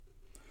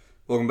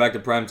Welcome back to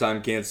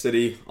Primetime Kansas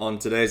City. On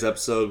today's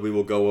episode, we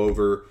will go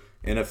over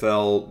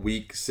NFL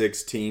Week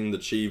 16. The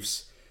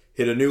Chiefs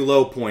hit a new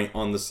low point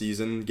on the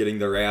season, getting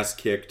their ass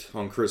kicked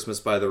on Christmas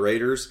by the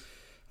Raiders.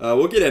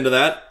 We'll get into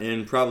that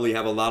and probably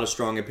have a lot of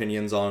strong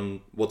opinions on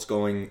what's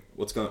going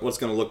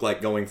to look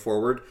like going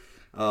forward.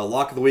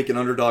 Lock of the week and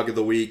underdog of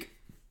the week.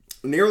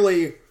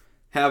 Nearly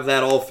have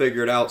that all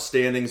figured out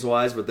standings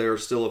wise, but there are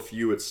still a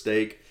few at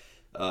stake.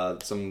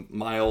 Some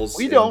miles.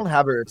 We don't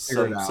have it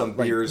figured out. Some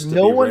beers.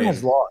 No one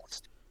has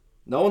lost.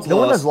 No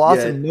one has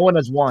lost, yeah. and no one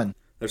has won.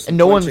 And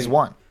no one has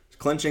won.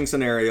 Clinching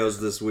scenarios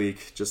this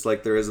week, just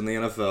like there is in the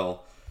NFL.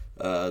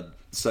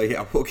 So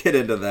yeah, we'll get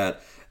into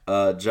that.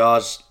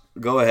 Josh,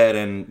 go ahead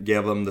and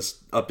give them the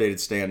updated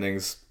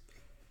standings.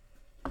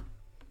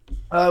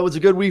 It was a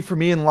good week for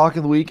me in lock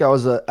of the week. I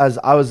was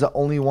the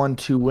only one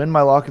to win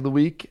my lock of the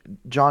week.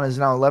 John is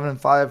now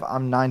 11-5.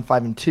 I'm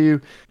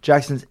 9-5-2.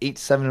 Jackson's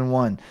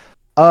 8-7-1.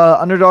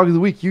 Underdog of the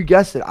week. You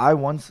guessed it. I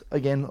once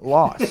again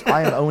lost.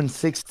 I am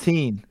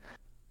 0-16.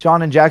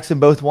 John and Jackson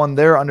both won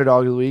their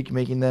underdog of the week,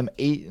 making them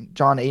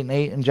John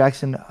 8-8 and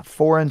Jackson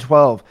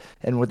 4-12.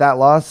 And with that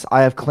loss,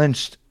 I have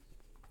clinched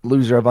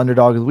loser of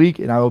underdog of the week,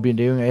 and I will be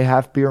doing a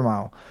half beer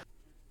mile.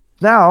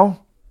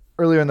 Now,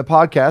 earlier in the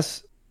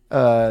podcast,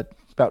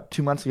 about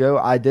 2 months ago,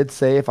 I did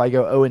say if I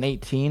go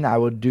 0-18, I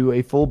would do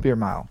a full beer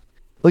mile.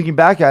 Looking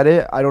back at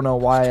it, I don't know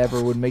why I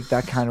ever would make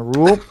that kind of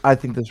rule. I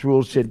think this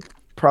rule should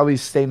probably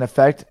stay in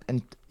effect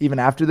and even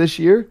after this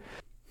year,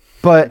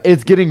 but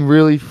it's getting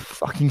really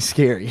fucking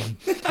scary.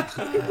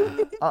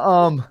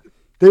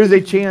 There's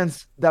a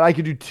chance that I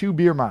could do 2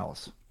 beer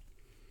miles.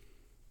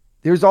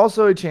 There's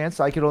also a chance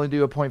I could only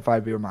do a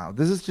 0.5 beer mile.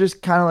 This is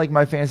just kind of like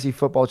my fantasy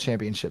football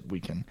championship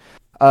weekend.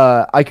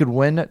 I could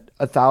win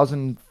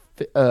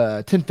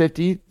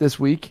 $1050 this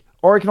week,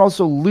 or I can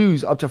also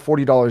lose up to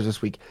 $40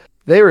 this week.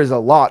 There is a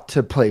lot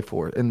to play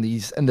for in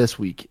this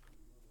week.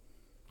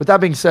 With that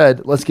being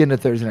said, let's get into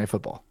Thursday Night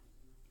Football.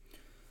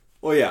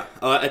 Well, yeah.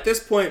 At this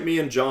point, me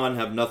and John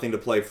have nothing to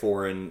play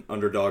for in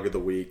Underdog of the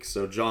Week.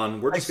 So, John,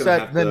 we're just going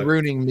to have to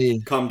ruining me.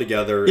 Come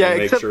together and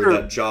make sure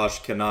that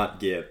Josh cannot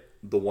get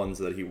the ones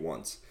that he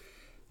wants.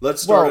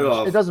 Let's start it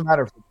off. It doesn't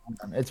matter.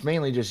 It's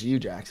mainly just you,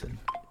 Jackson.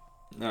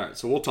 All right,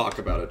 so we'll talk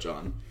about it,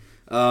 John.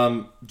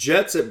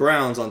 Jets at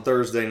Browns on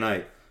Thursday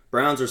night.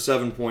 Browns are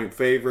 7-point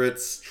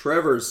favorites.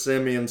 Trevor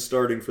Siemian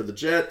starting for the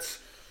Jets.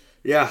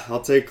 Yeah, I'll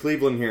take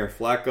Cleveland here.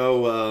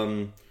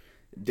 Flacco,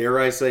 dare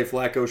I say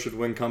Flacco should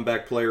win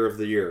Comeback Player of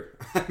the Year.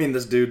 I mean,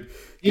 this dude...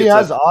 He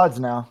has odds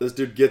now. This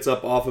dude gets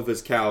up off of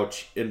his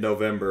couch in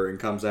November and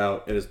comes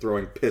out and is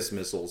throwing piss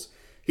missiles.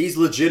 He's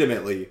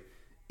legitimately,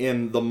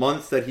 in the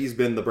month that he's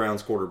been the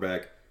Browns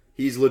quarterback,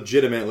 he's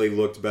legitimately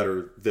looked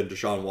better than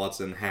Deshaun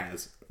Watson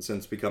has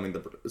since going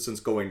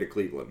to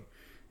Cleveland.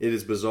 It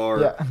is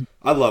bizarre. Yeah.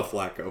 I love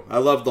Flacco. I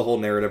love the whole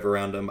narrative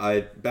around him.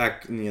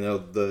 Back in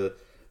the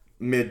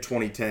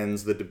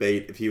mid-2010s, the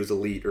debate if he was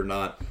elite or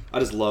not. I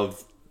just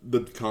love the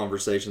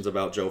conversations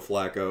about Joe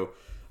Flacco.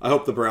 I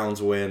hope the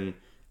Browns win.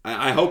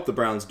 I hope the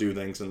Browns do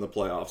things in the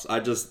playoffs.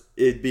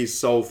 It'd be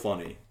so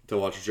funny to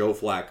watch Joe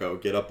Flacco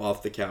get up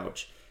off the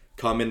couch,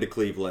 come into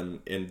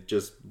Cleveland, and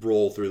just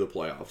roll through the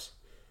playoffs.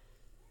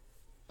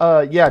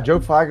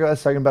 Joe Flacco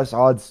has second best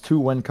odds to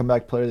win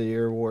Comeback Player of the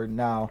Year award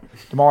now.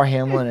 Damar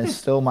Hamlin is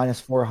still minus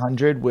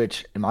 400,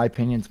 which in my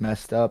opinion is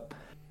messed up.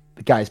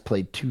 The guy's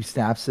played 2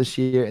 snaps this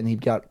year, and he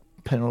got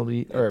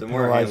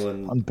penalized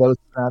on both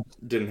snaps.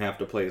 Didn't have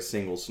to play a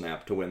single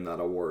snap to win that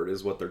award,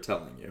 is what they're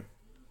telling you.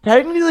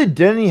 Technically,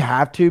 didn't he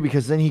have to?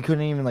 Because then he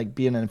couldn't even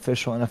be an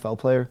official NFL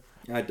player.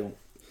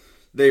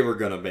 They were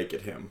gonna make it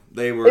him.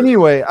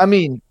 Anyway. I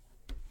mean,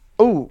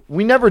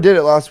 we never did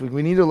it last week.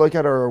 We need to look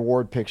at our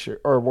award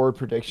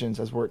predictions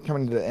as we're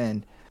coming to the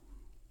end.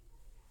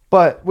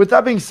 But with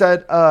that being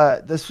said,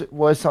 this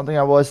was something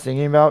I was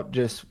thinking about,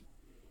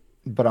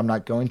 but I'm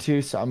not going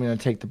to. So I'm going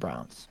to take the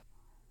Browns.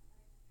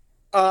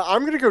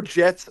 I'm going to go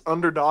Jets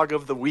underdog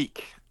of the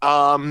week.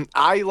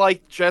 I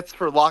like Jets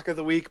for lock of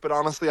the week, but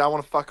honestly, I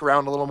want to fuck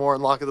around a little more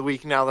in lock of the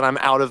week now that I'm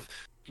out of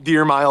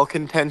beer mile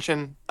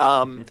contention.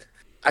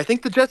 I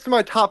think the Jets are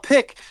my top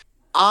pick.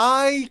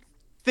 I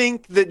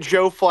think that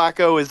Joe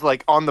Flacco is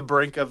on the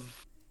brink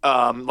of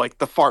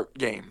the fart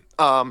game.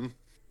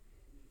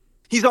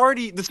 He's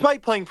already,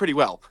 despite playing pretty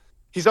well,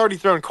 he's already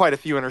thrown quite a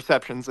few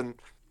interceptions and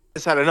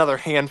has had another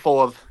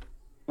handful of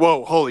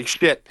whoa, holy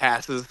shit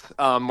passes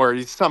where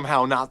he's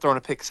somehow not thrown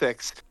a pick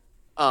six.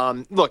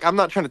 Look, I'm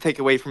not trying to take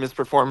away from his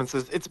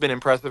performances. It's been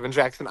impressive. And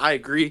Jackson, I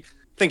agree.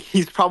 I think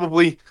he's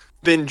probably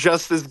been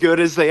just as good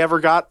as they ever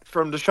got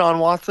from Deshaun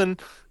Watson.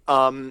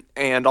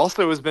 And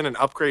also has been an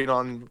upgrade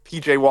on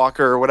PJ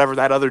Walker or whatever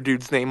that other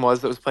dude's name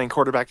was that was playing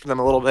quarterback for them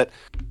a little bit.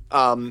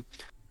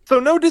 So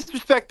no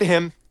disrespect to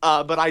him,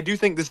 but I do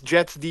think this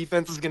Jets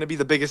defense is going to be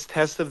the biggest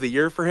test of the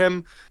year for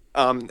him.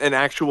 An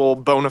actual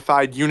bona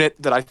fide unit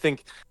that I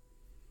think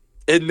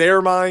in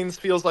their minds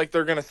feels like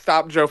they're going to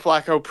stop Joe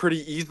Flacco pretty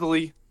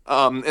easily.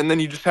 And then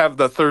you just have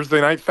the Thursday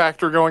night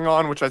factor going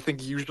on, which I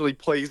think usually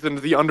plays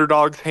into the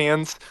underdog's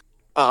hands.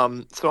 So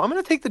I'm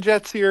going to take the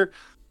Jets here.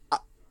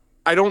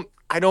 I don't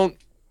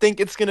think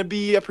it's going to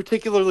be a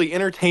particularly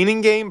entertaining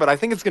game, but I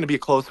think it's going to be a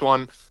close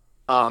one.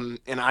 And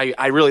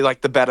I really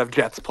like the bet of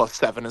Jets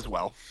 +7 as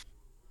well.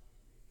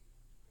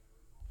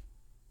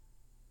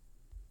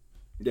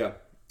 Yeah.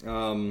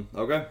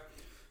 Okay.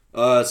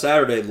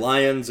 Saturday,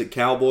 Lions at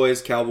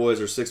Cowboys. Cowboys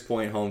are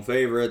 6-point home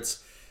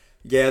favorites.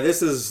 Yeah,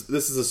 this is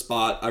a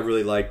spot I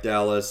really like.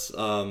 Dallas.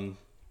 Coming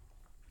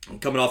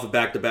off of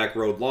back-to-back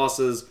road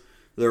losses,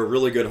 they're a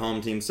really good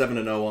home team,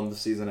 7-0 on the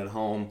season at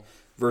home,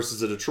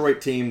 versus a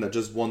Detroit team that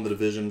just won the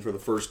division for the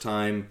first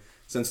time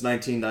since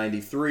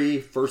 1993.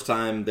 First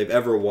time they've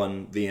ever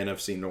won the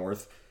NFC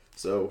North.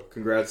 So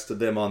congrats to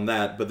them on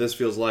that. But this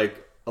feels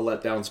like a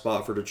letdown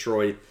spot for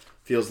Detroit.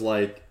 Feels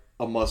like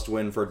a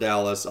must-win for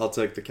Dallas. I'll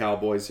take the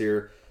Cowboys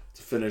here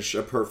to finish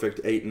a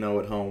perfect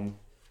 8-0 at home.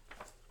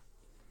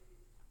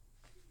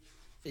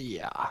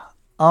 Yeah.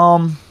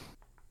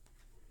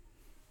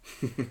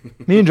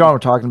 Me and John were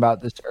talking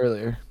about this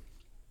earlier.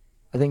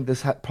 I think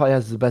this probably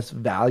has the best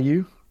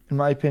value, in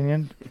my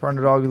opinion, for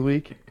underdog of the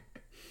week.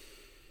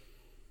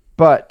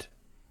 But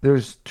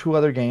there's 2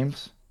 other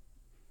games,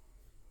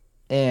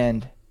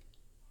 and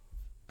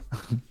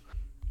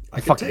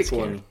I could take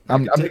one.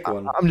 I'm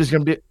just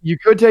gonna be. You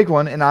could take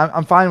one, and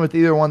I'm fine with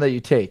either one that you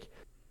take.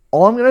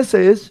 All I'm gonna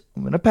say is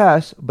I'm gonna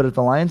pass. But if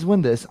the Lions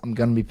win this, I'm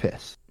gonna be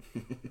pissed.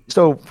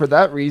 So for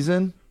that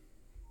reason,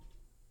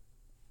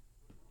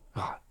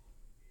 God.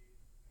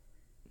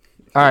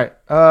 All right.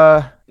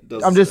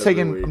 I'm just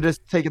taking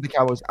the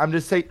Cowboys. I'm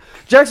just taking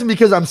Jackson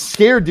because I'm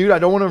scared, dude. I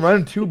don't want to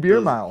run 2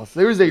 beer miles.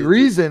 There's a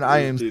reason I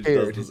am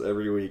scared. Does this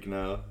every week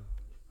now.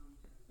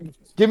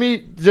 Give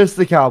me just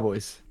the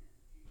Cowboys.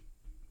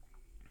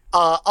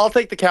 I'll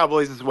take the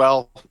Cowboys as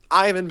well.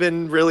 I haven't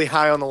been really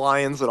high on the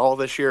Lions at all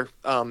this year.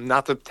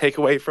 Not to take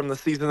away from the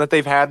season that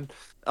they've had,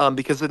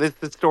 because it is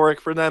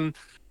historic for them.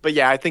 But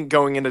yeah, I think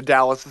going into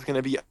Dallas is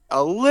going to be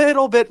a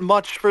little bit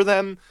much for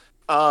them.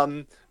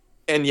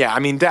 And yeah, I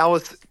mean,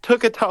 Dallas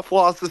took a tough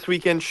loss this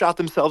weekend, shot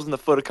themselves in the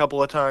foot a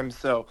couple of times.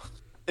 So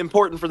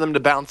important for them to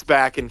bounce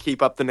back and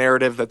keep up the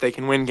narrative that they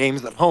can win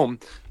games at home,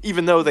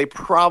 even though they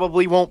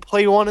probably won't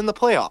play one in the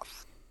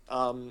playoffs.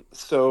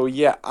 So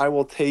yeah, I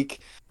will take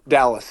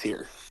Dallas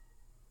here.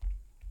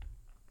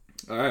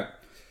 All right.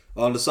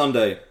 On to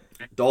Sunday.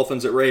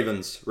 Dolphins at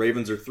Ravens.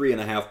 Ravens are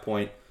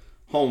 3.5-point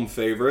home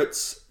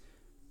favorites.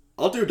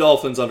 I'll do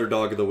Dolphins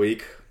underdog of the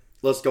week.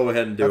 Let's go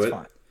ahead and do it.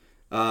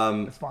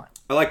 That's fine.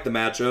 I like the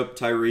matchup.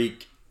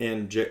 Tyreek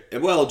and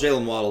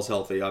Jalen Waddle's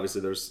healthy.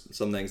 Obviously, there's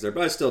some things there,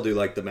 but I still do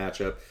like the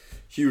matchup.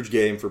 Huge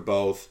game for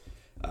both.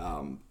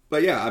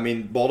 But yeah, I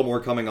mean, Baltimore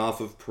coming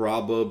off of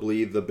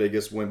probably the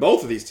biggest win.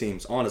 Both of these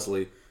teams,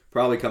 honestly,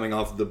 probably coming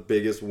off of the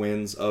biggest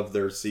wins of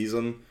their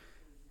season.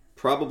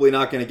 Probably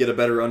not going to get a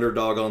better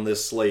underdog on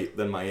this slate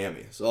than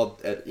Miami. So,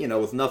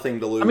 with nothing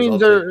to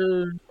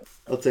lose,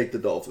 I'll take the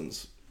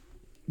Dolphins.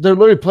 They're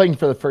literally playing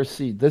for the first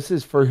seed. This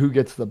is for who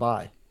gets the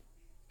bye.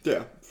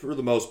 Yeah, for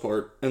the most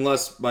part.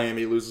 Unless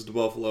Miami loses to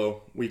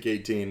Buffalo week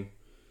 18.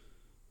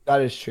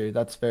 That is true.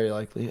 That's very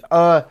likely.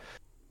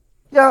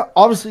 Yeah,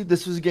 obviously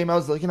this was a game I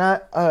was looking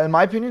at. In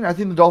my opinion, I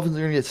think the Dolphins are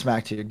going to get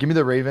smacked here. Give me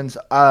the Ravens.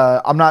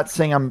 I'm not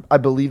saying I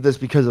believe this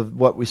because of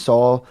what we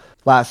saw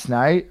last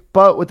night.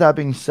 But with that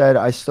being said,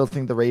 I still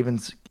think the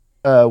Ravens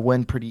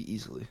win pretty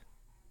easily.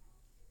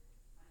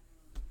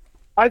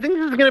 I think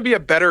this is going to be a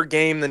better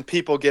game than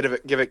people give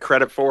it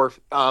credit for.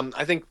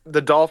 I think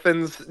the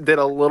Dolphins did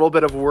a little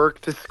bit of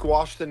work to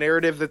squash the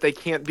narrative that they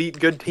can't beat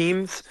good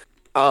teams.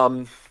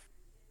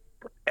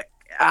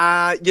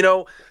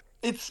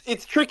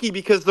 It's tricky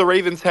because the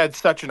Ravens had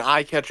such an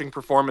eye-catching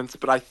performance,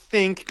 but I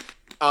think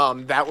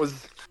that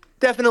was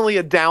definitely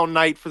a down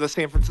night for the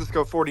San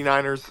Francisco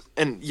 49ers.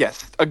 And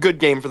yes, a good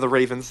game for the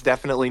Ravens.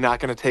 Definitely not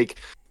going to take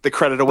the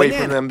credit away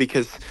from them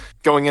because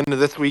going into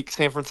this week,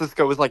 San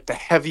Francisco was like the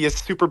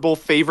heaviest Super Bowl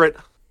favorite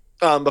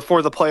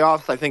before the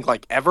playoffs, I think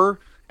like ever,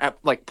 at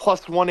like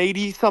plus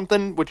 180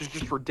 something, which is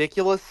just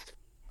ridiculous.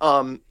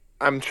 I'm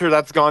sure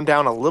that's gone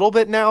down a little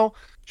bit now,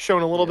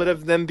 showing a little bit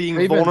of them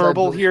being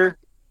vulnerable here.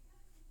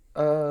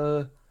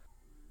 I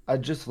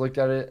just looked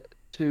at it.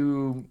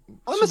 I'm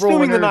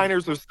assuming the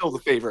Niners are still the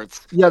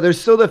favorites. Yeah, they're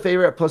still the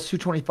favorite at plus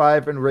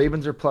 225, and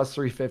Ravens are plus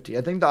 350.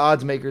 I think the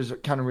odds makers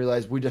kind of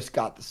realized we just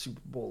got the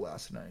Super Bowl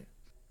last night.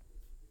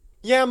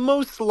 Yeah,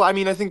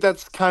 I think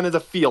that's kind of the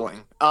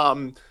feeling.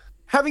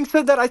 Having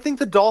said that, I think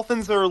the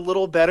Dolphins are a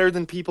little better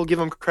than people give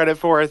them credit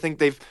for. I think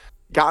they've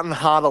gotten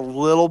hot a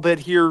little bit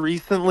here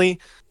recently.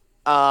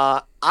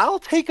 I'll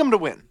take them to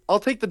win. I'll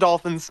take the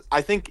Dolphins.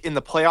 I think in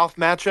the playoff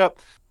matchup,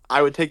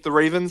 I would take the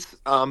Ravens,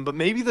 but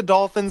maybe the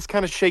Dolphins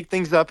kind of shake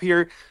things up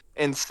here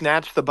and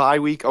snatch the bye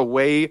week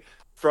away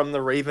from the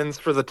Ravens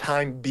for the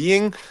time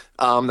being.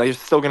 They're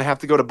still going to have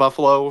to go to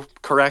Buffalo,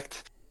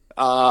 correct?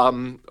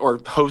 Or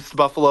host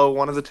Buffalo,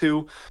 one of the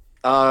two,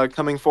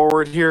 coming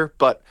forward here.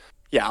 But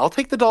yeah, I'll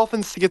take the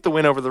Dolphins to get the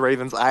win over the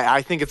Ravens.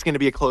 I think it's going to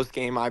be a close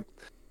game. I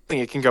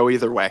think it can go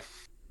either way.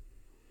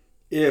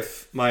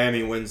 If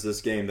Miami wins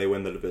this game, they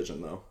win the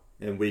division, though.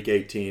 In week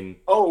 18,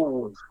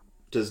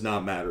 does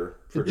not matter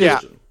for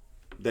division.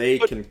 They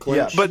can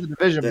clinch the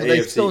division, but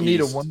they still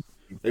need a one.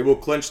 They will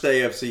clinch the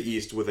AFC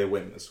East with a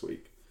win this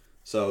week.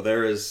 So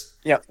there is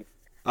Yep.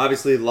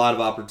 obviously a lot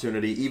of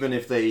opportunity. Even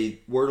if they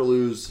were to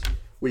lose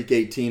Week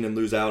 18 and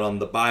lose out on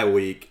the bye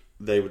week,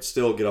 they would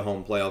still get a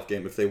home playoff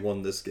game if they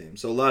won this game.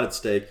 So a lot at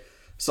stake.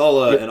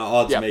 Saw an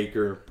odds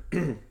maker.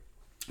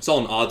 Saw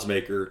an odds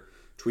maker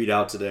tweet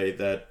out today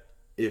that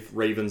if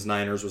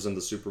Ravens-Niners was in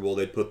the Super Bowl,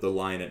 they'd put the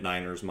line at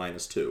Niners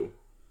 -2.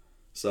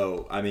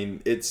 So, I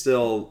mean, it's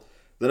still...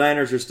 The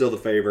Niners are still the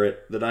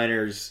favorite. The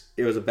Niners,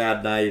 it was a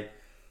bad night.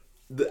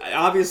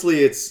 Obviously,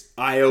 it's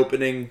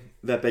eye-opening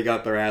that they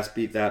got their ass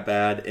beat that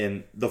bad,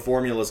 and the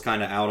formula's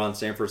kind of out on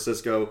San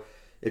Francisco.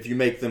 If you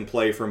make them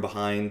play from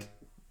behind,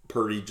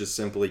 Purdy just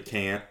simply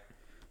can't.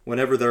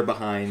 Whenever they're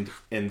behind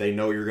and they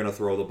know you're going to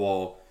throw the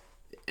ball,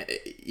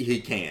 he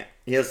can't.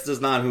 That's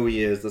just not who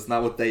he is. That's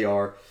not what they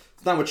are.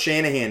 It's not what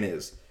Shanahan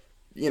is.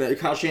 You know,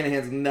 Kyle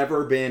Shanahan's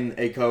never been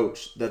a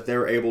coach that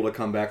they're able to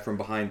come back from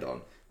behind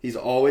on. He's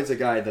always a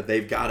guy that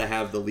they've got to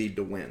have the lead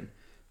to win.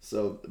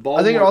 So Baltimore,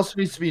 I think it also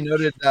needs to be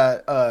noted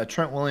that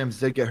Trent Williams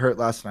did get hurt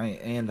last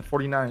night, and the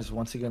 49ers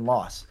once again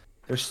lost.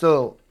 They're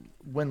still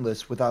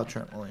winless without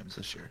Trent Williams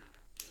this year.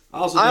 I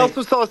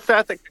also saw a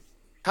stat that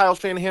Kyle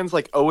Shanahan's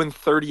like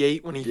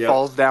 0-38 when he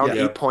falls down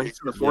 8 points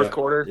in the fourth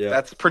quarter. Yep.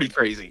 That's pretty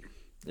crazy.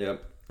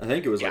 Yep. I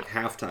think it was like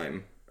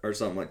halftime or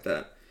something like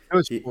that. It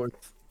was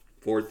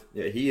fourth.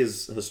 Yeah, he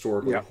is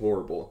historically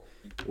horrible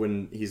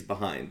when he's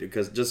behind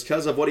because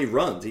of what he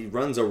runs. He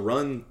runs a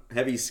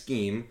run-heavy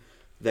scheme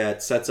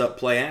that sets up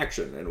play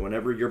action, and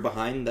whenever you're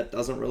behind, that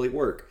doesn't really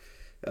work.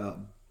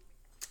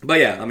 But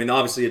yeah, I mean,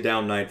 obviously a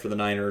down night for the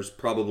Niners,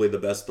 probably the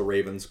best the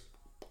Ravens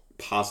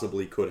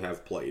possibly could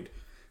have played.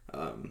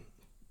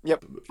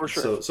 Yep, for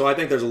sure. So I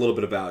think there's a little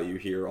bit of value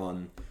here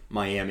on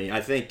Miami.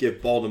 I think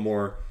if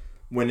Baltimore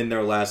went in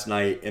there last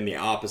night and the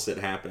opposite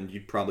happened,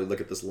 you'd probably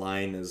look at this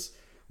line as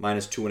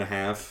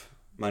 -2.5,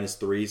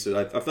 -3. So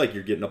I feel like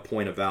you're getting a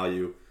point of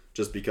value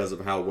just because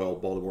of how well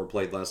Baltimore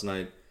played last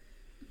night.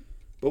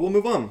 But we'll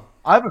move on.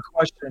 I have a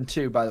question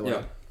too, by the way.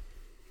 Yeah.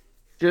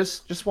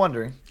 Just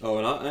wondering. Oh,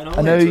 and I'll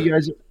I know answer.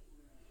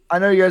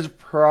 you guys are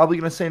probably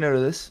gonna say no to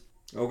this.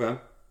 Okay.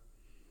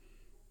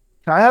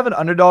 Can I have an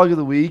underdog of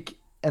the week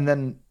and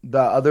then the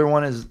other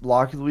one is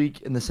lock of the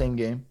week in the same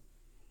game?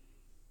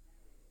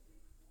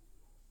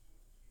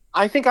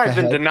 I think I've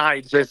been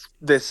denied this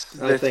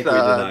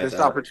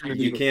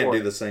opportunity. You can't before.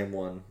 do the same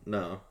one.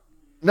 No.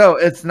 No,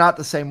 it's not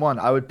the same one.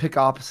 I would pick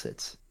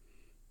opposites.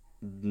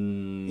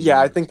 Yeah,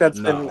 I think that's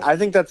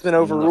been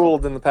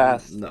overruled in the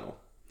past. No.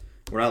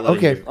 We're not letting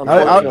Okay, you.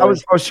 I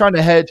was trying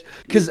to hedge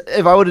because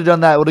if I would have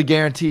done that, it would have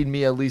guaranteed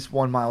me at least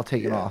 1 mile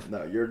taken off.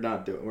 No, you're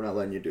not doing. We're not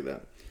letting you do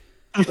that.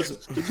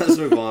 Let's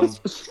move on.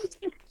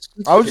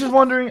 I was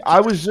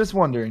just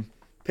wondering.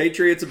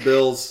 Patriots and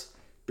Bills.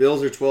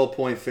 Bills are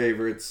 12-point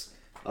favorites.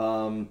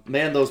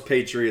 Man, those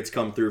Patriots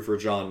come through for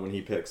John when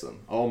he picks them.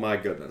 Oh my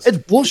goodness, It's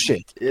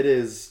bullshit. it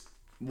is.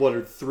 What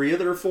are 3 of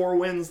their 4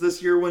 wins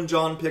this year when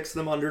John picks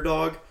them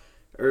underdog?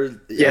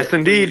 Yes,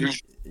 indeed.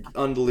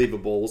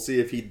 Unbelievable. We'll see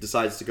if he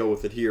decides to go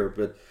with it here,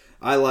 but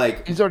I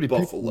like He's already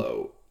picked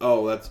Buffalo.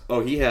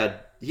 He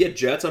had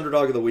Jets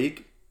underdog of the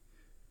week.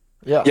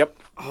 Yeah. Yep.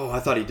 Oh, I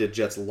thought he did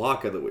Jets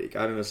lock of the week.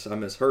 I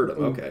misheard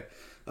him. Okay,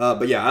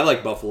 but yeah, I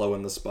like Buffalo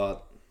in the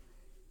spot.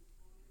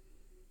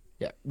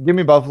 Yeah. Give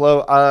me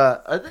Buffalo.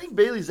 I think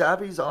Bailey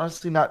Zappi's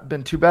honestly not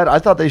been too bad. I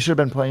thought they should have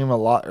been playing him a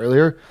lot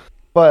earlier,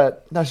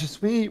 but that's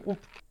just me.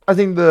 I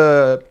think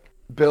the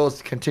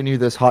Bills continue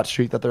this hot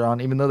streak that they're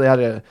on, even though they had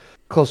a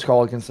close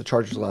call against the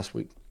Chargers last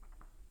week.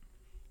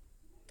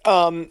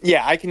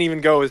 Yeah, I can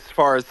even go as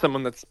far as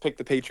someone that's picked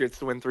the Patriots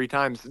to win 3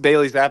 times.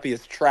 Bailey Zappi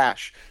is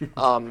trash.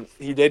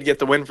 He did get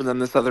the win for them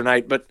this other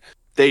night, but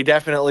they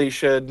definitely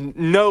should.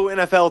 No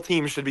NFL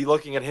team should be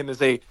looking at him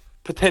as a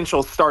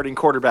potential starting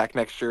quarterback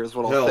next year, is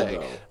what I'll say.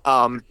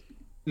 No.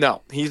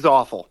 No, he's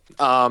awful.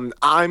 I'm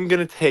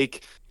going to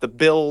take the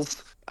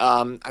Bills.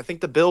 I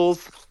think the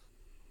Bills,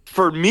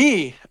 for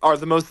me, are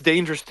the most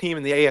dangerous team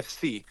in the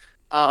AFC.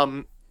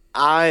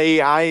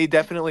 I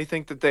definitely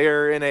think that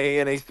they're in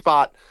a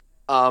spot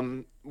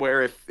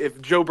where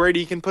if Joe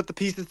Brady can put the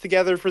pieces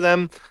together for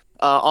them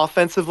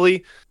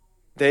offensively,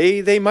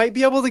 they might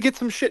be able to get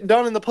some shit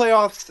done in the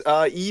playoffs,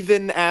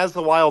 even as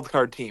a wild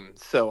card team.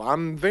 So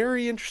I'm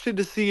very interested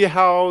to see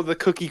how the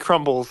cookie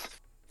crumbles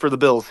for the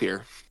Bills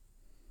here.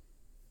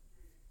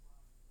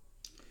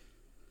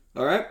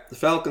 All right, the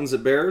Falcons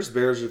at Bears.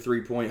 Bears are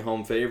 3-point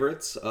home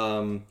favorites.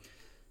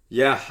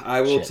 Yeah,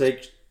 I will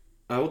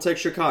take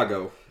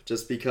Chicago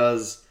just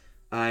because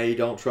I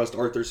don't trust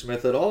Arthur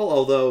Smith at all.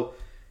 Although,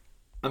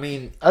 I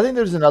mean, I think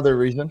there's another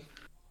reason.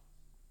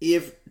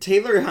 If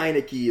Taylor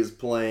Heineke is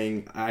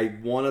playing, I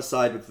want to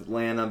side with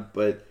Atlanta,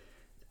 but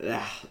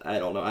I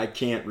don't know. I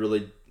can't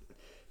really.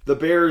 The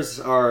Bears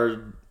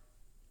are,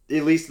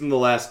 at least in the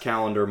last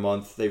calendar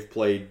month, they've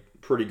played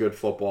pretty good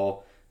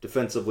football.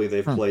 Defensively,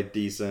 they've played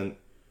decent.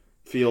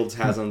 Fields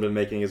hasn't been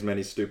making as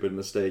many stupid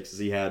mistakes as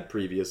he had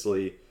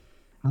previously.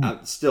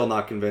 I'm still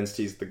not convinced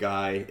he's the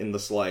guy in the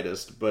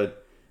slightest,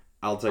 but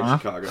I'll take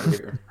Chicago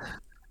here.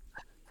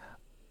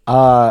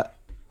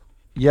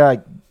 Yeah.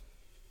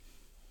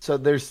 So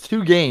there's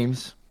two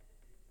games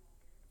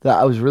that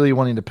I was really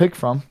wanting to pick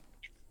from.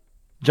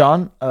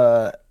 John,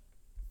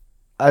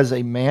 as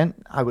a man,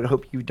 I would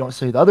hope you don't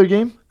say the other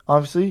game,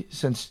 obviously,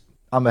 since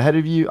I'm ahead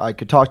of you. I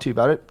could talk to you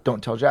about it.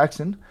 Don't tell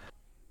Jackson.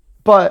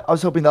 But I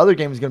was hoping the other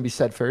game was going to be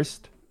said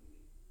first.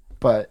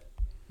 But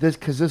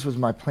because this was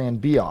my plan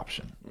B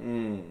option.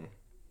 Man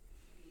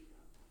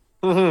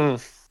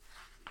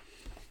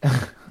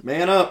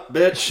up,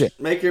 bitch. Shit.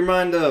 Make your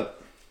mind up.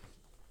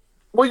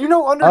 Well,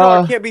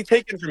 underdog can't be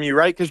taken from you,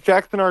 right? Because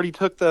Jackson already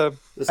took the.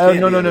 No.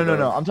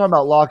 I'm talking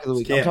about lock of the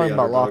week. I'm talking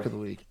about lock of the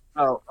week.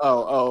 Oh,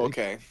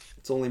 okay.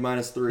 It's only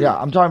 -3. Yeah,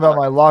 I'm talking about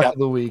my lock of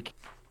the week.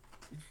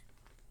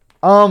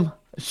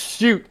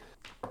 Shoot.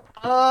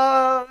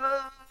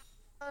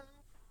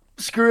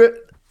 Screw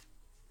it.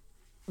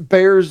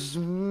 Bears.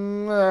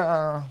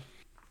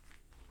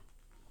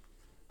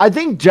 I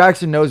think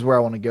Jackson knows where I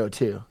want to go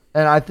too,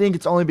 and I think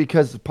it's only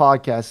because the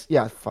podcast.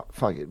 Yeah,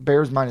 fuck it.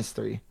 Bears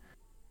 -3.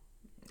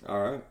 All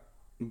right.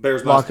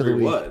 Bears Lock of the -3.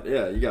 week. What?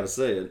 Yeah, you got to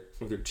say it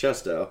with your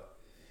chest out.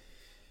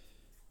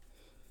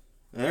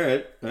 All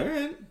right.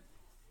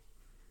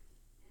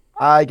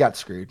 I got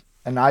screwed,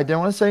 and I didn't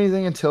want to say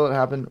anything until it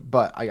happened,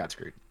 but I got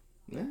screwed.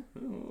 Yeah,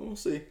 we'll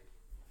see.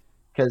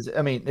 Because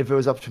I mean, if it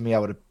was up to me, I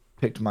would have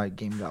picked my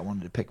game that I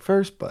wanted to pick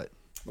first. But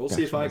we'll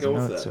see if I go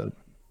with that. So,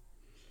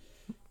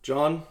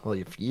 John? Well,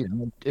 if you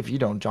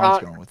don't,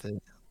 John's going with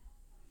it.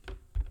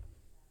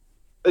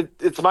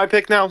 It's my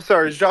pick now.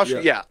 Sorry, is Josh?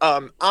 Yeah.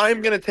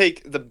 I'm gonna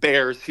take the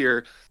Bears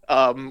here.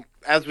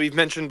 As we've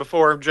mentioned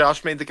before,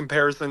 Josh made the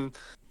comparison.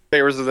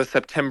 Bears are the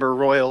September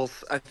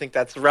Royals. I think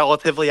that's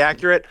relatively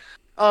accurate.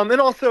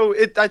 And also,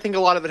 I think a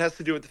lot of it has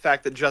to do with the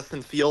fact that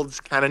Justin Fields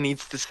kind of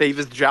needs to save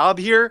his job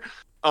here.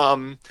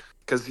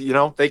 Because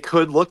they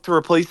could look to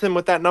replace him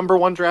with that number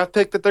 1 draft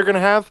pick that they're gonna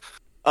have.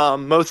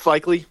 Most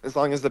likely, as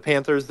long as the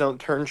Panthers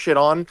don't turn shit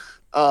on.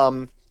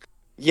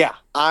 Yeah,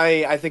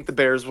 I think the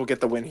Bears will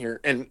get the win here.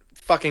 And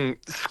fucking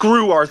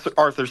screw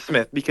Arthur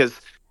Smith,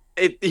 because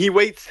he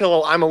waits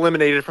till I'm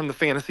eliminated from the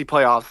fantasy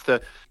playoffs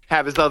to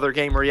have his other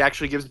game where he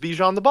actually gives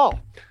Bijan the ball.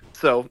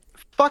 So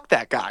fuck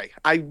that guy.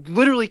 I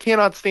literally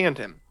cannot stand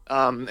him.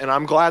 And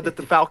I'm glad that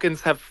the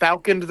Falcons have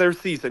falconed their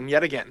season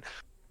yet again.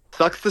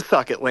 Sucks to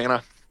suck,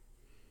 Atlanta.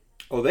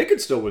 Oh, they could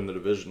still win the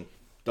division.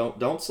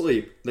 Don't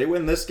sleep. They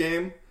win this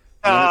game.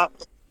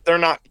 They're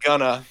not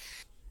gonna.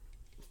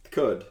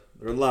 Could.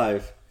 They're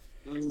live.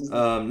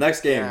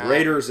 Next game, Yeah.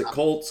 Raiders at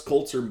Colts.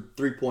 Colts are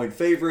 3-point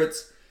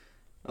favorites.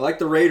 I like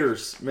the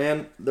Raiders,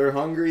 man. They're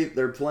hungry.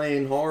 They're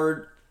playing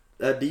hard.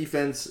 That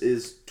defense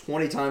is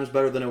 20 times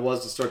better than it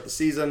was to start the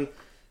season.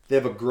 They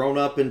have a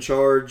grown-up in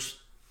charge.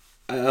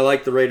 I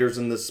like the Raiders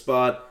in this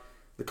spot.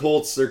 The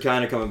Colts are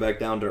kind of coming back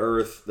down to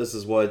earth. This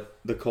is what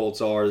the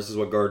Colts are. This is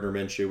what Gardner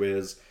Minshew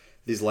is.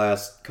 These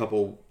last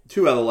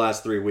 2 out of the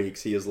last 3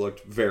 weeks, he has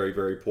looked very,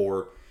 very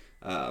poor.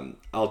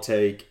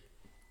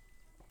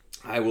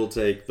 I will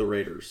take the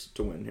Raiders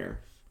to win here.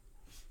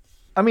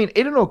 I mean,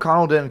 Aiden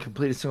O'Connell didn't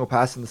complete a single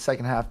pass in the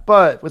second half,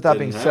 but with that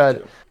being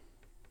said,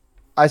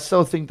 I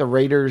still think the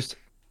Raiders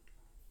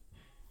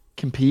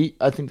compete.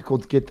 I think the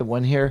Colts get the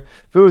win here.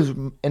 If it was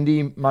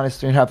Indy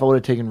 -3.5, I would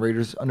have taken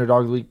Raiders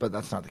underdog league, but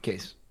that's not the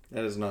case.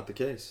 That is not the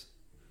case.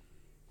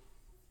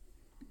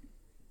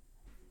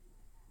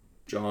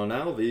 John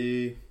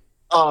Alvey.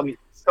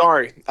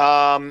 Sorry.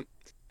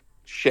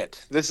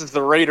 Shit. This is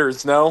the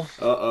Raiders, no?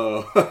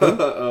 Uh-oh.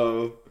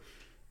 Uh-oh.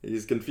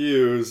 He's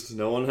confused.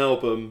 No one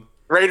help him.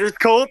 Raiders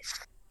Colts?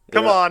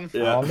 Come on.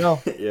 Yeah. Oh,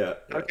 no. Yeah.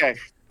 Okay.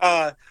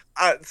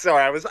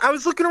 Sorry, I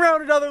was looking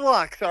around at other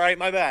locks. All right,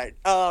 my bad.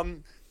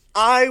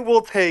 I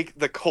will take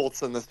the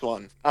Colts in this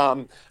one.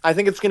 I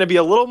think it's going to be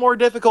a little more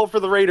difficult for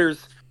the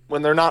Raiders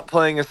when they're not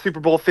playing a Super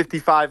Bowl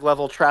 55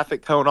 level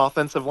traffic cone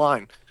offensive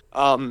line.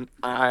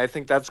 I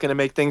think that's going to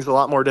make things a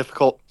lot more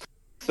difficult.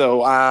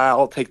 So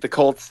I'll take the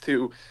Colts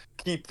to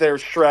keep their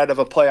shred of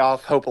a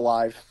playoff hope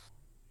alive.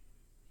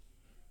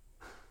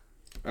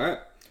 All right.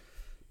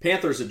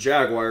 Panthers at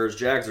Jaguars.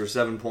 Jags are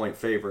 7-point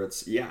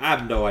favorites. Yeah, I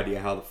have no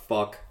idea how the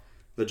fuck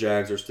the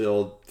Jags are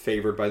still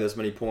favored by this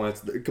many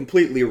points.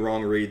 Completely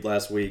wrong read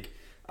last week.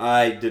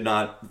 I did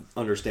not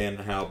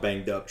understand how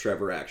banged up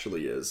Trevor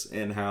actually is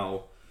and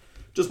how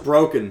just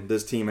broken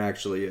this team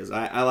actually is.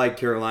 I like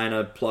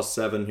Carolina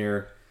 +7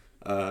 here.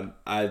 Fuck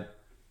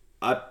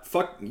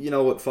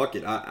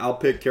it. I'll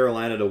pick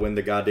Carolina to win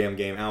the goddamn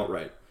game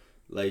outright.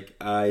 Like,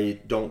 I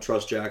don't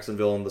trust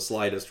Jacksonville in the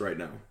slightest right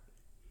now.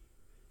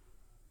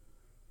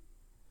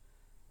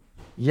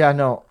 Yeah,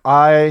 no,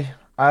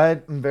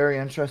 I'm very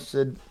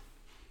interested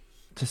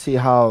to see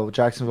how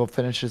Jacksonville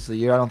finishes the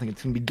year. I don't think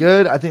it's gonna be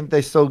good. I think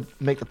they still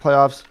make the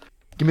playoffs.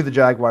 Give me the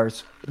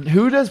Jaguars.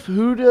 Who does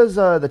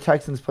the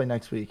Texans play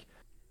next week?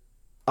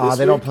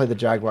 They don't play the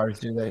Jaguars,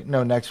 do they?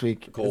 No, next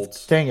week.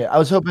 Colts. Dang it! I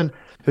was hoping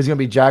it was gonna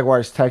be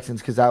Jaguars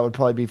Texans because that would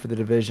probably be for the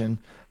division.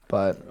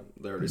 But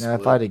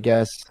if I had to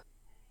guess,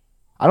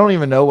 I don't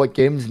even know what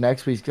games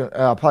next week's going.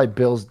 Probably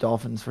Bills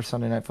Dolphins for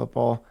Sunday Night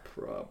Football.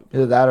 Probably.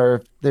 Either that or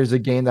if there's a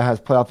game that has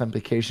playoff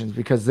implications,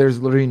 because there's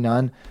literally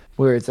none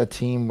where it's a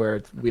team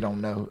where we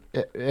don't know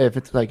if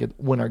it's like a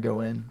win or go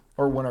in.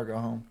 or win or go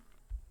home.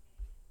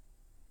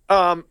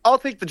 I'll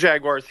take the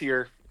Jaguars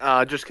here,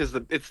 just because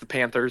it's the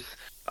Panthers.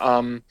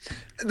 The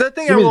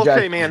thing Give I me the will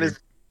say, Jaguars. man, is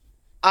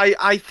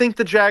I think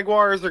the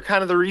Jaguars are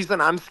kind of the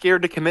reason I'm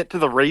scared to commit to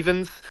the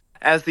Ravens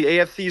as the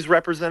AFC's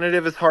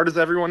representative, as hard as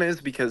everyone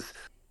is, because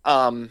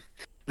the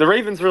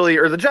Ravens really,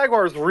 or the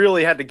Jaguars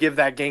really had to give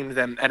that game to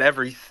them at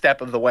every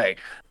step of the way.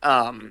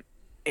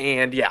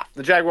 And yeah,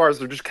 the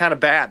Jaguars are just kind of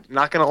bad,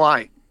 not going to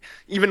lie.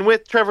 Even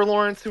with Trevor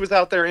Lawrence, who was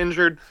out there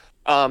injured,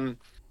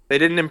 they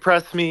didn't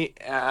impress me,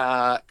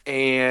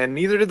 and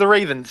neither did the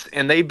Ravens.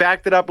 And they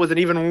backed it up with an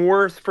even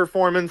worse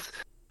performance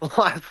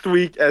last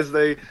week as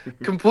they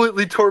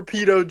completely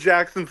torpedoed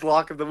Jackson's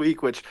lock of the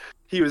week, which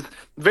he was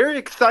very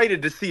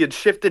excited to see it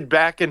shifted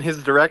back in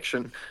his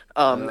direction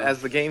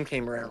as the game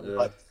came around. Yeah.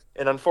 But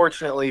and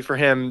unfortunately for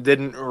him,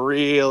 didn't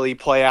really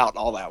play out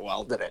all that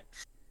well, did it?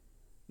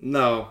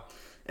 No.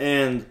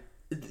 And,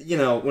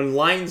 when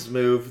lines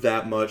move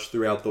that much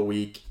throughout the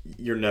week,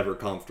 you're never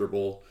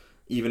comfortable.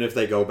 Even if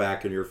they go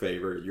back in your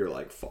favor, you're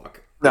like,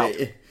 fuck. No.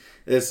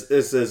 This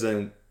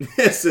isn't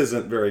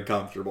very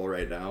comfortable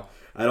right now.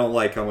 I don't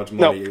like how much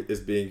money is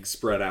being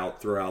spread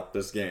out throughout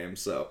this game.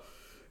 So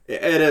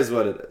it is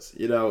what it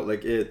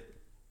is.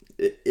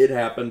 It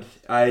happened.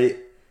 I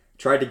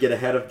tried to get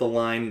ahead of the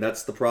line.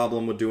 That's the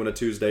problem with doing a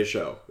Tuesday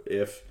show.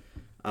 If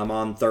I'm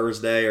on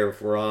Thursday or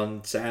if we're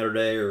on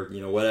Saturday or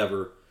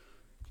whatever,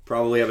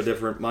 probably have a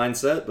different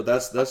mindset. But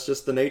that's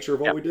just the nature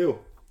of what we do.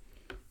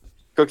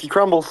 Cookie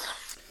crumbles.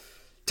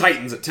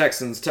 Titans at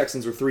Texans.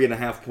 Texans are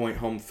 3.5-point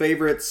home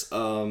favorites.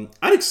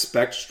 I'd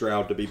expect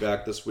Stroud to be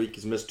back this week.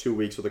 He's missed 2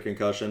 weeks with a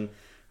concussion.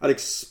 I'd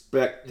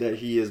expect that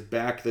he is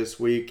back this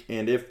week,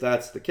 and if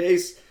that's the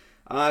case,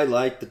 I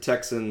like the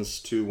Texans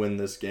to win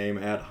this game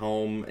at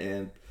home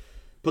and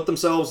put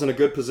themselves in a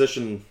good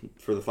position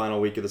for the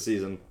final week of the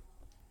season.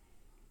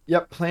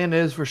 Yep, plan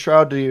is for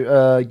Stroud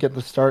to get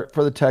the start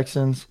for the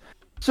Texans.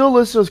 Still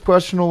listed as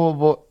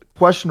questionable,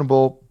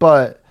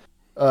 but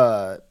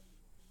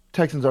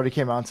Texans already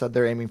came out and said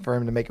they're aiming for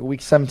him to make a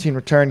Week 17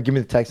 return. Give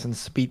me the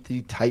Texans to beat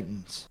the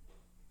Titans.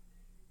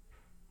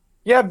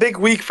 Yeah, big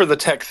week for the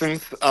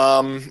Texans.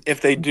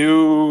 If they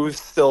do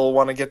still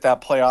want to get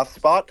that playoff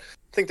spot,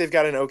 I think they've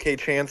got an okay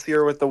chance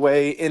here with the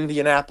way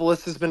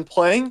Indianapolis has been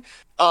playing.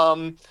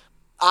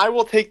 I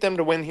will take them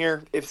to win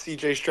here if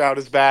CJ Stroud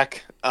is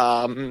back.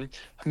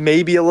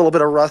 Maybe a little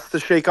bit of rust to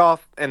shake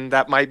off, and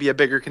that might be a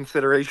bigger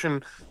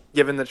consideration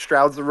given that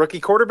Stroud's a rookie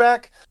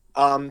quarterback.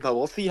 But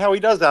we'll see how he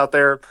does out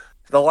there.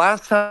 The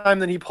last time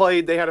that he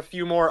played, they had a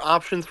few more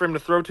options for him to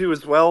throw to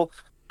as well.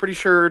 Pretty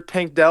sure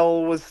Tank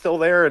Dell was still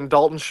there and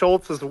Dalton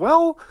Schultz as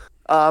well.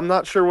 I'm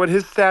not sure what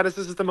his status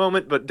is at the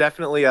moment, but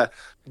definitely a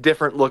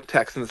different look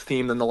Texans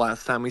team than the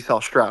last time we saw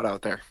Stroud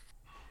out there.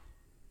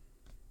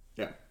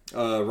 Yeah.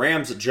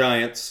 Rams at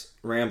Giants.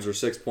 Rams are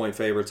 6-point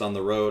favorites on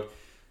the road.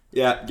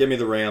 Yeah, give me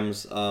the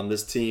Rams.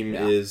 This team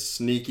is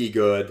sneaky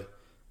good.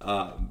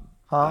 I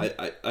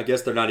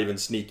guess they're not even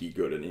sneaky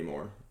good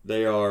anymore.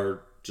 They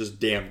are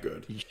just damn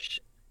good.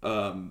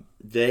 I'm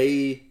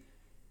just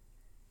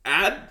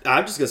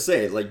going to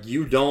say it.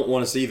 You don't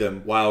want to see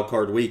them wild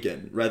card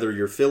weekend. Whether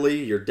you're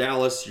Philly, you're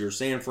Dallas, you're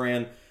San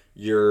Fran,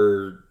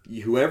 you're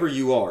whoever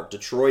you are,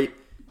 Detroit,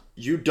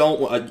 you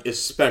don't want,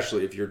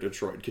 especially if you're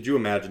Detroit. Could you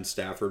imagine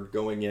Stafford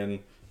going in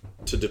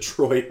to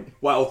Detroit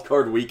wild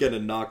card weekend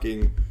and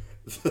knocking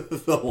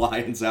the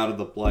Lions out of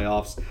the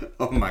playoffs?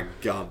 Oh my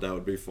God, that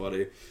would be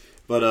funny.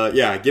 But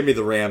yeah, give me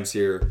the Rams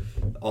here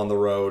on the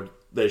road.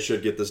 They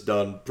should get this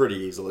done pretty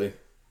easily.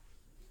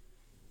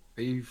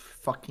 Are you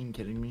fucking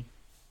kidding me?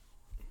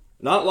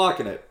 Not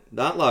locking it.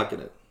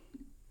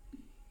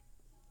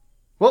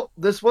 Well,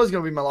 this was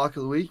going to be my lock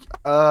of the week.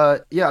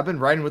 Yeah, I've been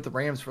riding with the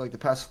Rams for the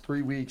past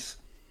 3 weeks.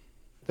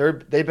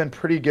 They've been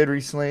pretty good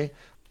recently.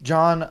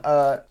 John,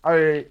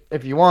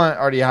 if you want, I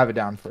already have it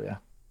down for you.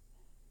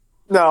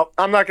 No,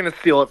 I'm not going to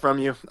steal it from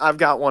you. I've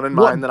got one in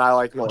mind that I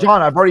like more.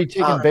 John, I've already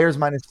taken Bears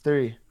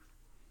 -3.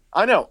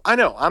 I know.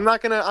 I'm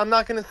not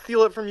gonna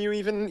steal it from you,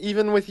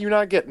 even with you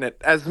not getting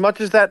it. As much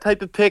as that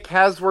type of pick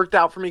has worked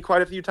out for me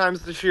quite a few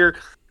times this year,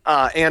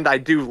 and I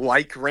do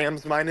like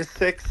Rams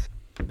 -6.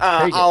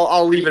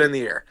 I'll leave it in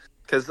the air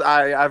because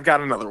I've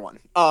got another one.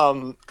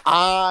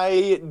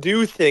 I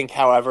do think,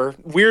 however,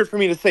 weird for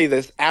me to say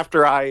this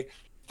after I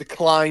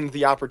declined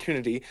the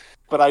opportunity,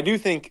 but I do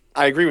think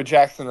I agree with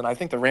Jackson that I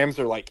think the Rams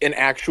are an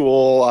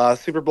actual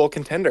Super Bowl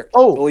contender.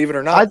 Oh, believe it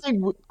or not.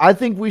 I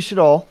think we should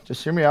all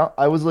just hear me out.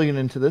 I was looking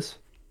into this.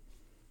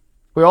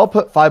 We all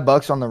put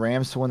 $5 on the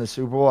Rams to win the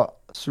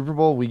Super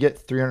Bowl. We get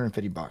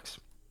 $350.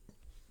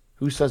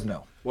 Who says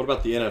no? What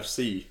about the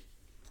NFC?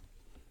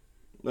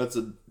 That's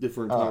a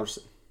different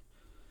conversation.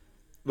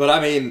 But I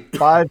mean,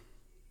 five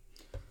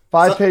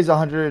pays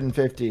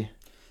 150.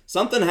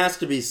 Something has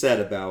to be said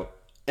about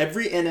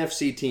every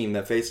NFC team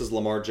that faces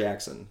Lamar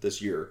Jackson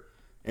this year,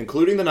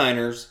 including the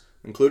Niners,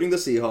 including the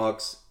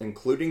Seahawks,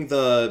 including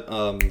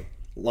the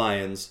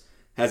Lions,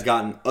 has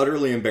gotten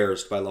utterly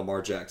embarrassed by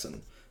Lamar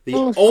Jackson. The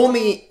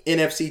only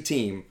NFC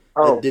team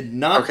that did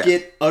not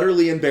get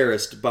utterly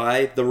embarrassed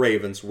by the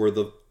Ravens were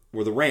the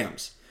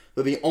Rams.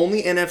 They're the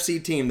only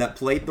NFC team that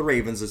played the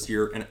Ravens this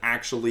year and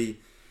actually,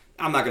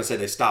 I'm not going to say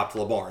they stopped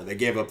Lamar. They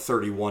gave up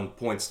 31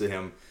 points to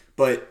him,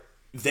 but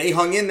they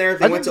hung in there.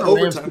 They went to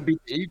overtime. Could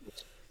beat the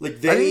Eagles. I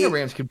think the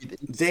Rams could beat the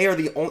Eagles. They are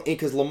the only,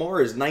 because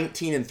Lamar is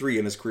 19-3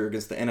 in his career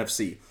against the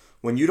NFC.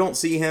 When you don't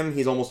see him,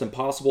 he's almost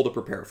impossible to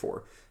prepare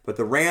for. But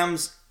the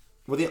Rams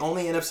were the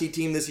only NFC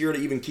team this year to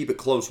even keep it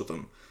close with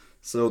them.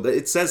 So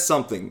it says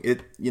something. They're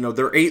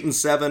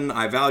 8-7.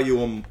 I value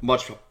them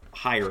much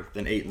higher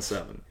than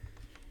 8-7.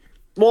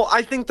 Well,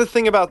 I think the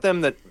thing about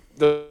them that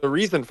the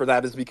reason for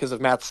that is because of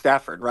Matt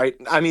Stafford, right?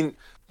 I mean,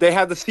 they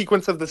had the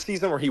sequence of the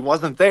season where he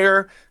wasn't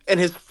there, and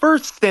his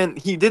first stint,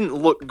 he didn't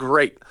look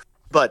great.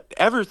 But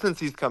ever since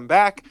he's come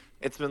back,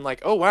 it's been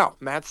like, oh, wow,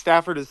 Matt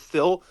Stafford is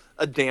still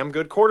a damn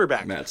good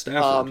quarterback. Matt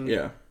Stafford,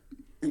 yeah.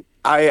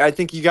 I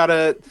think you have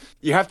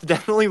to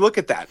definitely look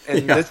at that.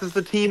 And This is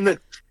the team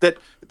that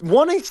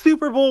won a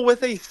Super Bowl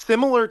with a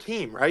similar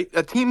team, right?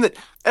 A team that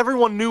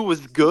everyone knew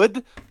was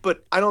good,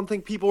 but I don't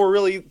think people were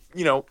really,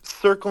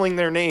 circling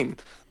their name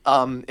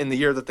in the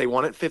year that they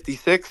won it,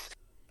 56.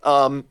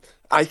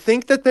 I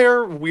think that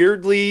they're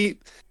weirdly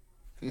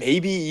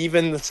maybe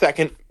even the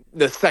second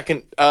best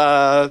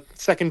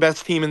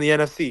team in the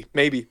NFC,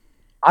 maybe.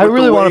 I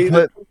really want to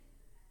put...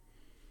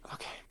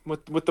 Okay.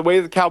 With the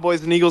way the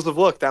Cowboys and Eagles have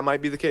looked, that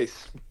might be the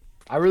case.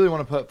 I really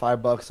want to put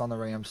 $5 on the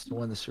Rams to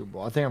win the Super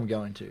Bowl. I think I'm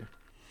going to.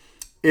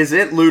 Is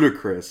it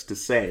ludicrous to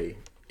say,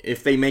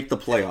 if they make the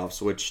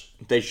playoffs, which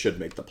they should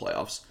make the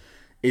playoffs,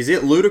 is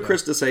it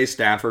ludicrous to say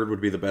Stafford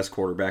would be the best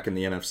quarterback in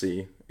the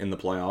NFC in the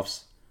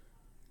playoffs?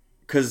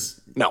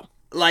 Because, no.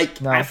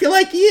 I feel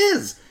like he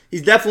is.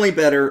 He's definitely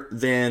better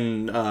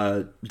than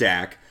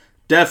Dak.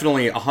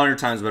 Definitely 100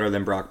 times better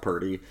than Brock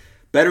Purdy.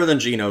 Better than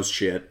Geno's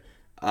shit.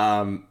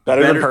 Better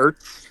than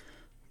Hurts.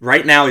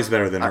 Right now, he's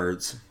better than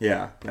Hurts.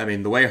 Yeah. I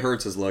mean, the way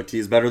Hurts has looked,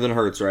 he's better than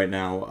Hurts right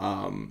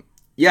now.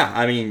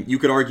 You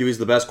could argue he's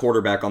the best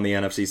quarterback on the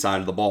NFC side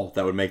of the ball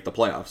that would make the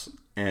playoffs.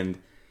 And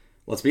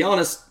let's be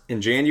honest, in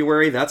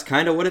January, that's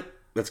kind of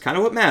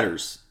what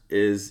matters,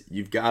 is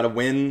you've got to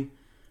win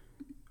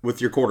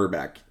with your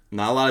quarterback.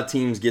 Not a lot of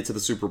teams get to the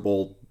Super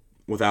Bowl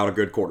without a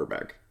good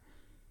quarterback.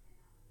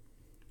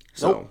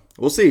 So,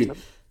 We'll see.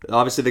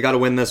 Obviously, they got to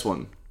win this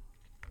one.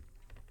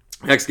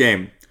 Next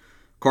game.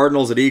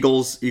 Cardinals at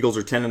Eagles. Eagles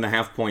are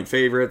 10.5-point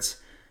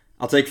favorites.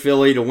 I'll take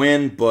Philly to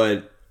win,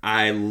 but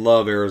I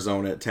love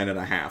Arizona at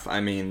 10.5. I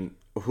mean,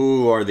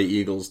 who are the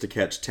Eagles to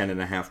catch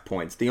 10.5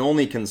 points? The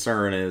only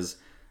concern is,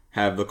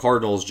 have the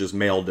Cardinals just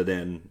mailed it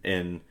in?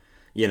 And,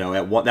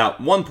 at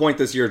one point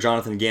this year,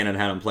 Jonathan Gannon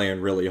had them playing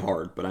really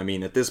hard. But, I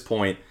mean, at this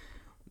point,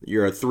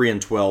 you're a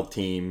 3-12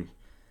 team.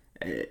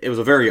 It was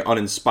a very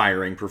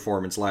uninspiring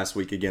performance last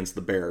week against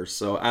the Bears.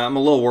 So I'm a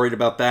little worried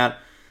about that.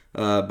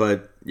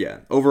 But, yeah,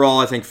 overall,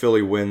 I think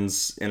Philly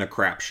wins in a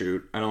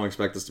crapshoot. I don't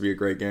expect this to be a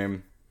great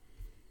game.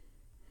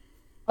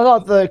 I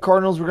thought the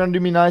Cardinals were going to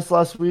do me nice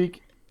last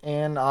week,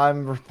 and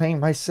I'm repaying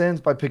my sins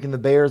by picking the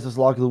Bears as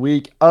lock of the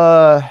week.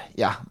 I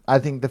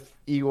think the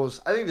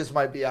Eagles, I think this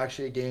might be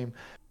actually a game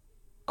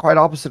quite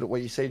opposite of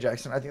what you say,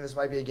 Jackson. I think this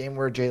might be a game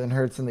where Jalen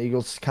Hurts and the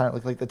Eagles kind of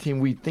look like the team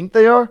we think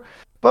they are.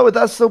 But with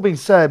that still being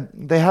said,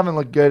 they haven't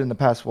looked good in the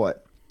past,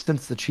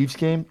 since the Chiefs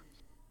game?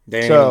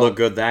 They didn't even look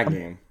good that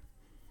game.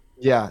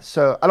 Yeah,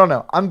 so I don't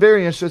know. I'm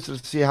very interested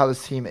to see how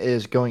this team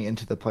is going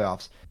into the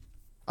playoffs.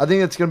 I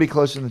think it's going to be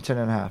closer than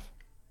 10.5. I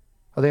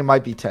think it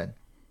might be 10.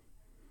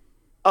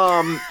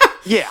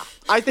 Yeah,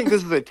 I think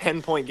this is a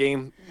 10-point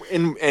game.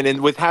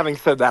 And with having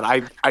said that,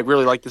 I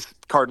really like this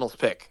Cardinals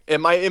pick. It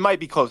might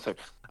be closer.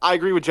 I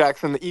agree with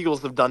Jackson. The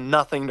Eagles have done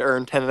nothing to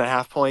earn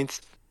 10.5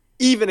 points,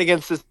 even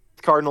against this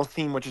Cardinals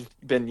team, which has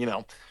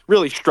been,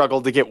 really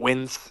struggled to get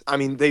wins. I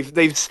mean,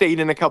 they've stayed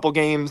in a couple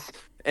games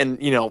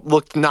and,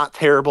 looked not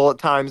terrible at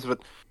times,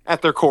 but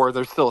at their core,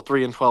 they're still a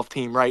 3-12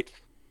 team, right?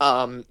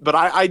 But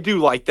I do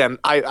like them.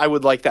 I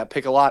would like that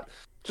pick a lot.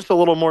 Just a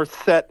little more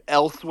set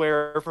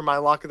elsewhere for my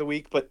lock of the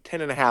week, but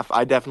 10.5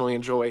 I definitely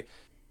enjoy.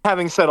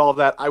 Having said all of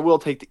that, I will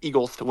take the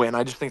Eagles to win.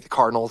 I just think the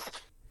Cardinals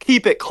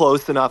keep it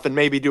close enough and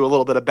maybe do a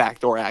little bit of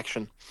backdoor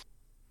action.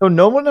 So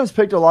no one has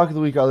picked a lock of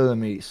the week other than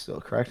me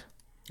still, correct?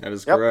 That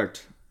is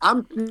correct.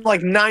 I'm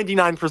like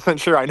 99%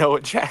 sure I know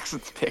what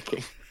Jackson's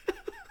picking.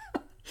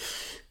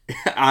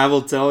 I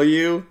will tell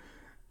you.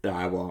 No,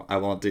 I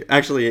won't do.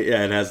 Actually,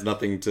 yeah, it has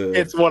nothing to.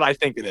 It's what I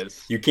think it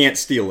is. You can't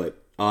steal it.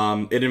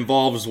 It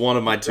involves one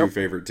of my two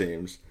favorite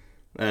teams.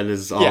 That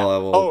is all I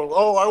will.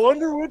 Oh, I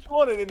wonder which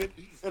one,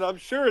 and I'm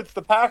sure it's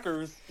the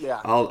Packers.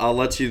 Yeah. I'll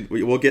let you.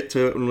 We'll get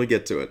to it when we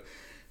get to it.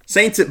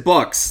 Saints at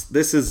Bucks.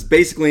 This is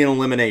basically an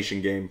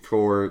elimination game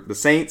for the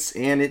Saints,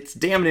 and it's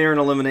damn near an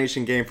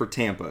elimination game for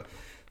Tampa.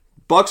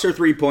 Bucks are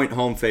 3-point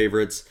home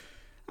favorites.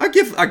 I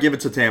give it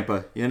to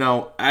Tampa.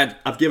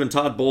 I've given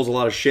Todd Bowles a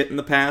lot of shit in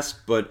the past,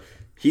 but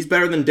he's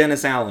better than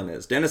Dennis Allen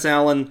is. Dennis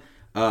Allen,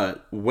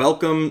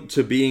 welcome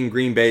to being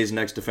Green Bay's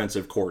next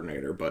defensive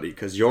coordinator, buddy,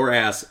 because your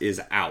ass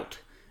is out.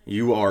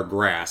 You are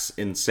grass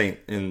in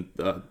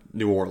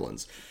New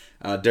Orleans.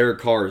 Derek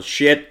Carr is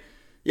shit.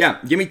 Yeah,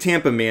 give me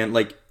Tampa, man.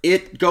 Like,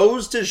 it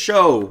goes to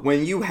show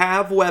when you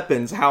have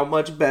weapons how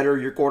much better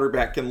your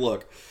quarterback can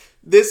look.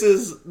 This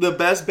is the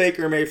best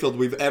Baker Mayfield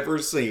we've ever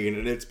seen,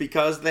 and it's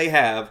because they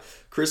have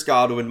Chris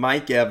Godwin,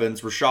 Mike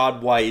Evans,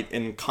 Rashad White,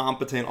 and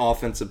competent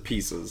offensive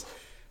pieces.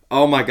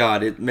 Oh my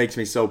God, it makes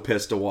me so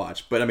pissed to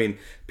watch. But I mean,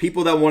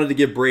 people that wanted to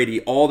give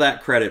Brady all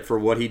that credit for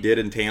what he did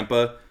in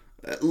Tampa,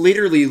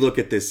 literally look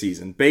at this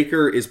season.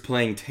 Baker is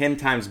playing 10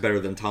 times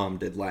better than Tom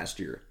did last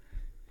year.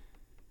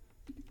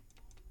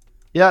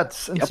 Yeah,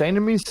 it's insane to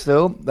me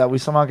still that we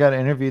somehow got to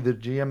interview the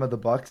GM of the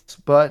Bucks,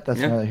 but that's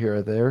neither here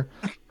or there.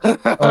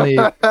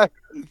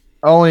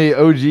 only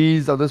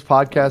OGs of this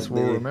podcast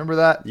will remember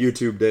that.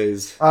 YouTube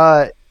days.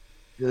 The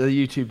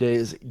YouTube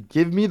days.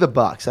 Give me the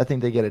Bucks. I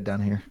think they get it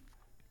done here.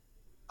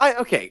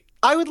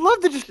 I would love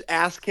to just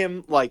ask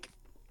him, like,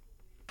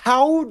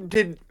 how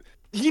did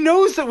he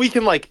knows that we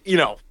can, like,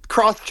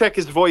 cross-check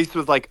his voice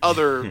with, like,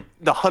 the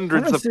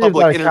hundreds of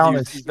public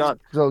interviews he's done.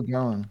 Still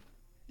going.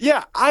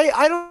 Yeah,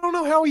 I don't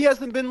know how he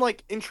hasn't been,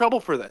 like, in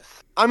trouble for this.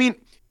 I mean,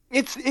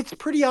 it's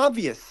pretty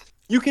obvious.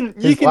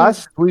 His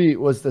last tweet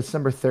was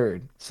December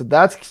 3rd, so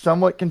that's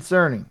somewhat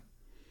concerning.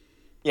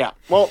 Yeah,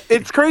 well,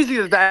 it's crazy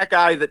that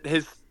guy, that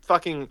his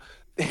fucking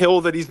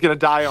hill that he's going to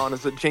die on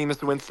is that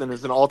Jameis Winston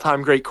is an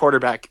all-time great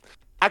quarterback,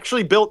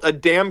 actually built a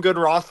damn good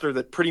roster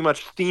that pretty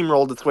much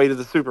steamrolled its way to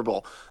the Super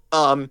Bowl.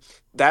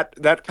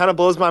 That kind of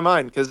blows my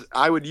mind, because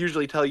I would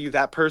usually tell you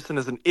that person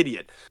is an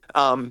idiot.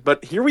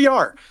 But here we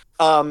are.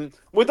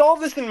 With all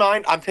this in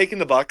mind, I'm taking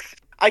the Bucks.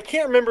 I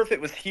can't remember if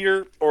it was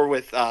here or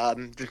with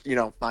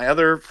my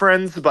other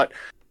friends, but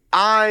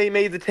I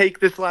made the take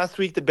this last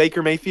week that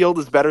Baker Mayfield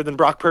is better than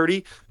Brock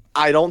Purdy.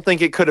 I don't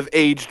think it could have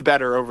aged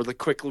better over the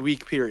quick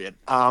week period.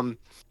 I'm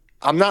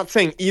not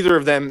saying either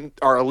of them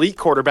are elite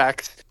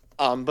quarterbacks,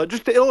 but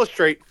just to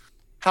illustrate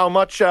how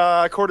much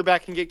a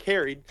quarterback can get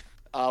carried,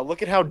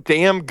 look at how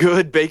damn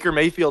good Baker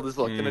Mayfield has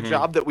looked in a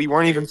job that we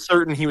weren't even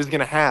certain he was going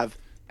to have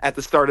at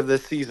the start of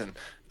this season.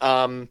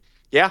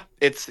 Yeah,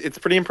 it's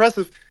pretty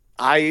impressive.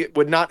 I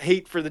would not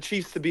hate for the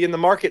Chiefs to be in the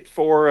market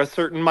for a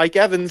certain Mike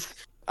Evans.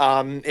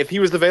 If he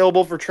was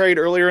available for trade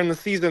earlier in the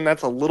season,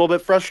 that's a little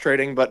bit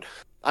frustrating, but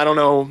I don't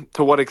know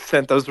to what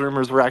extent those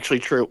rumors were actually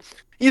true.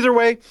 Either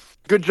way,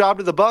 good job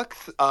to the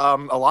Bucks. A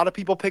lot of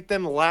people picked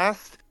them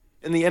last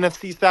in the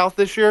NFC South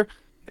this year,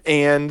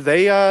 and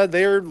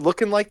they're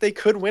looking like they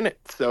could win it.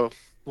 So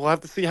we'll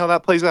have to see how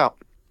that plays out.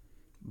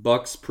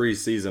 Bucks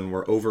preseason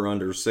were over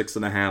under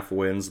 6.5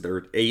 wins.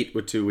 They're 8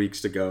 with 2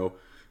 weeks to go.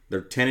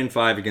 They're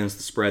 10-5 against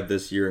the spread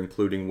this year,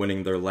 including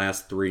winning their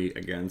last 3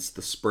 against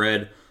the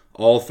spread.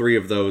 All 3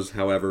 of those,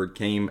 however,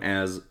 came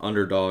as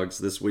underdogs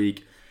this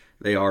week.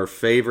 They are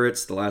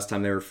favorites. The last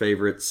time they were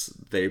favorites,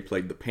 they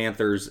played the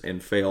Panthers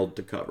and failed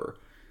to cover.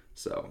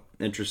 So,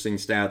 interesting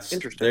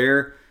stats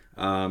there.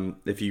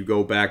 If you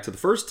go back to the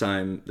first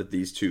time that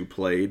these two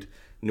played,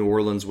 New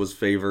Orleans was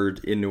favored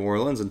in New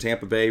Orleans, and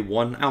Tampa Bay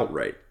won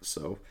outright.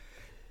 So,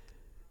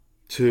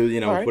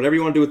 whatever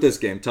you want to do with this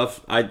game,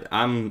 tough.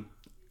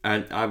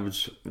 I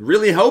was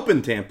really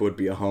hoping Tampa would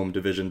be a home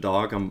division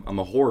dog. I'm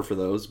a whore for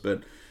those,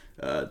 but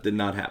did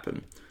not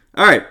happen.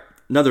 All right,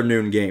 another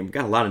noon game.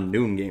 Got a lot of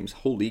noon games.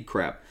 Holy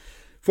crap.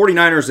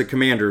 49ers at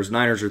Commanders.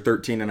 Niners are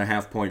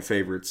 13.5-point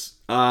favorites.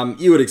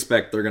 You would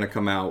expect they're going to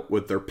come out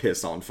with their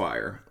piss on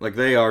fire. Like,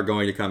 they are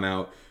going to come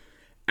out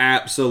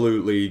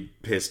absolutely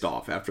pissed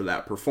off after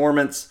that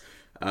performance.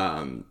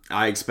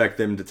 I expect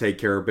them to take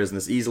care of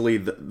business easily.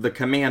 The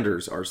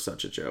Commanders are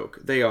such a joke.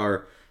 They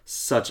are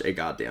such a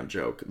goddamn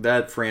joke.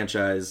 That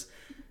franchise,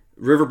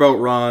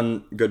 Riverboat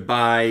Run,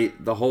 goodbye.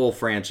 The whole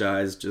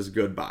franchise, just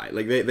goodbye.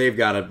 Like, they've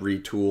got to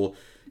retool.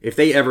 If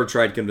they ever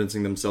tried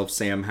convincing themselves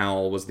Sam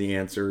Howell was the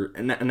answer,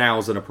 and now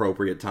is an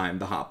appropriate time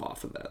to hop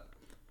off of that.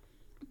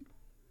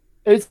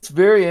 It's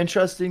very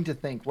interesting to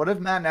think, what if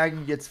Matt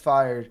Nagy gets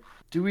fired?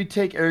 Do we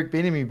take Eric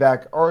Bieniemy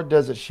back, or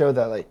does it show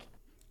that, like...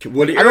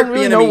 Would Eric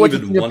Bieniemy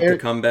even want to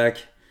come back?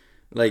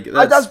 Like,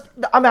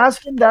 I'm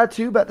asking that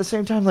too, but at the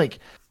same time, like,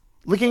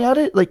 looking at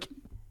it, like,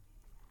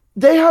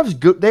 they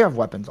have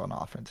weapons on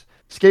offense.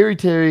 Scary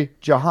Terry,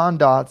 Jahan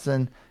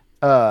Dotson,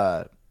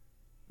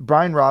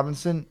 Brian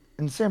Robinson,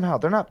 and Sam Howell.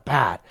 They're not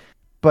bad,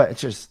 but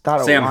it's just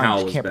that Sam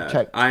Howell is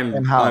bad.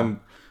 I'm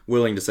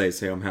willing to say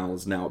Sam Howell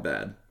is now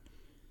bad.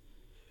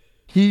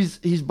 He's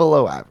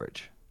below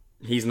average.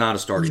 He's not a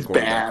starting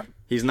quarterback. Bad.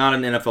 He's not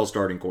an NFL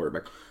starting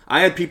quarterback.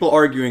 I had people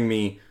arguing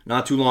me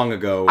not too long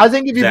ago. I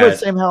think if you put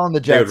Sam Howell on the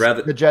Jets,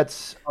 the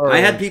Jets are... I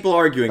had people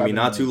arguing me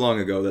not too long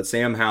ago that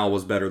Sam Howell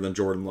was better than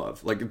Jordan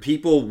Love. Like,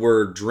 people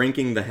were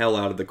drinking the hell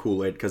out of the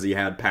Kool-Aid because he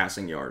had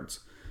passing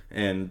yards.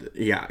 And,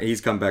 yeah,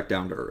 he's come back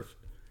down to earth.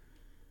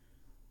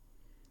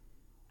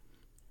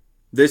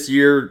 This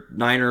year,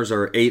 Niners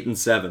are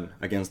 8-7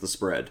 against the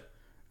spread.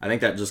 I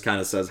think that just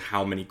kind of says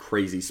how many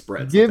crazy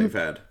spreads that they've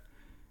had.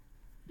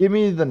 Give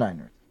me the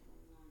Niners.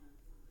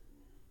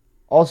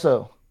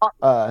 Also,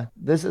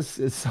 this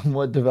is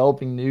somewhat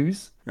developing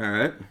news. All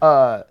right.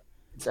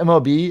 It's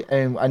MLB,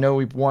 and I know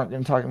we want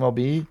them to talk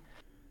MLB.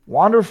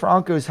 Wander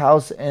Franco's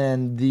house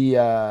in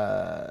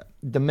the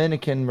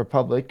Dominican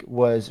Republic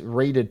was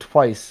raided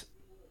twice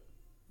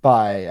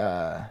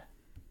by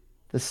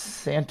the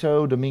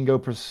Santo Domingo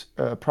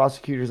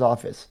prosecutor's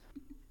office.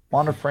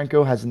 Wander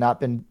Franco has not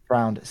been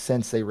found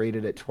since they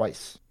raided it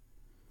twice.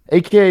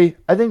 AKA,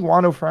 I think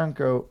Wander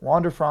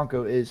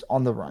Franco is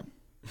on the run.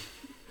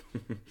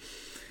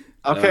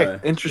 Okay,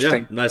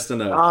 interesting. Yeah, nice to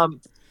know.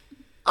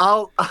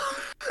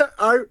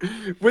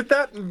 With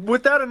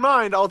that in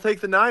mind, I'll take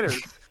the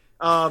Niners.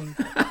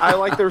 I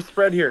like their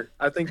spread here.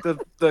 I think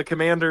the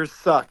Commanders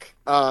suck.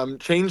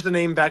 Change the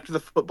name back to the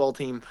football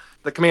team.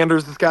 The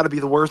Commanders has got to be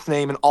the worst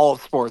name in all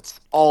of sports.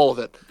 All of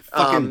it.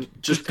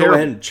 Just go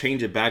ahead and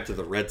change it back to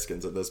the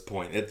Redskins at this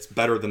point. It's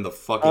better than the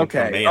fucking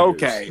Commanders.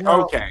 Okay.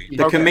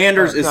 The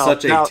Commanders is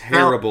such a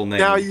terrible name.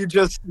 Now you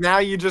just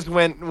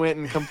went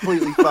and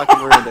completely fucking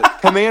ruined it.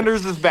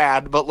 Commanders is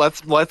bad, but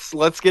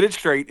let's get it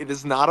straight. It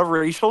is not a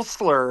racial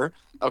slur.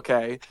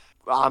 Okay.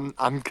 I'm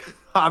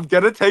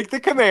gonna take the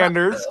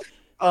Commanders.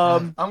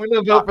 I'm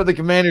gonna vote for the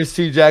Commanders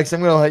too,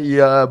 Jackson. I'm gonna let you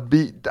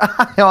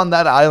die on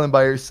that island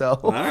by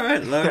yourself. All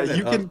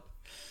right.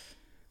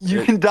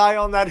 You can die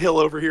on that hill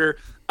over here.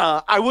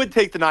 I would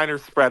take the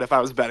Niners spread if I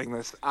was betting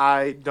this.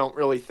 I don't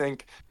really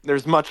think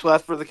there's much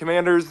left for the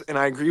Commanders, and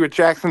I agree with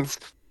Jackson's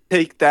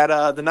take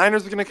that the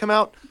Niners are going to come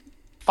out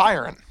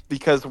firing,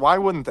 because why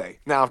wouldn't they?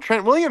 Now, if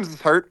Trent Williams is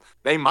hurt,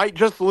 they might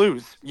just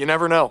lose. You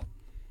never know.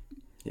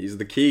 He's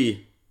the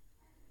key.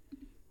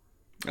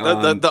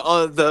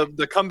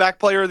 The comeback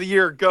player of the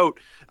year, GOAT.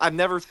 I've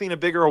never seen a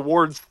bigger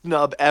award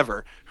snub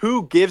ever.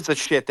 Who gives a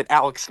shit that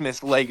Alex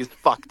Smith's leg is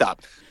fucked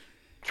up?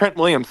 Trent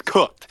Williams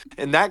cooked,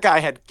 and that guy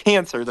had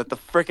cancer that the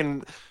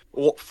frickin'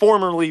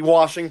 formerly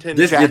Washington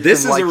Jackson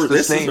this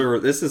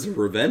is a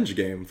revenge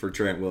game for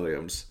Trent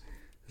Williams.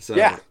 So,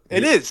 yeah,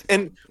 it is.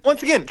 And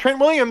once again, Trent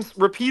Williams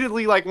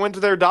repeatedly went to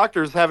their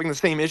doctors having the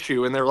same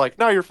issue, and they're like,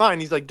 "No, you're fine."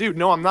 He's like, "Dude,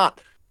 no, I'm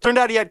not." Turned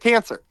out he had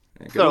cancer.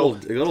 Good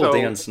old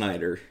Dan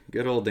Snyder.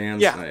 Good old Dan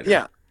Snyder.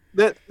 Yeah.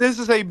 This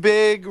is a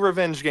big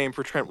revenge game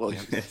for Trent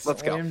Williams.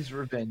 Let's go. Williams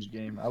revenge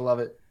game. I love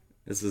it.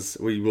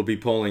 We will be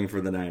polling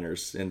for the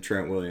Niners and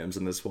Trent Williams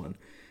in this one.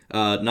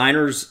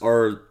 Niners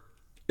are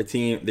a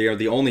team. They are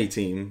the only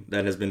team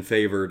that has been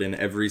favored in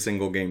every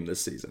single game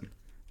this season.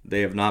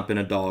 They have not been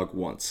a dog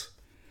once.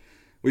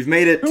 We've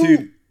made it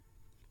to.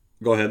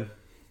 Go ahead.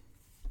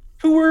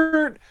 Who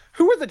were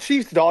the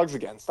Chiefs dogs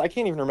against? I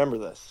can't even remember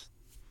this.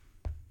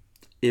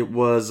 It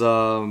was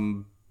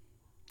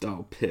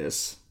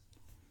piss.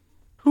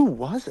 Who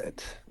was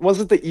it?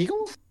 Was it the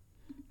Eagles?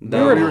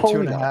 No, we were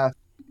 2.5.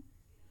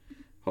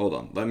 Hold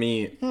on. Let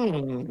me.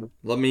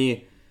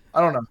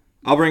 I don't know.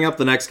 I'll bring up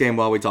the next game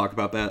while we talk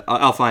about that.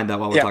 I'll find that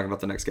while we're talking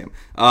about the next game.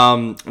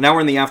 Now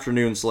we're in the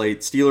afternoon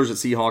slate. Steelers at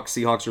Seahawks.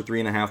 Seahawks are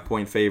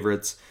 3.5-point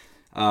favorites.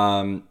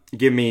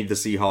 Give me the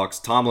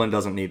Seahawks. Tomlin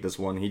doesn't need this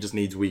one. He just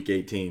needs Week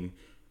 18.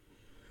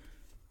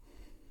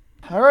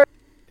 All right.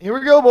 Here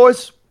we go,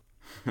 boys.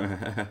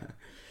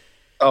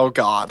 Oh,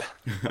 God.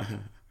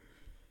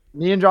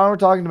 Me and John were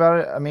talking about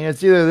it. I mean,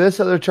 it's either this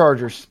or the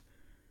Chargers.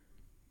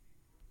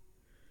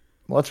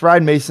 Let's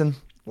ride, Mason.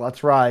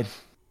 Let's ride.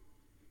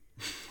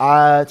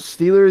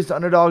 Steelers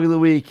underdog of the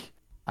week.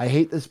 I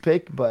hate this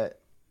pick, but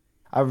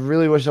I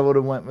really wish I would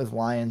have went with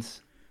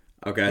Lions.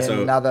 Okay, and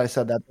so now that I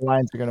said that, the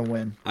Lions are going to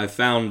win. I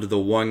found the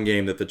one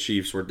game that the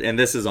Chiefs were, and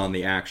this is on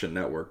the Action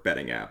Network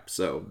betting app,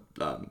 so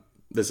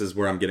this is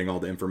where I'm getting all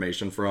the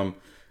information from.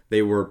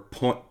 They were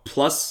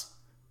plus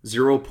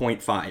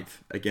 0.5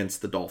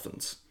 against the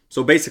Dolphins.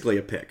 So basically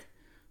a pick.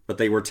 But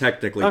they were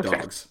technically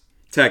dogs.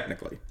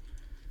 Technically.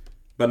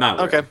 But not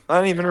really. Okay, I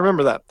don't even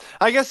remember that.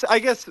 I guess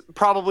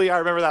probably I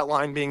remember that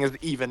line being as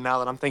even now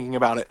that I'm thinking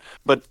about it.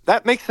 But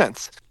that makes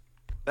sense.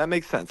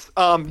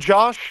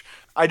 Josh,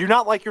 I do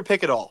not like your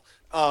pick at all.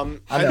 I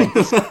think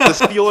the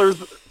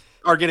Steelers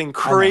are getting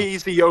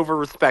crazy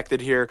over-respected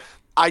here.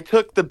 I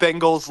took the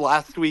Bengals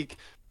last week,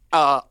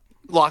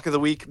 lock of the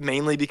week,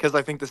 mainly because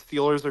I think the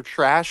Steelers are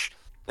trash.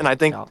 And I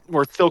think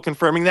we're still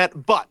confirming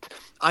that. But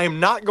I am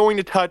not going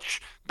to touch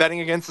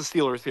betting against the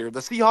Steelers here. The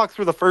Seahawks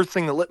were the first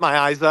thing that lit my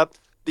eyes up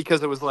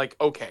because it was like,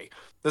 okay,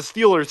 the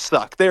Steelers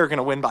suck. They're going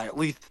to win by at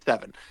least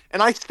 7.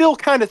 And I still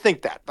kind of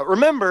think that. But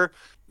remember,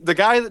 the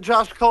guy that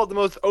Josh called the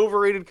most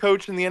overrated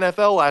coach in the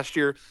NFL last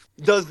year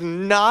does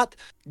not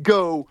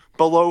go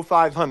below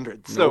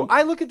 500. So Nope.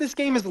 I look at this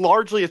game as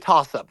largely a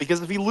toss-up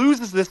because if he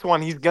loses this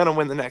one, he's going to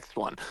win the next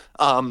one.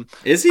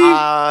 Is he?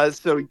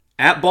 So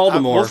At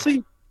Baltimore. We'll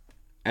see.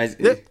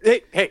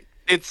 Hey,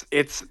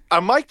 it's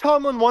Mike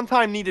Tomlin one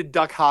time needed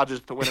Duck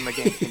Hodges to win him a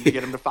game to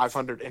get him to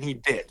 500, and he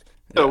did.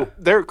 So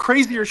there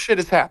crazier shit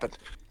has happened.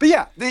 But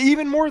yeah,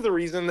 even more the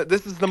reason that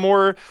this is the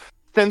more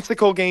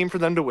sensical game for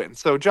them to win.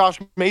 So Josh,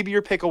 maybe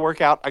your pick will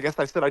work out. I guess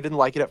I said I didn't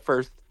like it at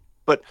first,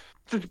 but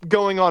just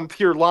going on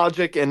pure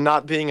logic and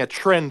not being a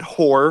trend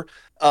whore,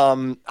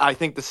 I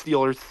think the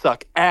Steelers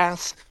suck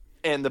ass,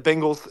 and the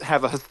Bengals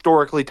have a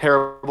historically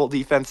terrible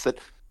defense that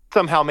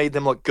somehow made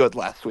them look good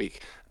last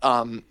week.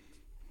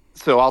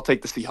 So I'll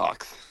take the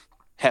Seahawks.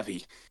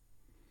 Heavy.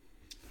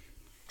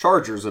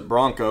 Chargers at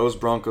Broncos.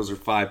 Broncos are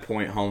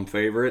 5-point home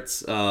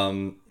favorites. I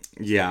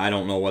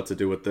don't know what to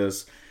do with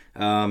this.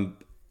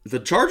 The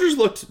Chargers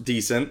looked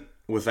decent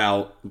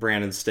without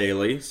Brandon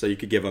Staley, so you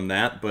could give him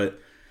that. But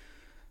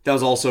that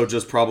was also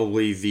just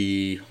probably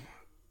the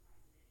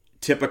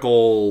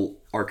typical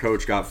our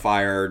coach got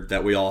fired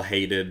that we all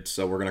hated,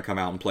 so we're going to come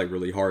out and play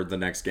really hard the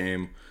next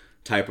game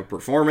type of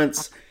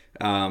performance.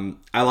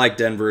 I like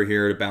Denver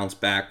here to bounce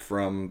back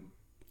from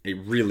a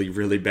really,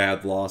 really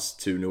bad loss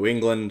to New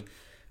England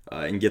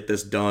and get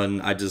this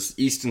done.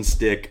 Easton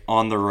Stick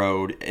on the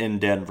road in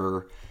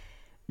Denver.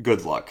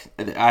 Good luck.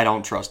 I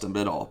don't trust him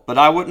at all. But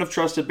I wouldn't have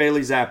trusted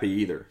Bailey Zappi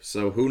either,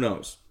 so who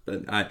knows?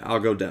 But I'll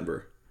go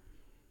Denver.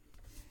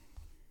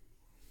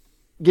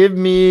 Give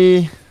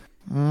me...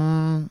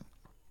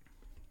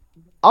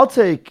 I'll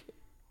take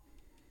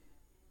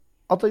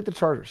the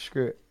Chargers.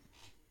 Screw it.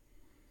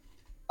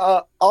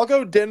 I'll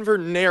go Denver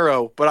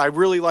narrow, but I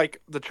really like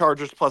the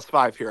Chargers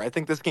 +5 here. I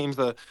think this game's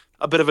a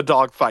bit of a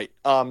dogfight.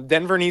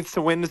 Denver needs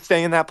to win to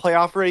stay in that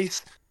playoff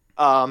race,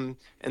 and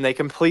they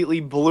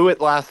completely blew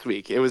it last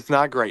week. It was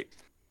not great.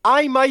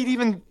 I might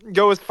even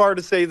go as far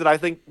to say that I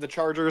think the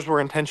Chargers were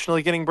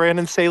intentionally getting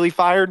Brandon Staley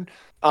fired.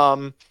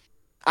 I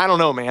don't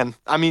know, man.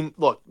 I mean,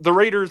 look, the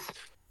Raiders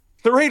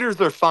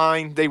are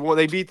fine. They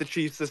beat the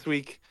Chiefs this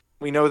week.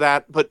 We know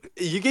that, but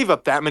you gave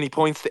up that many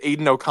points to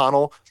Aiden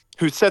O'Connell,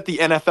 who set the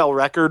NFL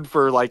record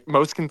for like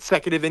most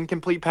consecutive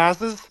incomplete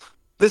passes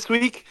this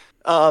week.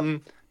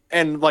 And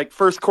like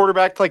first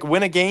quarterback to like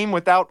win a game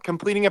without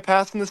completing a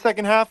pass in the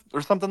second half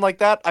or something like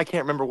that. I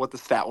can't remember what the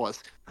stat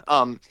was.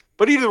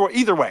 But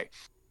either way,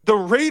 the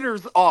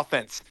Raiders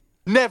offense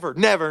never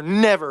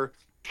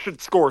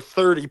should score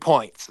 30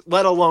 points,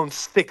 let alone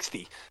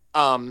 60.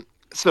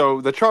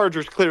 So the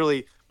Chargers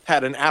clearly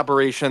had an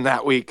aberration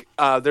that week.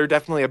 They're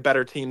definitely a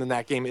better team than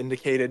that game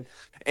indicated.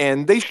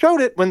 And they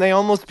showed it when they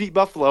almost beat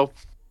Buffalo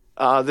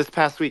this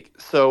past week.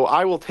 So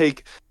I will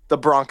take the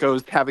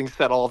Broncos, having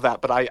said all of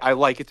that, but I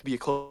like it to be a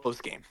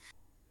close game.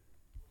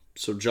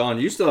 So,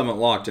 John, you still haven't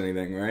locked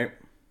anything, right?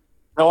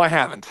 No, I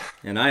haven't.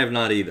 And I have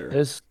not either.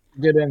 It's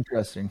good,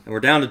 interesting. And we're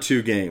down to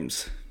 2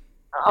 games.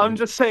 I'm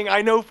just saying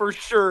I know for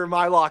sure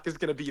my lock is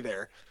going to be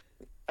there.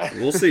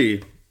 We'll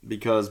see,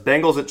 because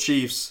Bengals at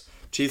Chiefs.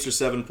 Chiefs are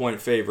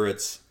 7-point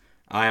favorites.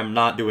 I am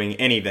not doing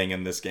anything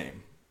in this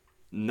game.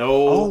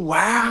 No. Oh,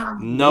 wow.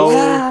 No.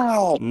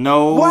 Wow.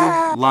 No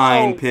Wow.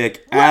 line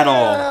pick at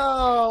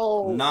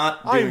all.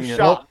 Not doing it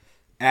shocked.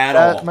 at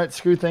all. That might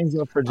screw things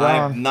up for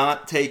John. I'm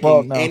not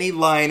taking any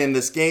line in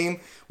this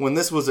game. When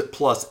this was at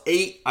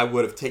 +8, I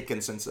would have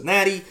taken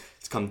Cincinnati.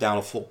 It's come down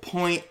a full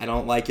point. I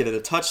don't like it at a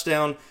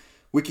touchdown.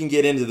 We can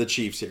get into the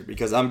Chiefs here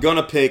because I'm going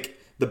to pick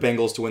the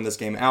Bengals to win this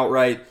game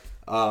outright.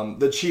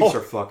 The Chiefs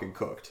are fucking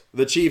cooked.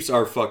 The Chiefs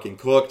are fucking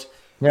cooked.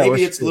 Yeah,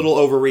 maybe it's a little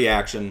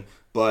overreaction,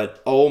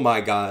 but oh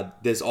my God,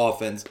 this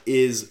offense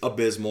is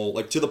abysmal.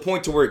 Like to the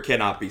point to where it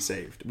cannot be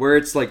saved. Where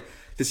it's like,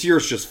 this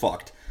year's just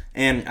fucked.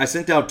 And I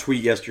sent out a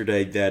tweet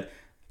yesterday that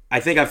I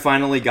think I've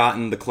finally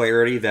gotten the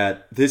clarity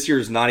that this year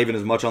is not even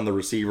as much on the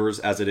receivers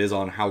as it is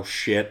on how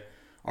shit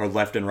our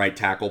left and right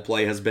tackle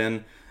play has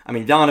been. I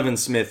mean, Donovan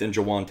Smith and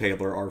Jawan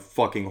Taylor are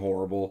fucking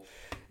horrible.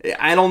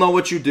 I don't know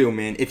what you do,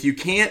 man. If you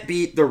can't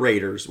beat the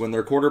Raiders when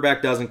their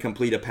quarterback doesn't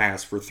complete a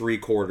pass for 3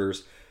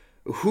 quarters,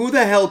 who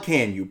the hell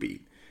can you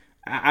beat?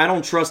 I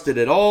don't trust it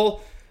at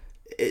all.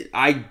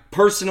 I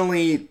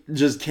personally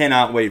just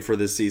cannot wait for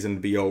this season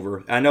to be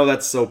over. I know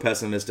that's so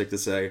pessimistic to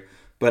say,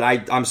 but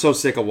I'm so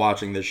sick of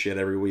watching this shit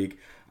every week.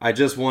 I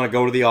just want to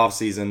go to the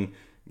offseason,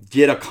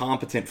 get a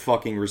competent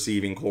fucking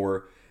receiving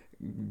core,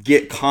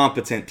 get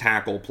competent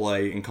tackle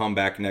play, and come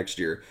back next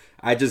year.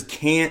 I just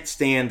can't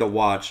stand to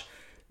watch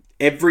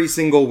every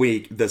single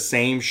week the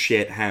same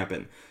shit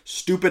happen.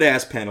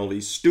 Stupid-ass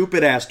penalties,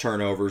 stupid-ass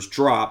turnovers,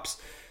 drops.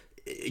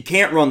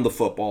 Can't run the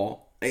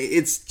football.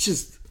 It's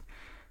just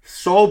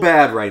so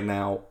bad right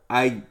now.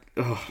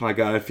 Oh my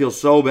God, I feel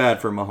so bad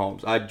for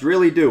Mahomes. I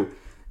really do.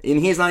 And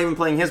he's not even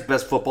playing his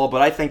best football,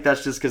 but I think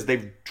that's just because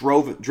they've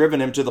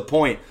driven him to the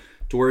point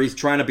to where he's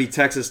trying to be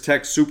Texas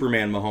Tech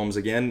Superman Mahomes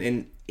again,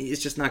 and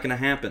it's just not going to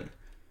happen.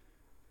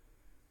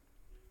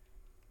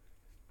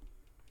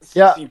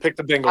 Yeah. You picked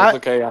the Bengals.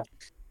 Okay, yeah.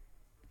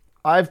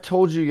 I've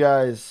told you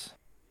guys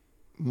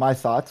my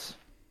thoughts.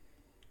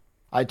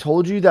 I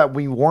told you that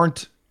we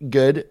weren't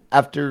good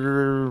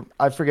after,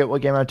 I forget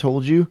what game I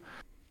told you,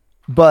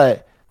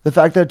 but the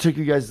fact that it took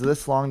you guys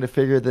this long to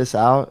figure this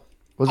out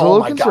was a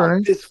little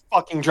concerning. God, this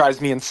fucking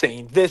drives me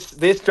insane.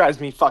 This drives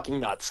me fucking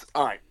nuts.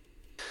 All right,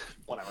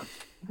 whatever.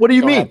 What do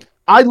you mean? Ahead.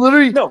 I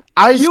literally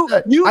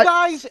you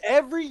guys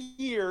every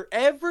year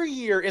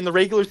in the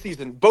regular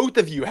season, both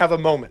of you have a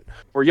moment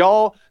where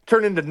y'all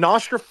turn into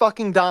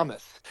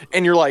Nostradamus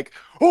and you're like,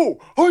 "Oh,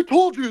 I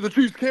told you the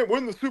Chiefs can't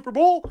win the Super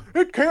Bowl.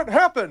 It can't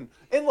happen."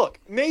 And look,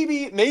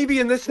 maybe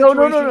in this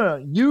situation,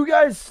 no. You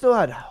guys still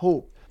had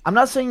hope. I'm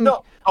not saying you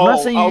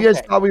okay.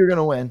 guys thought we were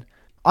gonna win.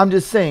 I'm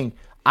just saying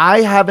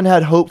I haven't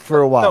had hope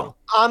for a while. No,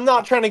 I'm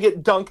not trying to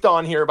get dunked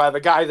on here by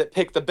the guy that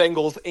picked the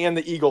Bengals and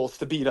the Eagles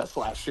to beat us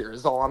last year.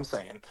 Is all I'm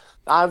saying.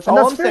 That's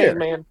all I'm saying,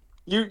 man.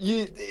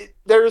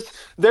 There's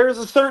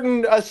a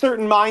certain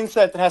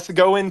mindset that has to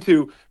go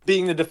into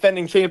being the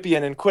defending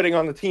champion and quitting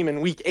on the team in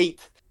week 8.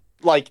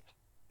 Like,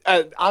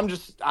 I'm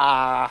just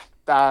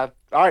All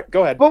right,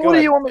 go ahead. But Go what do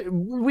ahead. you want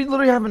me? We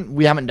literally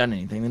haven't done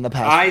anything in the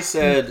past. I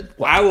said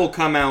I will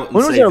come out and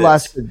When was say our this.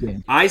 last good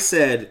game? I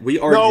said we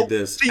argued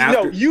this.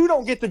 No, you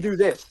don't get to do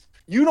this.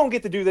 You don't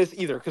get to do this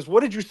either. Because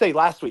what did you say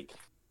last week?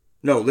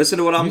 No, listen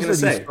to what I'm You going to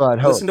said you say. still had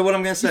hope. Listen to what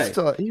I'm going to say.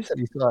 You said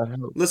you still had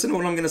hope. Listen to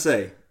what I'm going to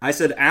say. I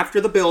said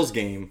after the Bills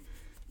game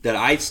that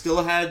I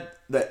still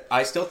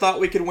thought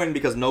we could win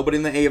because nobody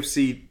in the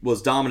AFC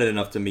was dominant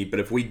enough to me. But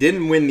if we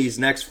didn't win these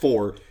next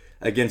 4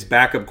 against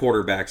backup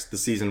quarterbacks, the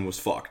season was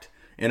fucked.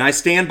 And I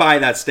stand by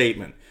that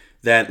statement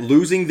that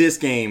losing this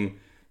game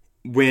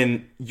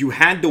when you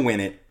had to win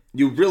it,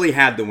 you really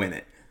had to win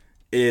it,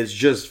 is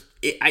just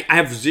I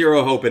have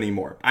zero hope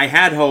anymore. I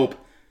had hope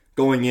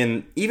going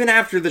in, even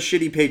after the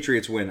shitty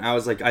Patriots win. I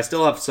was like, I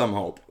still have some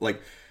hope.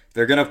 Like,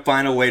 they're going to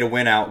find a way to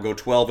win out, go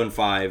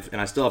 12-5,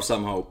 and I still have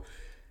some hope.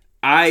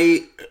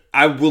 I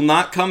will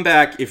not come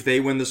back if they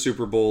win the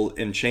Super Bowl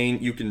and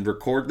change. You can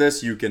record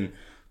this, you can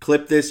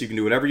clip this, you can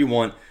do whatever you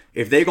want.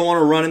 If they go on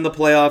a run in the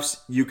playoffs,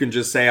 you can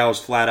just say I was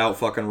flat out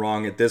fucking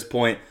wrong at this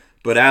point.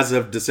 But as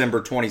of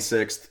December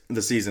 26th,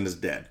 the season is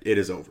dead. It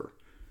is over.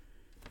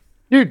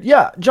 Dude,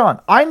 yeah, John,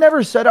 I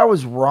never said I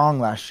was wrong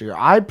last year.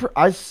 I've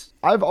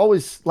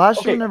always,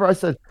 last year, whenever I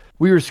said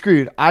we were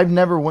screwed, I've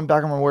never went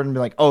back on my word and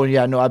been like, oh,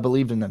 yeah, no, I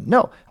believed in them.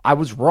 No, I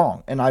was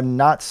wrong, and I'm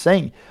not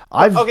saying.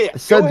 I've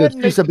said the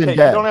Chiefs have been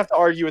dead. You don't have to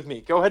argue with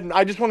me. Go ahead, and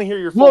I just want to hear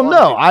your full Well,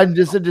 no,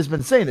 argument. I've just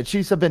been saying the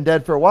Chiefs have been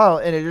dead for a while,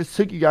 and it just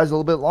took you guys a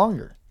little bit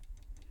longer.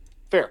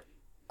 Fair.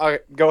 All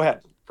right, go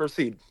ahead.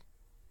 Proceed.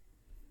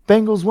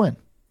 Bengals win.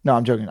 No,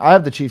 I'm joking. I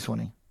have the Chiefs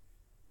winning.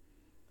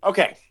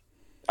 Okay.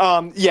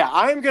 Yeah,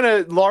 I'm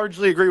going to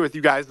largely agree with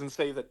you guys and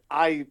say that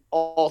I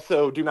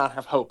also do not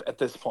have hope at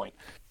this point.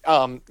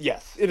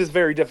 Yes, it is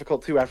very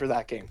difficult too after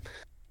that game.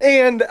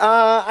 And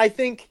I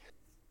think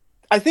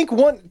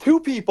two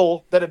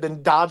people that have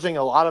been dodging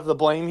a lot of the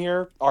blame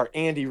here are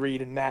Andy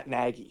Reid and Matt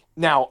Nagy.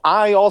 Now,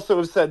 I also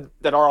have said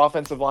that our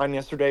offensive line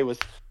yesterday was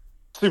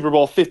Super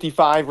Bowl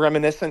 55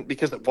 reminiscent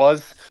because it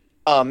was.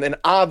 And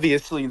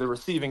obviously the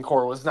receiving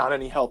core was not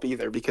any help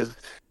either because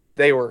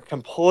they were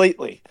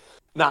completely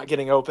not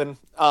getting open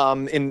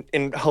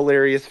in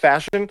hilarious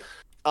fashion.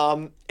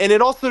 And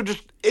it also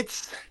just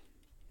it's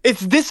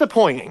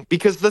disappointing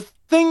because the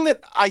thing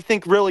that I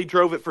think really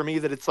drove it for me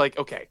that it's like,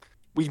 okay,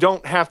 we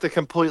don't have to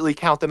completely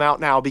count them out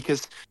now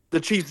because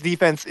the Chiefs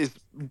defense is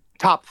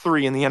top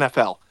 3 in the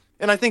NFL.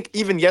 And I think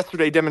even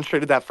yesterday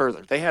demonstrated that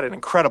further. They had an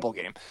incredible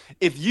game.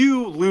 If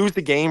you lose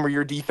a game where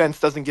your defense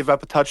doesn't give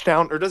up a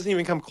touchdown or doesn't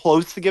even come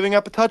close to giving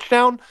up a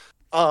touchdown,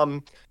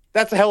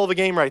 that's a hell of a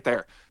game right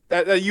there.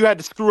 That you had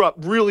to screw up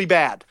really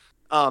bad.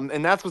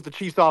 And that's what the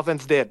Chiefs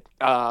offense did.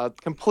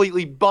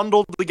 Completely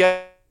bundled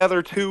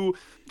together two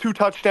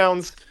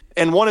touchdowns,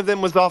 and one of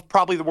them was off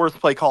probably the worst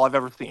play call I've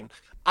ever seen.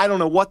 I don't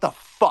know what the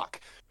fuck.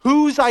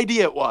 Whose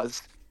idea it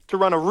was to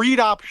run a read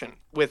option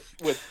with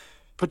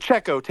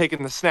Pacheco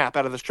taking the snap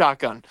out of the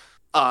shotgun,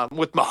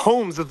 with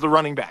Mahomes as the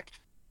running back.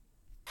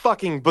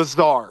 Fucking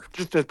bizarre.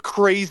 Just a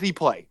crazy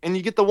play. And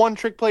you get the one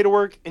trick play to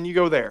work, and you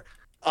go there.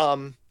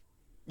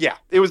 Yeah,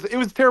 it was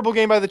a terrible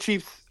game by the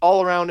Chiefs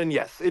all around, and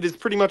yes, it is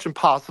pretty much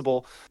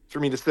impossible for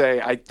me to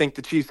say I think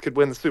the Chiefs could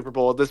win the Super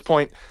Bowl at this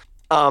point.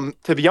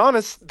 To be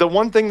honest, the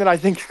one thing that I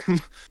think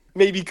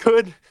maybe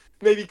could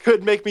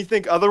make me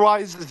think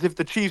otherwise is if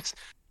the Chiefs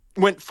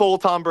went full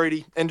Tom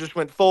Brady and just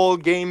went full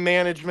game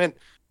management,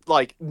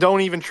 like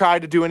don't even try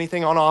to do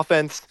anything on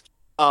offense.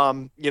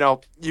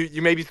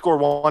 You maybe score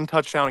one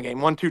touchdown a game,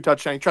 1-2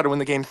 touchdown, you try to win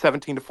the game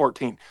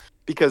 17-14,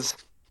 because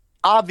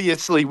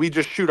obviously we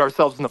just shoot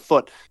ourselves in the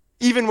foot.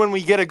 Even when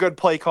we get a good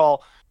play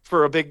call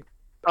for a big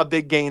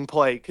gain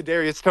play,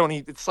 Kadarius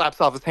Toney, it slaps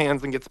off his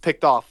hands and gets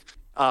picked off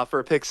for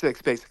a pick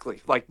six,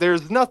 basically. Like,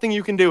 there's nothing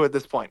you can do at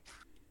this point.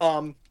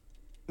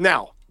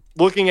 Now,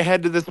 looking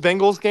ahead to this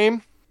Bengals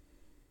game,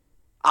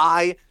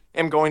 I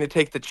am going to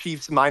take the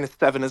Chiefs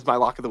 -7 as my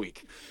lock of the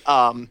week,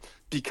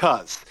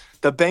 because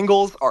the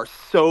Bengals are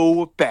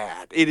so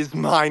bad. It is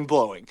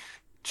mind-blowing.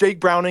 Jake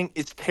Browning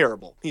is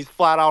terrible. He's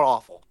flat out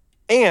awful.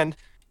 And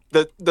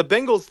the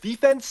Bengals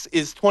defense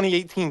is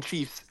 2018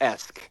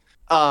 Chiefs-esque.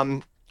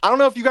 I don't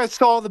know if you guys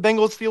saw the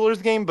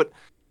Bengals-Steelers game, but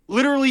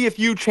literally if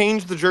you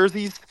changed the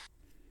jerseys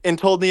and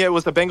told me it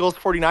was a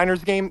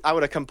Bengals-49ers game, I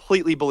would have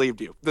completely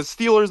believed you. The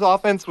Steelers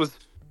offense was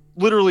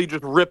literally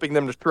just ripping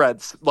them to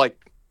shreds. Like,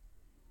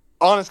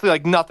 honestly,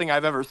 like nothing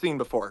I've ever seen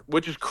before,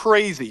 which is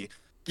crazy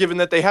given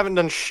that they haven't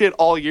done shit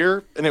all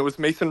year and it was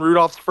Mason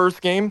Rudolph's first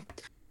game.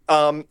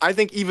 I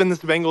think even this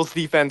Bengals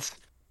defense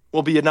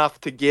will be enough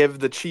to give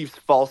the Chiefs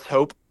false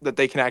hope that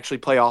they can actually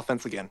play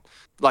offense again.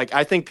 Like,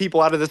 I think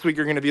people out of this week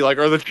are going to be like,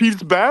 are the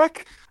Chiefs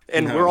back?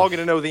 And we're all going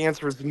to know the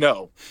answer is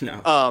no.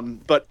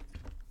 But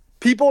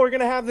people are going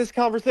to have this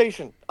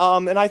conversation.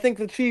 And I think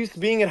the Chiefs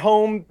being at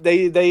home,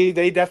 they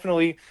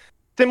definitely,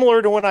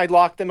 similar to when I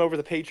locked them over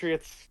the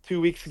Patriots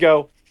 2 weeks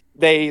ago,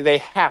 they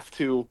have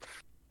to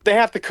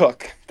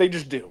cook. They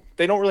just do.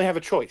 They don't really have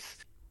a choice.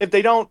 If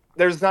they don't,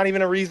 there's not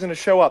even a reason to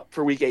show up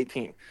for week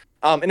 18.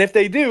 And if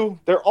they do,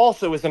 there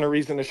also isn't a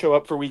reason to show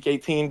up for week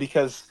 18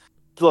 because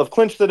they'll have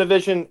clinched the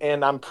division,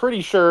 and I'm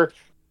pretty sure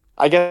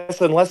I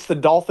guess unless the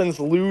Dolphins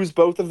lose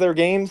both of their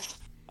games,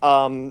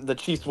 the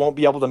Chiefs won't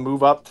be able to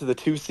move up to the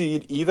 2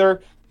 seed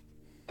either.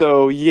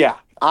 So yeah,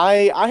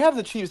 I have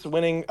the Chiefs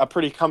winning a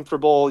pretty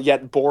comfortable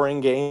yet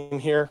boring game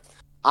here.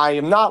 I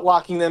am not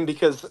locking them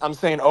because I'm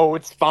saying, oh,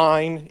 it's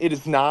fine. It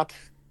is not.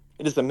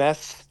 It is a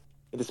mess.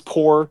 It is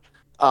poor.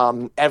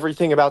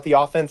 Everything about the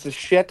offense is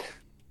shit,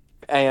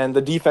 and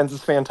the defense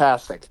is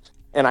fantastic.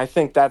 And I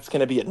think that's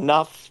going to be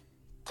enough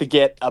to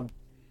get a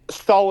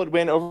solid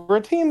win over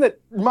a team that,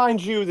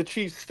 mind you, the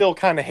Chiefs still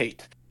kind of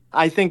hate.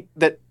 I think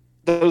that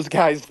those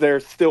guys there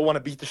still want to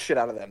beat the shit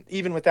out of them,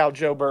 even without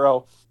Joe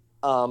Burrow.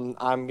 I'm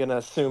going to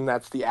assume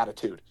that's the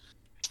attitude.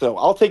 So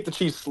I'll take the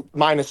Chiefs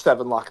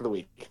 -7 lock of the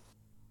week.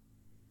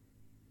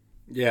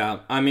 Yeah,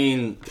 I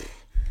mean,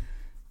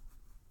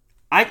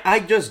 I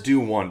just do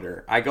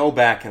wonder. I go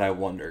back and I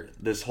wonder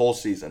this whole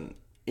season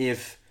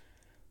if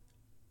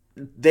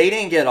they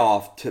didn't get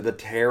off to the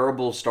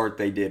terrible start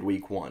they did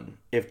week 1.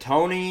 If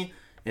Tony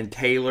and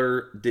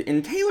Taylor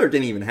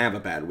didn't even have a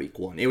bad week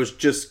 1. It was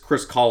just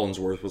Chris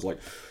Collinsworth was like,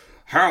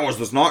 how is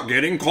this not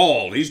getting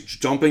called? He's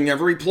jumping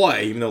every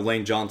play, even though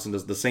Lane Johnson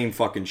does the same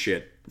fucking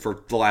shit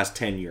for the last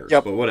 10 years.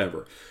 Yep. But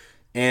whatever.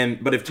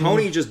 But if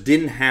Tony just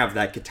didn't have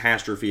that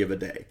catastrophe of a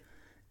day,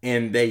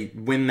 and they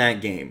win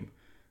that game,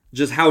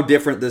 just how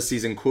different this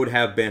season could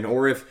have been.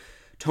 Or if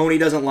Tony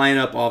doesn't line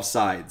up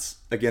offsides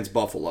against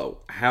Buffalo,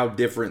 how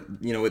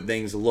different,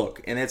 things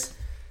look. And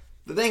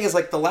the thing is,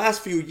 like, the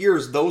last few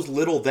years, those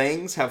little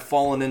things have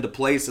fallen into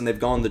place and they've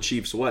gone the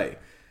Chiefs' way.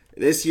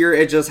 This year,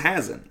 it just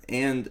hasn't.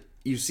 And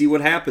you see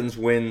what happens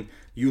when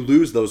you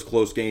lose those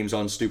close games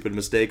on stupid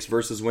mistakes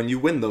versus when you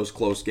win those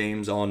close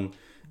games on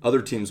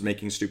other teams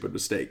making stupid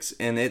mistakes.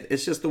 And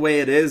it's just the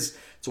way it is.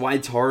 It's why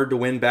it's hard to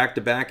win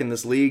back-to-back in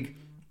this league.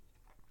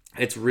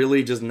 It's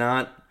really just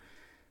not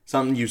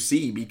something you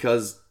see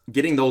because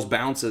getting those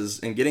bounces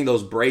and getting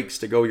those breaks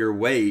to go your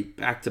way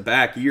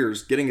back-to-back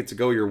years, getting it to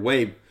go your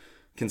way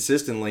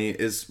consistently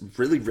is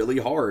really, really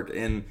hard.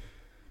 And,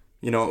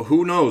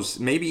 who knows?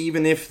 Maybe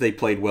even if they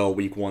played well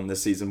week 1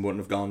 this season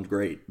wouldn't have gone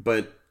great.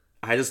 But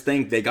I just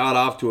think they got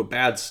off to a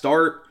bad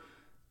start.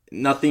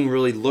 Nothing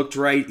really looked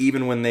right,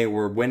 even when they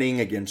were winning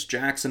against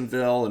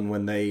Jacksonville and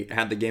when they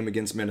had the game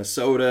against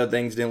Minnesota,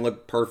 things didn't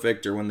look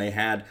perfect, or when they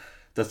had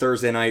the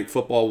Thursday night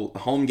football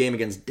home game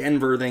against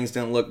Denver, things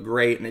didn't look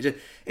great, and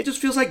it just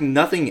feels like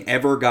nothing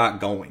ever got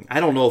going. I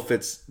don't know if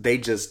they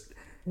just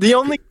the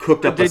only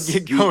cooked up that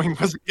did get going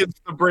was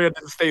against the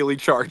Brandon Staley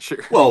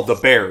Chargers. Well, the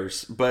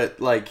Bears, but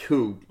like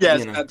who?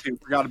 Yes, that too.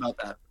 Forgot about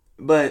that.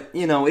 But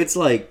it's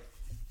like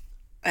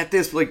at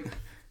this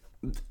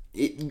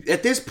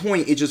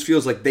point, it just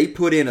feels like they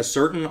put in a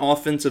certain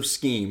offensive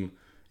scheme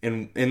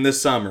in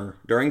this summer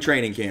during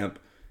training camp,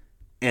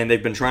 and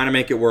they've been trying to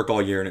make it work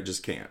all year, and it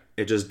just can't.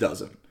 It just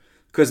doesn't.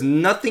 Because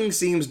nothing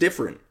seems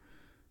different.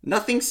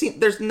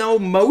 There's no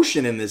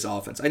motion in this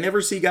offense. I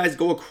never see guys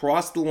go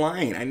across the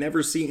line. I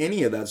never see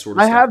any of that sort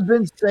of stuff. I have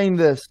been saying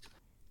this.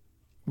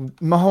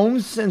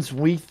 Mahomes, since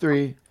week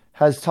 3,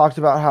 has talked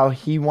about how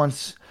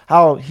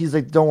he's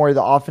like, don't worry,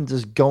 the offense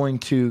is going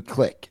to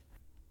click.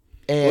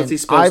 And what's he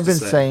supposed to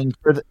say? Saying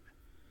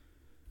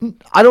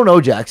I don't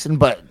know, Jackson,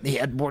 but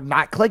we're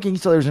not clicking,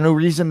 so there's no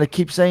reason to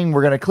keep saying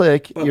we're going to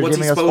click. But You're what's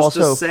giving he us false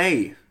supposed to hope.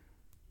 say?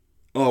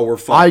 Oh, we're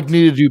fucked. I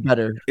need to do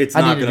better. I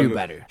need to do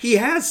better. He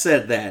has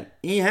said that.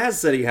 He has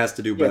said he has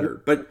to do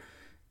better, but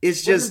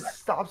it's just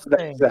stop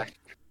saying that.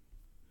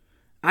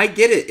 I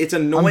get it. It's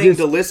annoying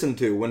to listen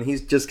to when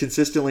he's just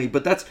consistently.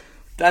 But that's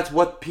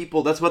what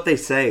they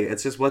say.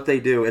 It's just what they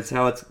do. It's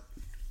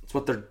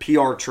what they're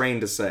PR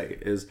trained to say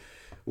is.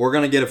 We're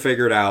going to get it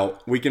figured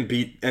out. We can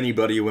beat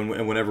anybody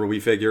whenever we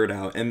figure it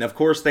out. And, of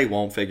course, they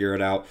won't figure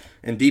it out.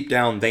 And deep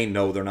down, they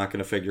know they're not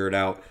going to figure it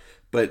out.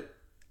 But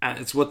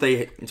it's what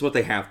they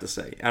have to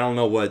say. I don't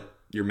know what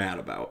you're mad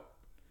about.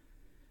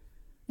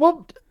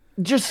 Well,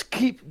 just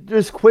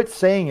quit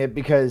saying it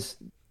because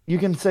you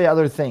can say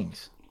other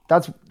things.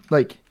 That's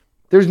like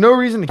there's no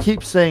reason to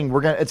keep saying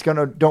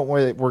don't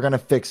worry, we're going to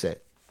fix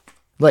it.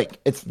 Like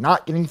it's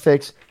not getting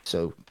fixed.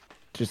 So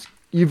just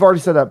you've already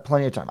said that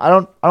plenty of times. I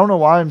don't know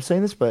why I'm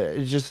saying this, but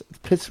it just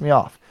pisses me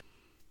off.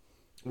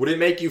 Would it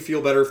make you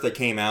feel better if they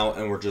came out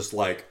and were just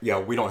like, yeah,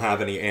 we don't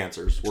have any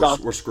answers.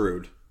 We're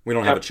screwed. We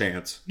don't have a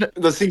chance.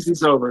 The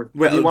season's over.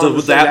 Well,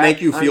 would that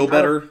make you feel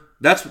better?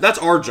 That's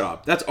our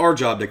job. That's our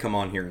job to come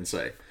on here and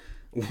say.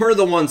 We're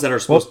the ones that are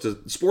supposed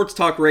to. Sports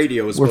Talk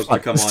Radio is supposed to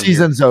come on here. The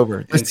season's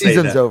over. The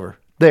season's over.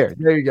 There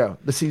you go.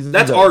 The season's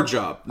That's over. our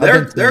job.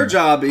 Their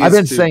job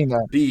is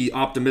to be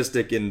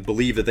optimistic and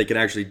believe that they can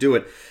actually do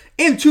it.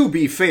 And to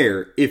be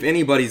fair, if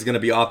anybody's going to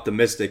be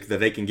optimistic that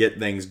they can get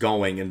things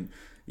going and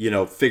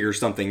figure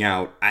something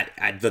out,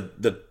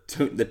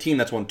 the team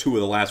that's won 2 of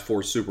the last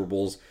 4 Super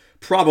Bowls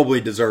probably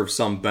deserves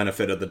some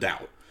benefit of the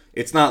doubt.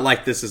 It's not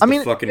like this is the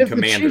fucking Commanders.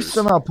 If the Chiefs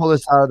somehow pull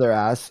this out of their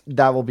ass,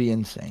 that will be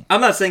insane.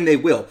 I'm not saying they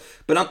will,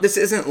 but this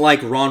isn't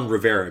like Ron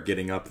Rivera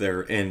getting up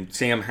there and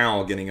Sam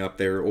Howell getting up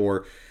there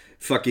or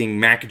fucking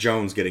Mac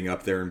Jones getting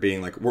up there and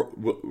being like,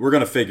 we're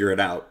going to figure it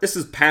out. This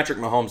is Patrick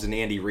Mahomes and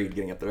Andy Reid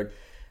getting up there.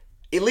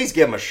 At least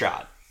give them a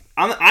shot.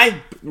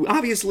 I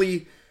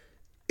obviously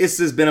this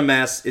has been a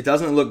mess. It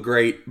doesn't look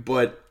great,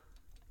 but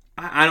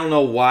I don't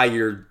know why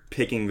you're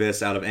picking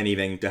this out of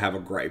anything to have a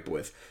gripe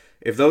with.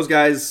 If those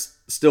guys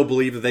still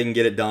believe that they can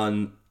get it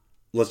done,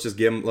 let's just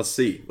give them. Let's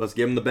see. Let's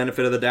give them the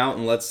benefit of the doubt,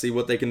 and let's see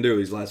what they can do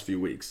these last few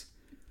weeks.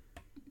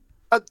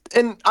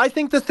 And I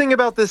think the thing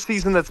about this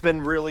season that's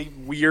been really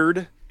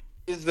weird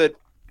is that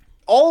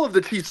all of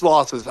the Chiefs'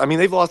 losses, I mean,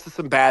 they've lost to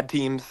some bad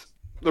teams.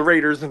 The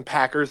Raiders and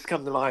Packers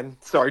come to mind.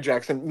 Sorry,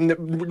 Jackson.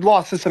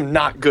 Lost to some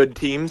not good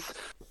teams.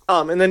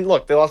 And then,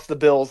 look, they lost to the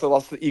Bills, they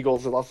lost to the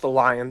Eagles, they lost to the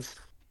Lions.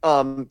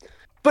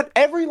 But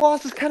every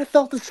loss has kind of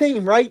felt the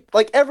same, right?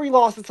 Like, every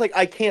loss, it's like,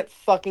 I can't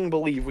fucking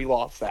believe we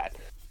lost that.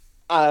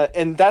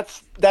 And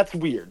that's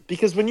weird.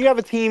 Because when you have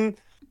a team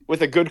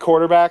with a good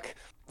quarterback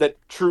that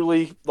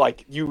truly,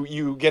 like,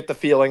 you get the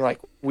feeling like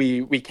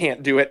we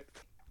can't do it,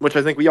 which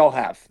I think we all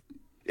have.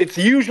 It's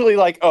usually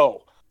like,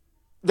 oh,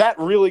 that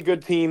really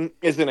good team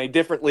is in a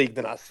different league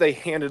than us. They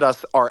handed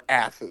us our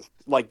asses.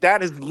 Like,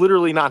 that has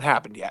literally not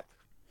happened yet.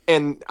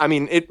 And, I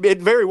mean, it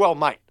very well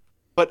might.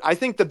 But I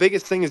think the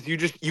biggest thing is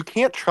you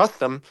can't trust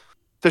them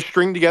to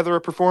string together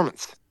a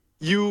performance.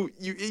 You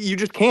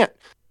just can't.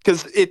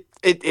 Because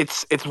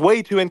it's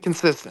way too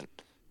inconsistent.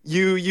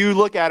 You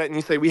look at it and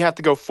you say, we have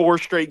to go 4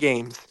 straight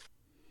games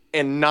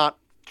and not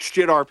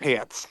shit our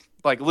pants.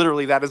 Like,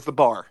 literally, that is the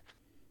bar.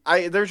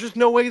 There's just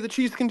no way the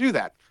Chiefs can do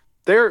that.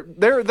 They're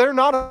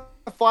not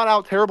a flat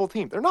out terrible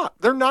team. They're not.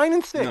 They're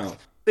 9-6. No.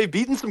 They've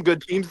beaten some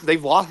good teams.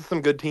 They've lost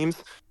some good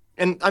teams.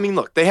 And I mean,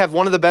 look, they have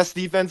one of the best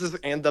defenses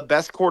and the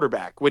best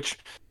quarterback, which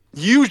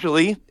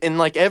usually in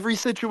like every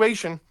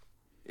situation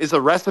is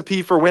a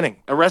recipe for winning,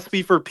 a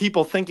recipe for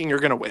people thinking you're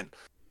going to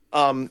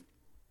win.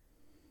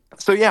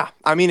 So yeah,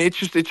 I mean, it's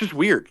just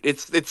weird.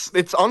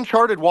 It's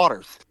uncharted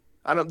waters.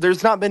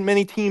 There's not been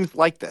many teams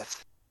like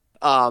this.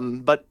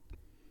 But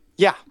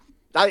yeah,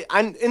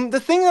 and the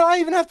thing that I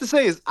even have to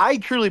say is I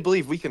truly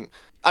believe we can.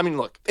 I mean,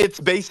 look, it's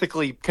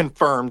basically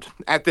confirmed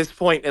at this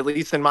point, at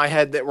least in my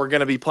head, that we're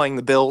going to be playing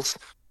the Bills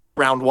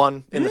round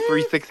 1 in the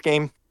 3-6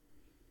 game.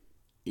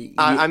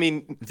 I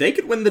mean, they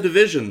could win the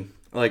division.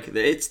 Like,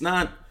 it's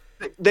not.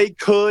 They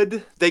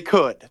could.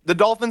 The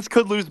Dolphins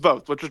could lose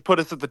both, which would put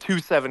us at the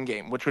 2-7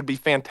 game, which would be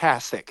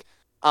fantastic.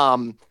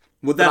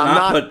 Would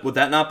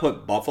that not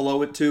put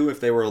Buffalo at 2 if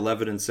they were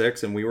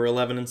 11-6 and we were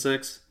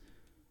 11-6?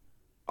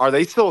 Are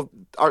they still?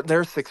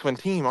 They're a 6-win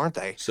team, aren't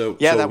they? So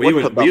yeah, so we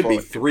would be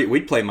 3.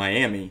 We'd play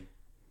Miami.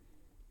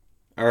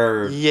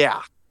 Or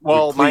yeah.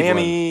 Well,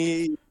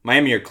 Miami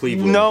or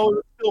Cleveland. No,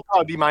 it'll still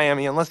probably be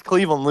Miami unless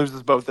Cleveland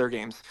loses both their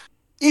games.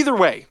 Either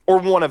way, or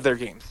one of their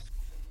games.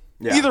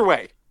 Yeah. Either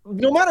way,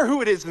 no matter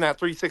who it is in that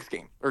 3-6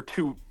 game or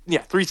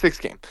 3-6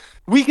 game,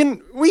 we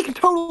can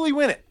totally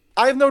win it.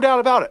 I have no doubt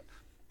about it.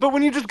 But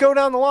when you just go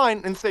down the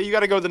line and say you got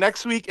to go the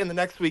next week and the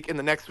next week and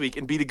the next week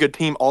and beat a good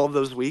team all of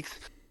those weeks,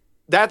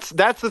 that's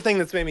the thing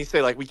that's made me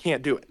say, like, we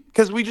can't do it.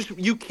 Because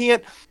you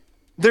can't,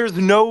 there's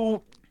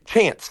no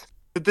chance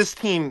that this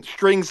team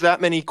strings that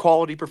many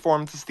quality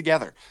performances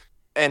together.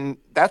 And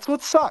that's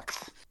what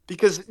sucks.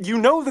 Because you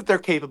know that they're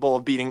capable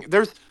of beating,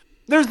 there's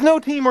no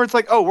team where it's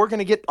like, oh, we're going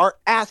to get our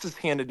asses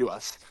handed to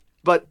us.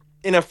 But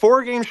in a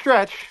 4-game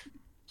stretch,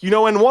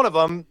 in one of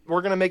them,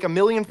 we're going to make a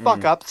million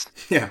fuck-ups.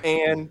 Yeah.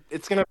 And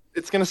it's going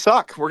to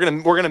suck. We're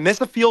going to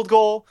miss a field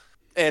goal,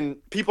 and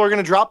people are going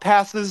to drop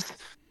passes,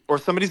 or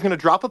somebody's going to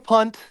drop a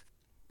punt,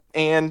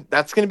 and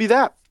that's going to be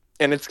that.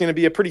 And it's going to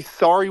be a pretty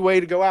sorry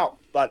way to go out.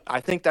 But I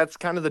think that's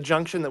kind of the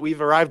junction that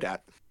we've arrived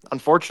at,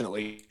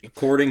 unfortunately.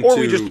 Or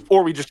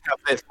we just have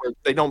this where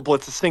they don't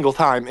blitz a single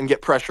time and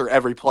get pressure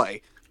every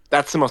play.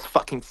 That's the most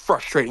fucking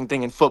frustrating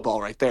thing in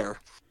football right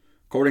there.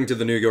 According to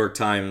the New York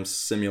Times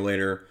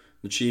simulator,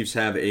 the Chiefs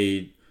have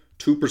a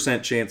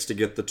 2% chance to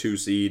get the 2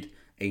 seed,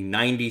 a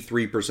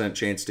 93%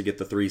 chance to get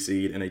the 3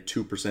 seed, and a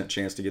 2%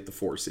 chance to get the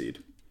 4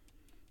 seed.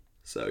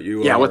 So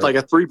with like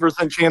a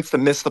 3% chance to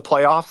miss the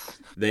playoffs.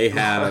 They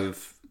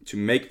have to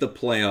make the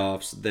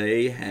playoffs.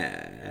 They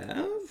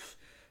have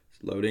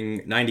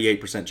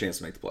 98% chance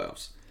to make the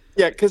playoffs.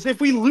 Yeah, because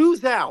if we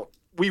lose out,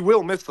 we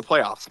will miss the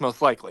playoffs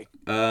most likely.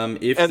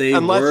 If they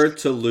were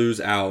to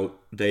lose out,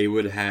 they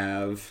would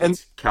have.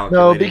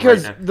 No,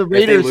 because the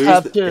Raiders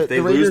have to.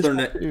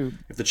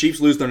 If the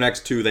Chiefs lose their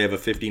next 2, they have a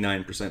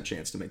 59%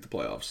 chance to make the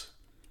playoffs.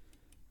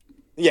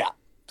 Yeah.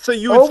 So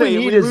you would say all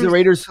we need is the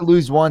Raiders to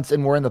lose once,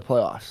 and we're in the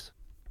playoffs.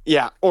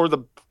 Yeah, or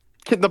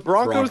can the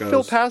Broncos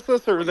still pass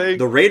us, or are they?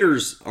 The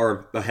Raiders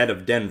are ahead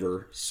of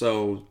Denver,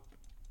 so.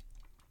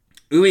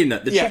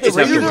 The Chiefs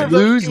have to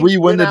lose, we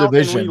win the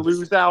division. We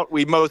lose out,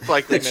 we most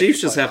likely. The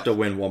Chiefs just have to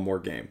win one more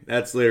game.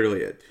 That's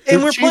literally it.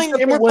 And we're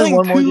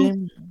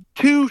playing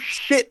two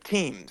shit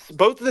teams.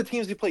 Both of the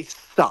teams we play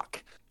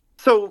suck.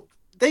 So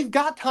they've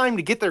got time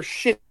to get their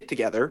shit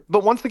together.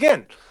 But once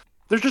again,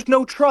 there's just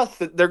no trust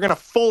that they're going to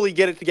fully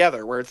get it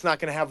together, where it's not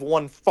going to have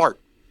one fart.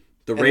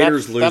 The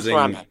Raiders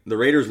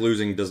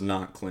losing does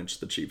not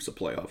clinch the Chiefs a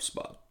playoff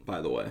spot,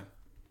 by the way.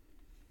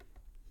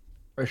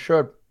 I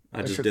should.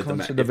 I just did the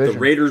math. If the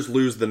Raiders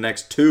lose the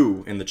next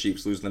 2 and the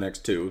Chiefs lose the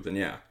next 2, then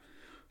yeah.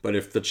 But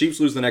if the Chiefs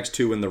lose the next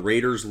 2 and the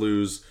Raiders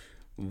lose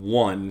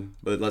won,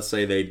 but let's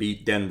say they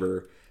beat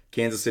Denver,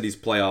 Kansas City's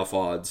playoff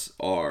odds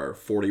are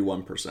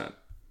 41%.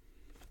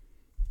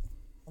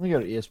 Let me go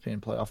to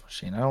ESPN playoff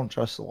machine. I don't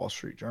trust the Wall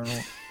Street Journal.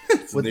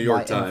 It's with New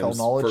York my NFL Times,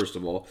 knowledge. first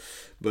of all.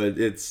 But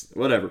it's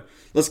whatever.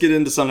 Let's get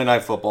into Sunday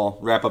Night Football.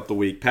 Wrap up the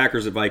week.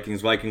 Packers at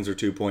Vikings. Vikings are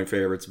 2-point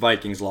favorites.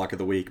 Vikings lock of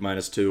the week,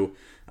 -2.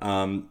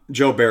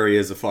 Joe Barry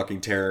is a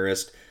fucking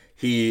terrorist.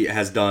 He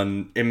has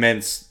done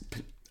immense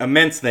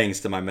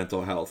things to my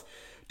mental health.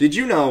 Did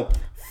you know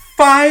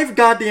 5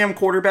 goddamn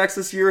quarterbacks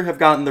this year have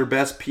gotten their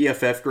best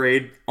PFF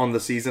grade on the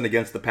season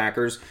against the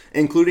Packers,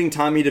 including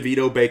Tommy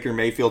DeVito, Baker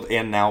Mayfield,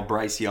 and now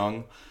Bryce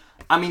Young?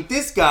 I mean,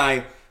 this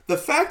guy, the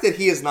fact that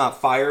he is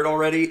not fired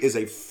already is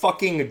a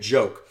fucking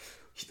joke.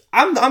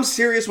 I'm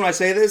serious when I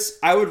say this.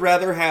 I would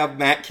rather have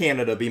Matt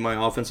Canada be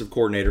my offensive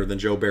coordinator than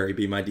Joe Barry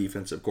be my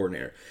defensive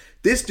coordinator.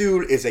 This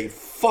dude is a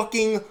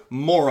fucking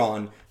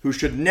moron who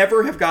should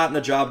never have gotten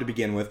a job to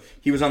begin with.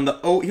 He was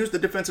the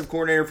defensive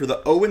coordinator for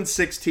the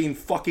 0-16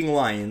 fucking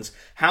Lions.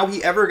 How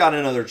he ever got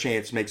another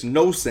chance makes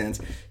no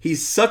sense.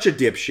 He's such a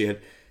dipshit.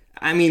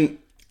 I mean,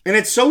 and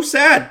it's so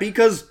sad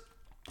because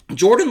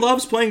Jordan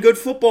Love's playing good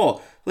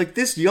football. Like,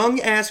 this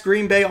young-ass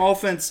Green Bay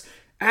offense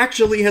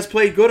actually has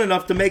played good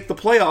enough to make the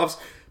playoffs,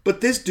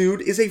 but this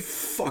dude is a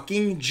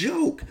fucking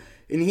joke,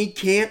 and he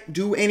can't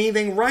do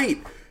anything right.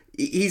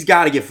 He's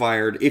got to get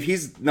fired. If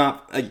he's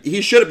not, he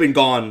should have been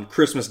gone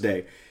Christmas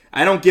Day.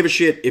 I don't give a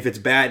shit if it's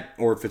bad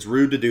or if it's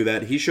rude to do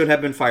that. He should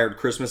have been fired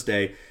Christmas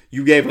Day.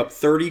 You gave up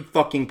 30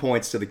 fucking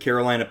points to the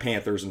Carolina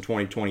Panthers in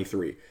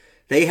 2023.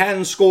 They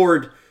hadn't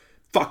scored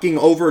fucking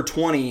over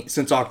 20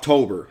 since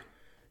October.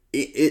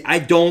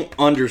 I don't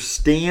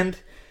understand.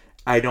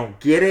 I don't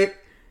get it.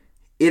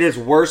 It is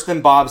worse than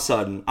Bob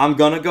Sutton. I'm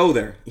going to go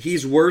there.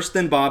 He's worse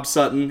than Bob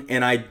Sutton,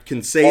 and I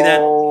can say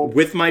that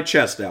with my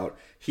chest out.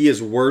 He is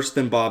worse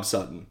than Bob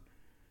Sutton.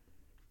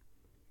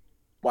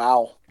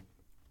 Wow.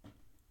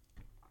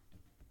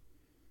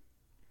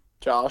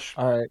 Josh?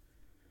 All right.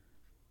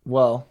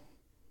 Well,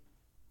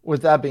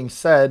 with that being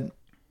said,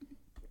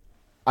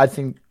 I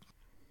think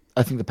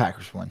the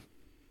Packers win.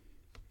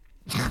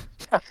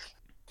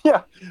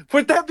 Yeah.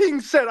 With that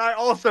being said, I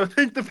also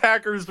think the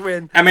Packers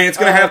win. I mean, it's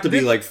going to have to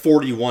be like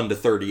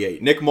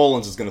 41-38. Nick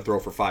Mullins is going to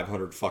throw for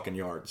 500 fucking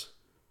yards.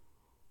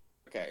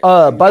 Okay.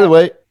 By the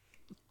way,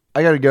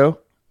 I got to go.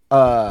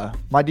 My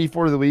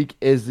D4 of the week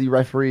is the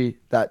referee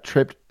that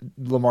tripped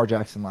Lamar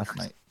Jackson last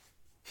night.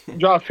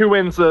 Josh, who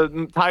wins,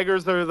 the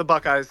Tigers or the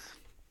Buckeyes?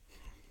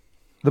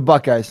 The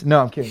Buckeyes.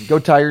 No, I'm kidding. Go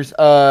Tigers.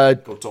 Go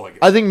Tigers.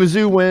 I think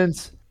Mizzou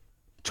wins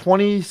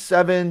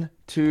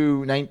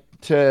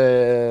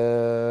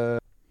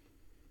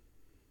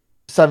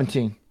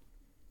 27-17.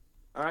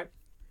 All right.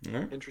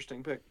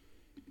 Interesting pick.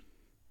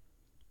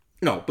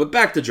 No, but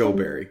back to Joe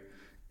Barry.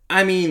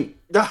 I mean,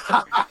 it's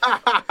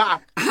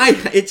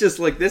just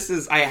like,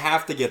 I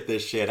have to get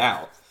this shit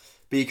out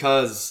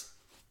because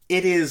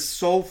it is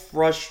so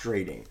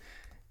frustrating.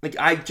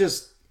 Like,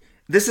 this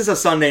is a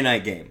Sunday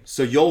night game.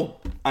 So it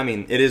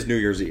is New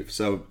Year's Eve.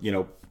 So,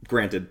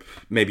 granted,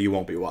 maybe you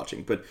won't be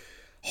watching, but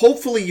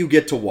hopefully you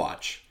get to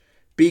watch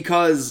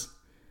because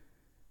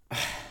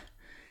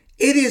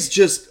it is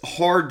just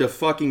hard to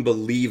fucking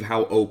believe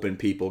how open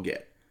people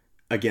get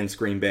against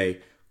Green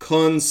Bay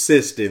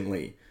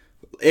consistently.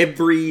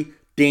 Every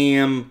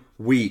damn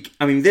week.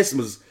 I mean, this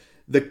was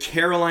the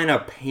Carolina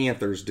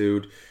Panthers,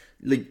 dude.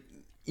 Like,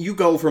 you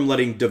go from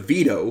letting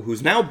DeVito,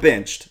 who's now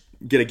benched,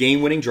 get a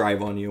game-winning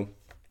drive on you.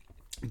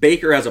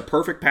 Baker has a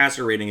perfect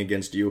passer rating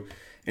against you.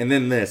 And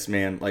then this,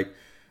 man. Like,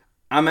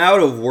 I'm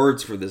out of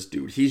words for this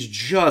dude. He's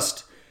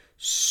just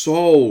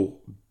so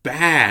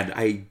bad.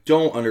 I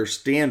don't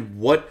understand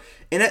what...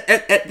 And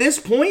at this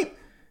point,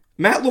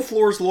 Matt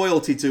LaFleur's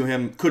loyalty to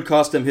him could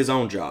cost him his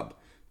own job.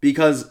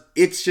 Because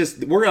it's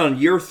just, we're on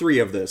year 3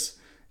 of this,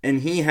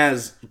 and he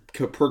has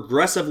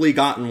progressively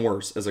gotten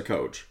worse as a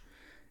coach.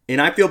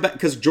 And I feel bad,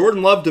 because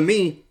Jordan Love, to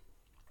me,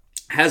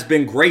 has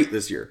been great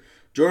this year.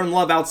 Jordan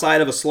Love, outside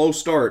of a slow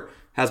start,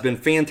 has been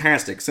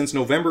fantastic. Since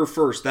November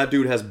 1st, that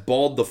dude has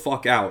balled the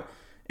fuck out,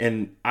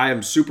 and I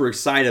am super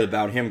excited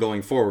about him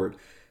going forward.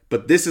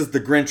 But this is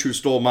the Grinch who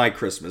stole my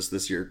Christmas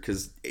this year,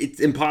 because it's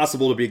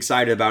impossible to be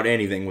excited about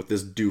anything with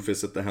this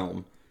doofus at the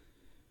helm.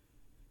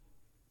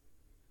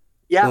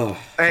 Yeah. Oh,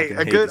 hey,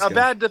 a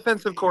bad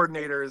defensive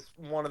coordinator is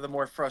one of the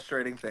more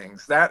frustrating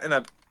things. That and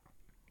a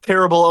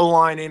terrible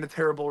O-line and a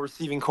terrible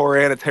receiving core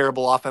and a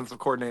terrible offensive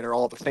coordinator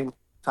all at the same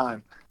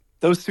time.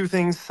 Those two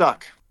things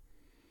suck.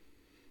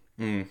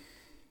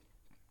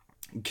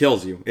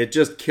 Kills you. It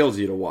just kills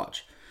you to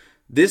watch.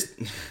 This.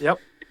 Yep.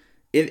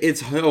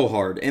 It's so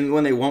hard. And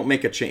when they won't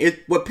make a change.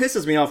 What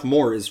pisses me off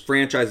more is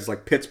franchises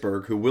like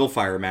Pittsburgh, who will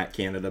fire Matt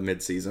Canada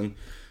midseason.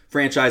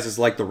 Franchises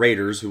like the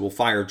Raiders, who will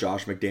fire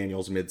Josh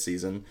McDaniels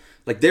midseason.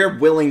 Like, they're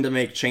willing to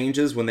make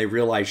changes when they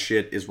realize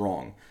shit is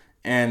wrong.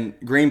 And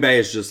Green Bay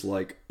is just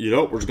like,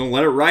 we're just going to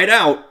let it ride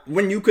out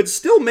when you could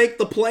still make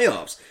the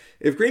playoffs.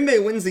 If Green Bay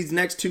wins these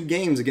next 2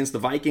 games against the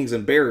Vikings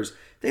and Bears,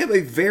 they have a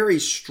very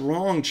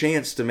strong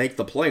chance to make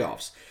the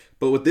playoffs.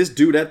 But with this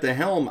dude at the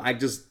helm, I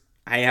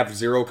have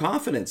zero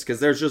confidence because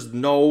there's just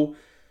no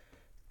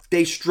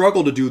they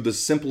struggle to do the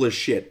simplest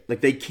shit.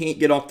 Like, they can't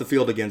get off the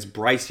field against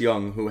Bryce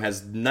Young, who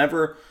has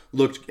never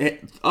looked,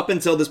 up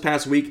until this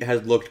past week,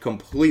 has looked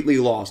completely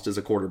lost as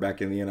a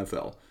quarterback in the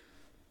NFL.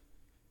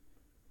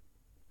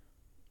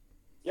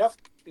 Yep.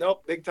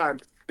 Nope. Big time.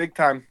 Big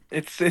time.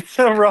 It's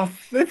a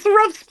rough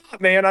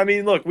spot, man. I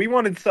mean, look, we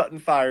wanted Sutton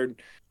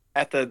fired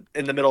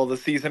in the middle of the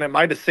season. It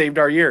might have saved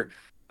our year.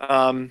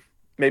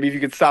 Maybe if you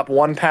could stop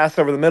one pass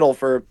over the middle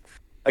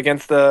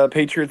against the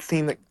Patriots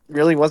team that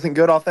really wasn't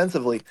good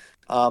offensively.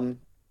 But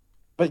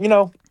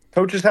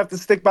coaches have to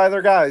stick by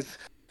their guys.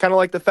 Kind of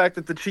like the fact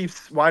that the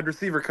Chiefs wide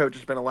receiver coach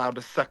has been allowed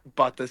to suck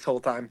butt this whole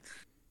time.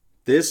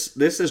 This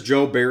is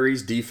Joe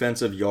Barry's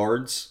defensive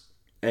yards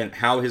and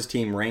how his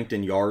team ranked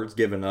in yards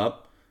given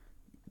up.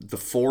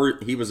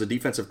 He was a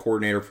defensive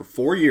coordinator for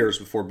 4 years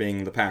before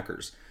being the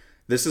Packers.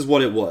 This is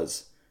what it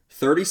was.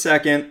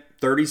 32nd,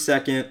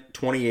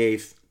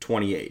 28th,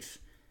 28th.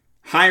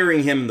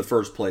 Hiring him in the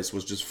first place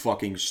was just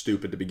fucking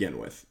stupid to begin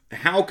with.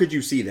 How could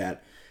you see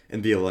that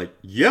and be like,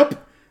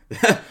 yep,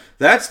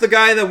 that's the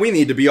guy that we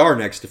need to be our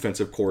next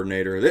defensive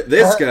coordinator.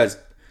 This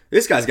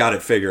guy's got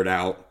it figured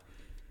out.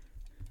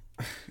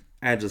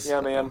 Yeah,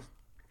 man.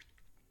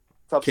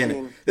 Tough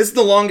scene. This is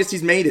the longest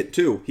he's made it,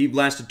 too. He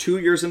lasted 2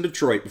 years in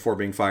Detroit before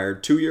being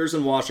fired, 2 years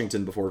in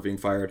Washington before being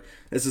fired.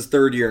 This is his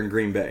 3rd year in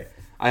Green Bay.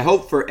 I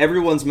hope for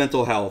everyone's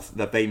mental health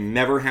that they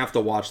never have to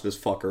watch this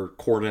fucker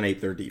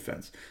coordinate their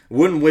defense.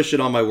 Wouldn't wish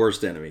it on my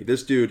worst enemy.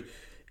 This dude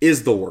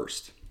is the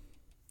worst.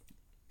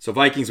 So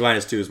Vikings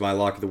 -2 is my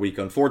lock of the week,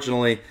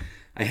 unfortunately.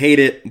 I hate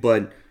it,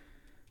 but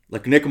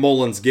like Nick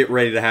Mullins, get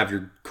ready to have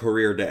your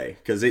career day.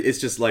 Because it's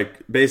just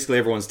like basically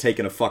everyone's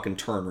taking a fucking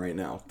turn right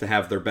now to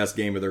have their best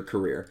game of their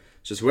career.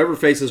 It's just whoever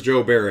faces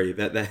Joe Barry,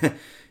 that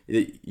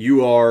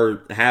you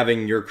are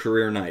having your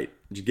career night.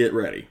 Just get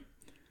ready.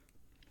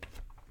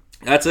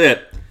 That's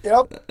it.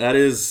 Yep. That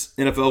is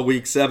NFL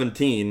Week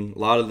 17. A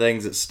lot of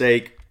things at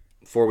stake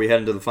before we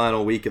head into the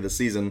final week of the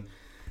season.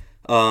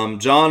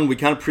 John, we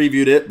kind of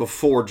previewed it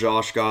before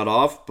Josh got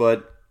off,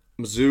 but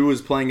Mizzou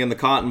is playing in the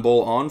Cotton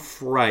Bowl on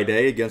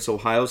Friday against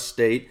Ohio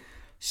State.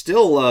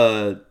 Still,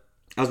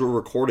 as we're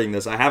recording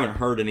this, I haven't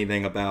heard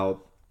anything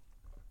about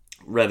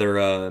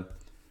whether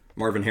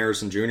Marvin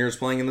Harrison Jr. is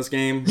playing in this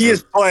game. He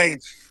is playing.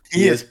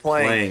 He is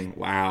playing.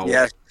 Wow.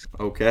 Yes.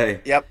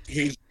 Okay. Yep.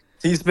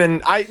 He's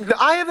been. I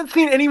haven't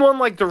seen anyone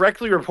like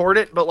directly report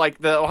it, but like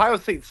the Ohio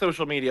State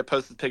social media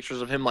posted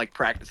pictures of him like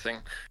practicing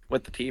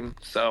with the team.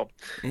 So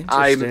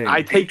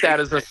I take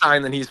that as a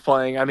sign that he's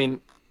playing. I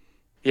mean,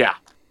 yeah.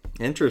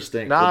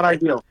 Interesting. Not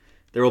ideal.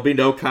 There will be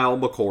no Kyle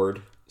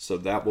McCord, so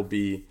that will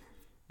be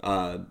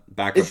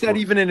back. Is that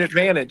even an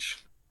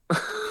advantage?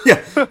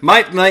 Yeah,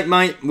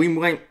 we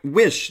might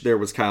wish there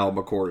was Kyle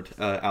McCord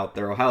out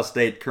there. Ohio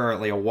State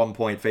currently a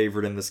 1-point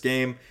favorite in this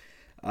game.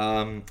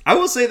 I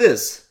will say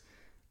this.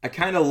 I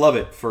kind of love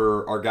it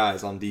for our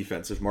guys on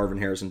defense if Marvin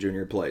Harrison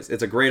Jr. plays.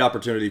 It's a great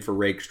opportunity for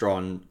Rakestraw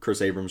and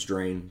Chris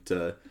Abrams-Drain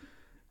to...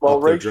 Well,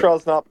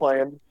 Rakestraw's not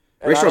playing.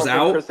 Rakestraw's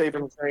out? Chris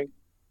Abrams-Drain.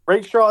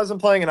 Rakestraw isn't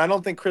playing, and I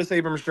don't think Chris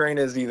Abrams-Drain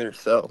is either,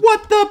 so...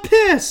 What the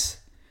piss?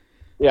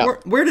 Yeah.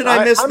 Where did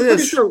I miss I'm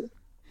this? Pretty sure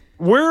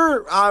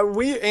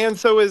and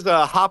so is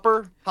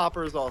Hopper.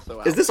 Hopper is also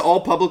out. Is this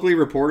all publicly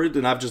reported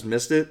and I've just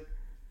missed it?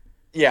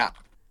 Yeah.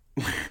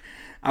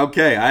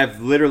 Okay,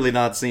 I've literally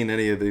not seen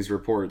any of these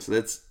reports.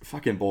 That's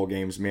fucking bowl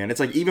games, man.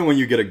 It's like even when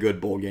you get a good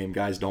bowl game,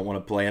 guys don't want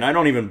to play, and I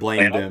don't even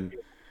blame them.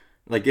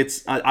 Like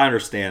I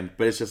understand,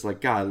 but it's just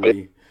like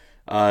golly.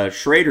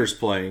 Schrader's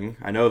playing.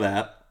 I know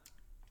that.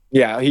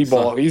 Yeah, he's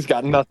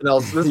got nothing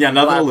else. Nothing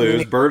to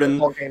lose. Burden,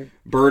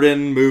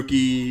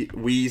 Mookie,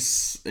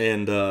 Weiss,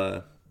 and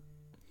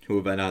who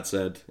have I not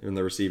said in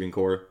the receiving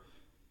core?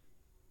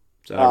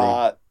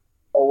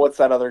 What's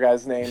that other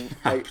guy's name?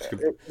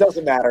 It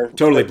doesn't matter.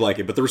 Totally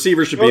blanking, but the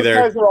receivers should be there.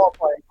 Those guys are all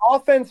playing.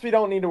 Offense, we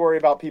don't need to worry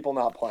about people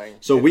not playing.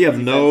 So we have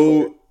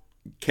no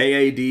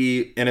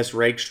KAD, Ennis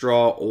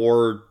Rakestraw,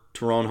 or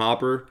Tyrone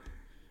Hopper?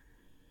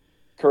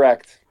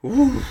 Correct.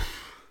 Ooh.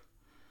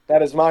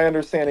 That is my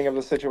understanding of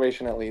the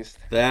situation, at least.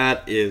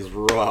 That is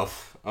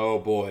rough. Oh,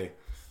 boy.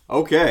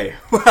 Okay.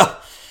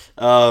 Well,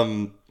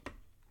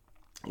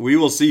 we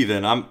will see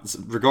then.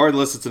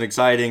 Regardless, it's an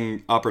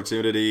exciting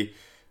opportunity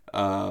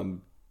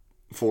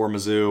for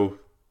Mizzou.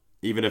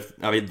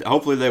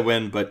 Hopefully they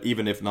win, but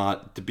even if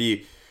not, to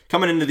be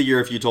coming into the year,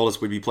 if you told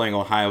us we'd be playing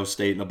Ohio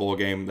State in a bowl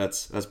game,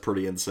 that's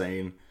pretty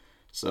insane.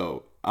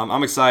 So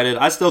I'm excited.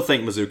 I still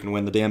think Mizzou can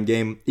win the damn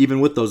game, even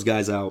with those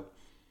guys out.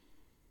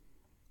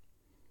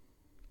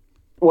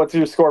 What's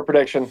your score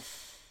prediction?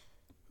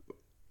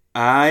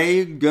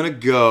 I'm gonna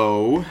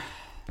go.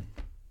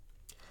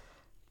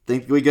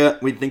 Think we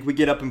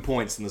get up in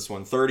points in this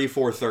one.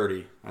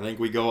 34-30. I think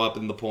we go up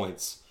in the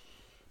points.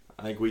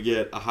 I think we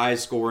get a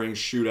high-scoring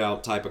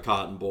shootout type of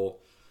Cotton Bowl.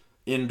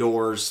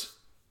 Indoors,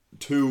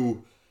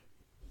 like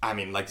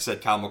I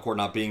said, Kyle McCord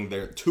not being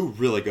there, two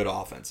really good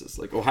offenses.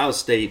 Like Ohio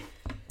State,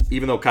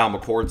 even though Kyle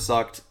McCord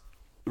sucked,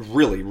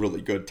 really,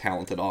 really good,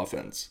 talented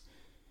offense.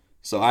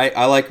 So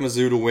I like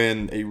Mizzou to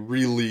win a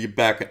really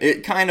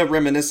it kind of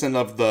reminiscent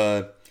of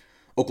the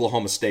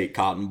Oklahoma State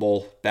Cotton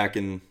Bowl back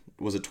in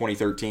was it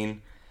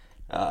 2013,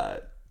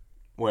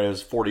 when it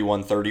was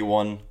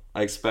 41-31.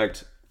 I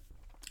expect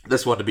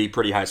this one to be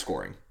pretty high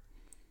scoring.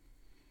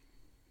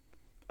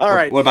 All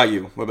right. What about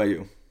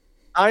you?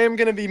 I am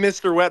going to be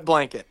Mr. Wet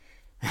Blanket.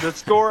 The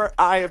score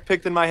I have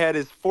picked in my head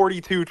is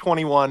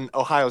 42-21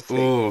 Ohio State.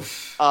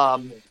 Oof.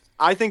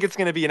 I think it's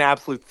going to be an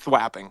absolute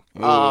thwapping.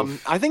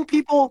 I think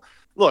people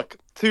look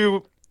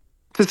to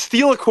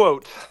steal a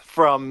quote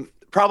from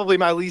probably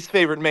my least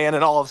favorite man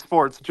in all of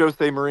sports,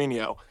 Jose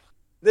Mourinho.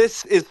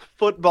 This is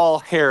football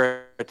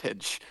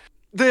heritage.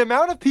 The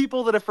amount of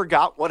people that have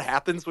forgot what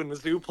happens when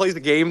Mizzou plays a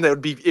game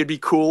that it'd be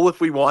cool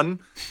if we won,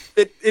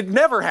 it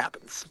never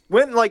happens.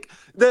 When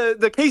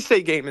the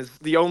K-State game is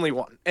the only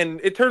one,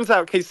 and it turns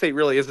out K-State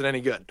really isn't any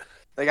good.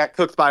 They got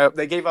cooked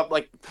they gave up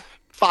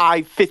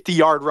 5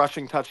 50-yard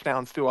rushing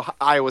touchdowns to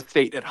Iowa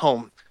State at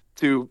home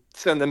to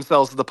send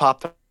themselves to the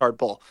Pop-Tart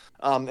Bowl.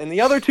 And the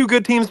other two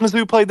good teams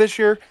Mizzou played this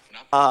year,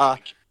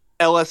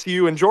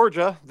 LSU and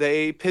Georgia,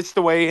 they pissed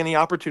away any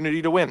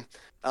opportunity to win.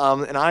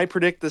 And I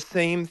predict the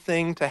same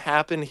thing to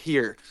happen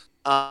here.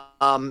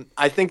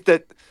 I think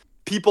that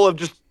people have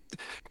just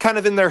kind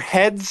of in their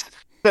heads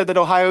said that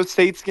Ohio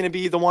State's going to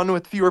be the one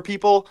with fewer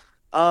people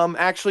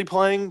actually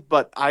playing,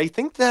 but I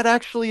think that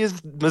actually is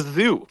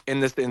Mizzou in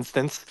this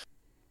instance.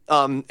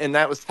 And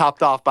that was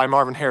topped off by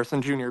Marvin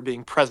Harrison Jr.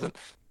 being present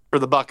for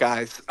the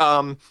Buckeyes.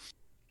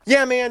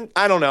 Yeah, man,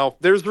 I don't know.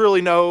 There's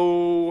really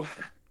no...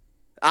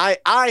 I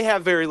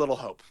have very little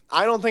hope.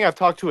 I don't think I've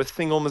talked to a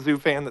single Mizzou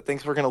fan that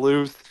thinks we're going to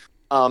lose.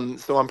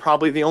 So I'm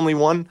probably the only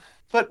one.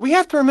 But we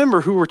have to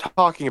remember who we're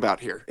talking about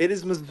here. It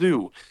is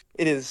Mizzou.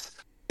 It is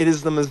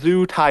the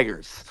Mizzou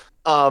Tigers.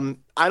 I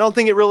don't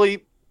think it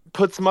really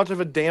puts much of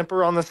a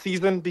damper on the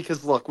season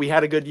because, look, we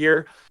had a good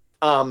year.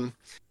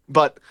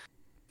 But,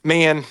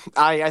 man,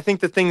 I think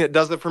the thing that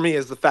does it for me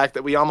is the fact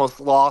that we almost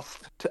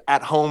lost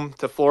at home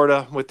to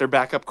Florida with their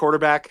backup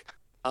quarterback.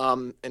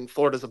 And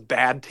Florida's a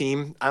bad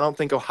team. I don't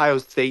think Ohio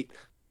State,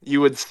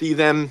 you would see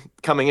them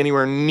coming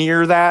anywhere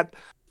near that.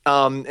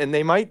 And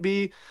they might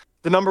be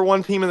the number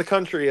one team in the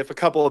country if a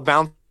couple of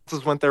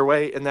bounces went their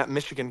way in that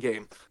Michigan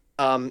game.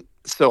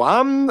 So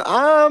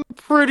I'm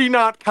pretty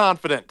not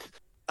confident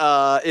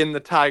in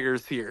the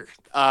Tigers here.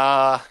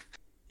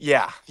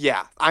 Yeah.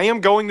 I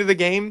am going to the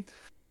game,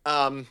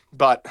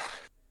 but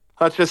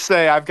let's just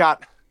say I've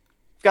got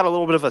a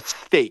little bit of a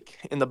stake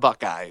in the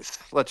Buckeyes.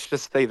 Let's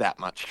just say that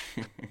much.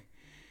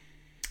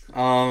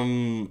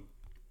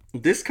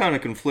 This kind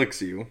of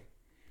conflicts you.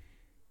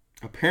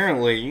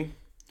 Apparently,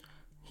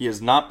 he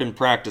has not been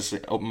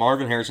practicing.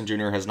 Marvin Harrison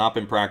Jr. has not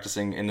been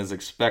practicing and is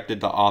expected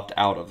to opt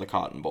out of the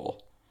Cotton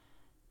Bowl.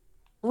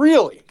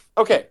 Really?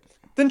 Okay.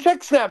 Then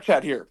check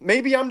Snapchat here.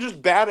 Maybe I'm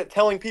just bad at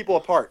telling people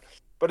apart.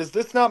 But is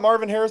this not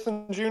Marvin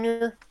Harrison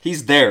Jr.?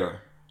 He's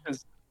there.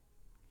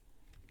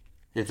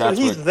 If that's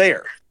so he's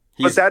there.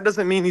 But that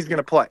doesn't mean he's going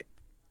to play.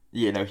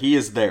 Yeah, no, he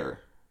is there,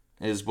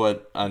 is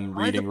what I'm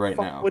reading right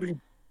now.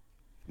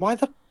 Why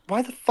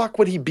the fuck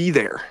would he be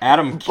there?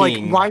 Adam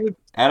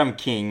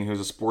King, who's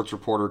a sports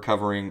reporter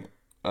covering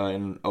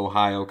in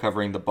Ohio,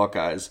 covering the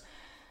Buckeyes,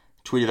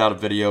 tweeted out a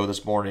video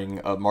this morning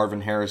of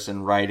Marvin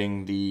Harrison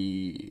riding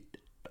the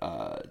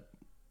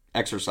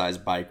exercise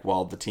bike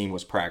while the team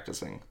was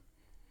practicing.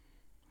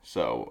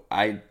 So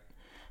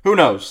who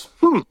knows?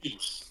 Who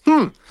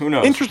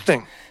knows?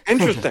 Interesting.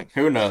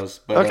 Who knows?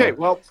 But, okay.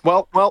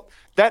 Well.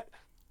 That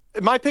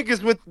my pick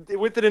is with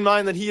it in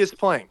mind that he is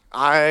playing.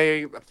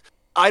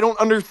 I don't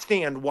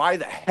understand why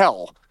the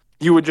hell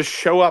you would just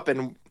show up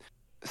and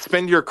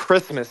spend your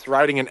Christmas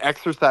riding an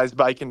exercise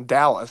bike in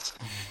Dallas.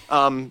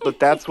 But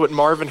that's what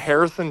Marvin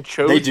Harrison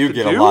chose to do. They do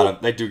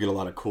get a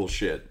lot of cool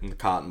shit in the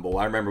Cotton Bowl.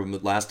 I remember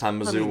last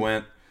time Mizzou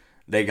went,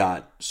 they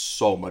got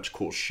so much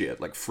cool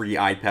shit, like free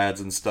iPads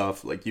and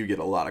stuff. Like, you get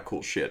a lot of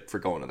cool shit for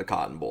going to the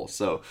Cotton Bowl.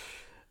 So,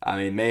 I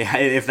mean,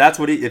 if that's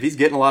what if he's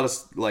getting a lot of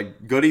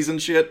like goodies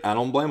and shit, I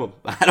don't blame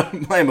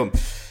him.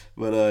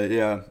 But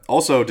yeah.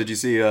 Also, did you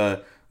see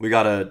we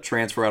got a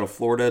transfer out of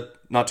Florida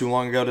not too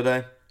long ago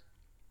today?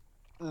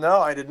 No,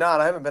 I did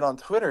not. I haven't been on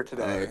Twitter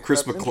today.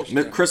 Chris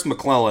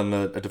McClellan,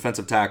 a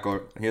defensive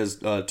tackle. He has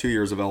 2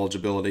 years of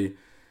eligibility.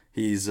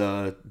 He's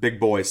a big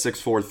boy,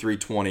 6'4",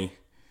 320.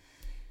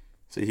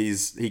 So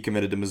he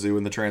committed to Mizzou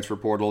in the transfer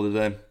portal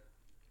today.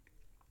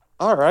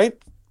 All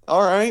right.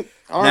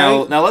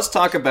 Now let's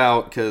talk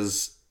about,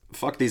 because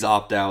fuck these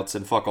opt-outs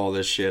and fuck all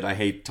this shit. I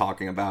hate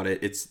talking about it.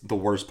 It's the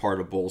worst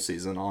part of bowl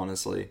season,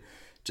 honestly.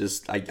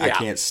 I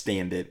can't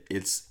stand it.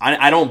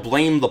 I don't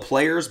blame the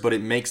players, but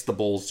it makes the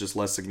bowls just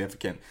less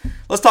significant.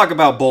 Let's talk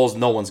about bowls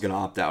no one's going to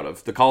opt out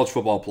of. The college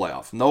football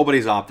playoff.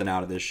 Nobody's opting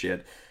out of this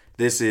shit.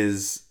 This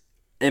is,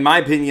 in my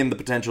opinion, the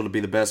potential to be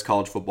the best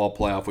college football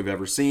playoff we've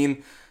ever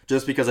seen,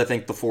 just because I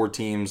think the 4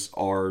 teams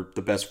are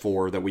the best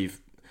 4 that I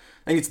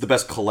think it's the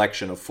best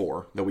collection of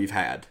 4 that we've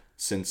had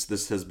since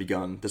this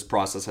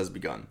process has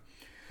begun.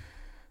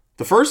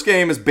 The first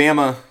game is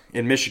Bama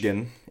in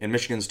Michigan, and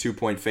Michigan's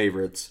 2-point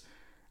favorites.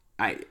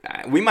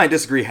 We might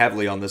disagree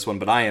heavily on this one,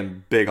 but I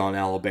am big on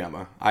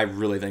Alabama. I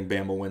really think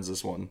Bama wins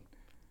this one.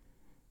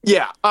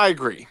 Yeah, I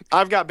agree.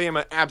 I've got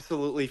Bama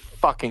absolutely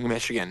fucking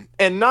Michigan,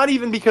 and not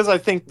even because I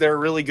think they're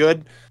really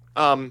good,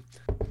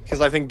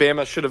 because I think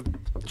Bama should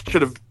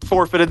have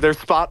forfeited their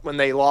spot when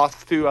they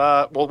lost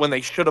to when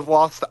they should have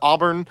lost to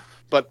Auburn,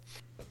 but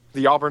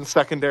the Auburn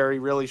secondary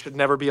really should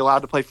never be allowed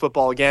to play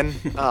football again.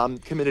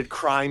 Committed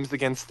crimes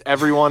against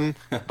everyone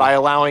by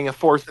allowing a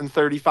 4th and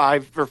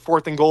 35 or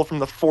 4th and goal from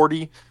the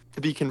 40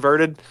 to be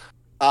converted.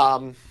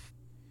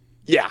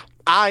 Yeah,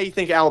 I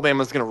think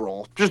Alabama's going to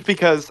roll just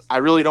because I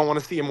really don't want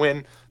to see him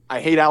win. I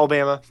hate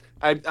Alabama.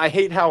 I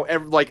hate how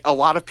a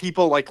lot of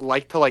people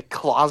like to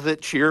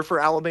closet cheer for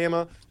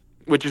Alabama,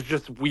 which is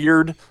just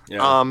weird.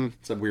 Yeah,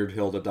 it's a weird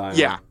hill to die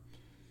yeah. on.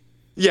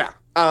 Yeah.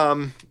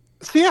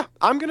 So yeah,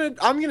 I'm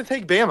gonna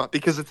take Bama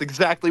because it's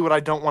exactly what I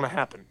don't want to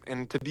happen.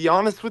 And to be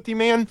honest with you,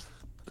 man,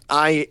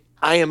 I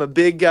am a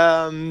big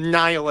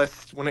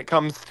nihilist when it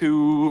comes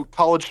to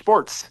college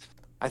sports.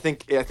 I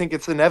think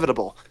it's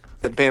inevitable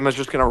that Bama's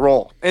just gonna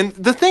roll. And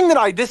the thing that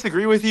I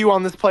disagree with you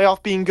on this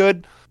playoff being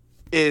good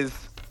is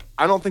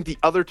I don't think the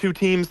other two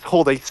teams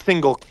hold a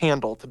single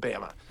candle to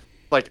Bama.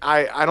 Like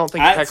I don't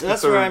think Texas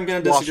that's where I'm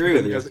going to disagree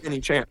with you. Has any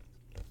chance.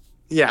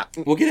 Yeah.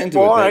 We'll get into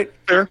it. All right,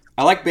 fair.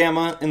 I like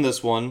Bama in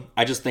this one.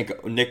 I just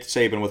think Nick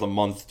Saban with a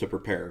month to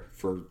prepare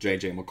for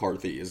J.J.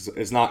 McCarthy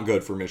is not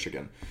good for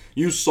Michigan.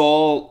 You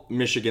saw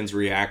Michigan's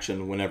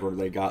reaction whenever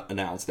they got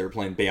announced they were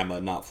playing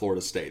Bama, not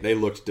Florida State. They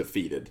looked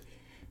defeated.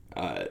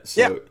 I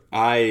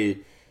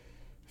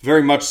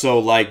very much so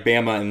like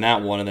Bama in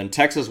that one. And then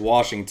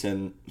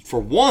Texas-Washington, for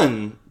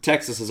one,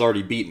 Texas has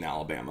already beaten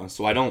Alabama,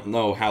 so I don't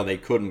know how they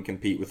couldn't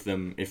compete with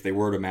them if they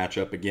were to match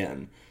up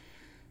again.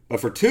 But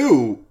for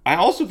two, I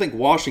also think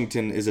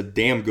Washington is a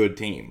damn good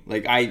team.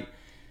 A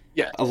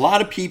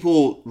lot of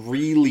people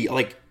really,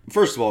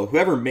 first of all,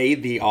 whoever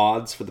made the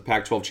odds for the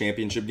Pac-12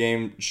 championship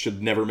game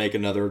should never make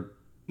another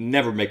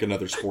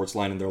sports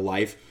line in their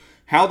life.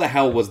 How the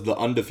hell was the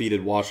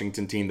undefeated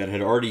Washington team that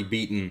had already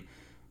beaten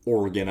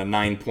Oregon, a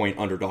 9-point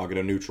underdog at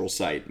a neutral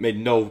site? Made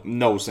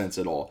no sense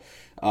at all.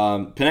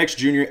 Penix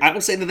Jr., I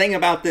will say the thing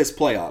about this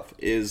playoff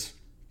is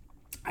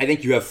I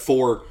think you have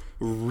four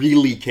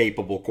really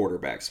capable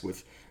quarterbacks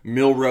with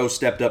Milroe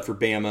stepped up for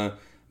Bama.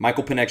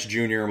 Michael Penix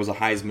Jr. was a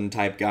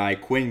Heisman-type guy.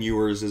 Quinn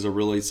Ewers is a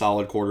really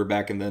solid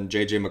quarterback. And then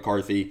J.J.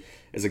 McCarthy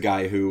is a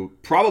guy who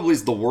probably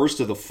is the worst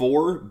of the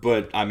four.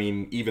 But, I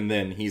mean, even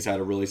then, he's had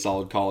a really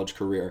solid college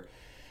career.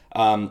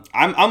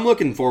 I'm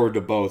looking forward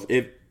to both.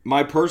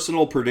 My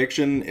personal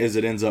prediction is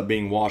it ends up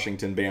being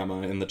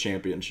Washington-Bama in the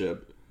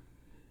championship.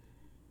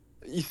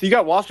 So you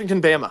got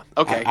Washington-Bama.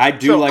 Okay. I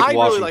do like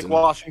Washington. I really like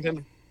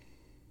Washington.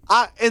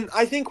 And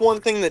I think one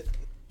thing that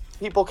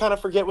people kind of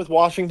forget with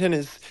Washington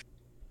is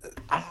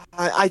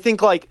I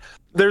think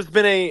there's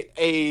been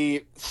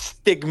a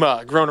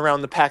stigma grown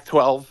around the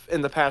Pac-12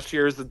 in the past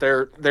years that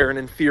they're an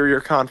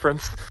inferior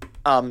conference.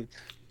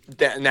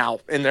 Now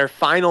in their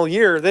final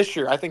year this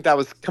year, I think that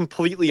was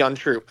completely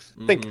untrue.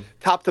 I think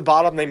top to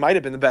bottom they might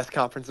have been the best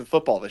conference in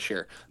football this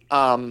year.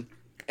 And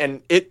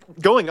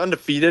it going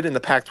undefeated in the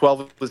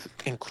Pac-12 was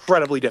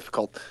incredibly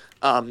difficult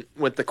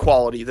with the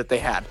quality that they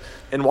had,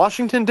 and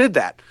Washington did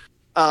that.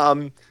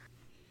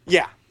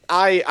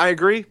 I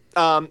agree.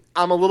 I'm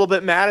a little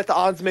bit mad at the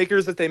odds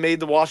makers that they made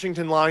the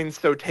Washington line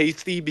so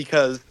tasty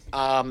because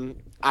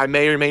I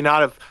may or may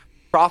not have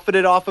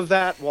profited off of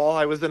that while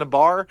I was in a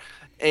bar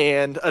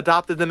and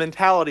adopted the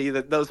mentality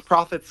that those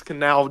profits can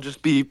now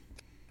just be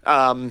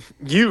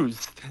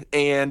used.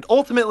 And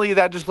ultimately,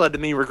 that just led to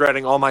me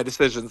regretting all my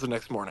decisions the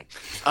next morning.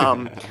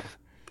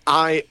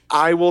 I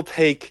will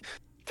take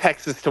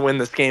Texas to win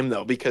this game,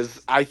 though,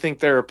 because I think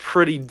they're a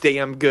pretty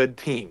damn good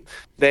team.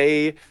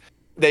 They've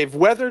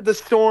weathered the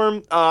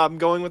storm,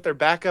 going with their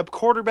backup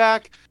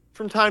quarterback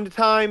from time to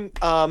time.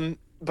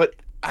 But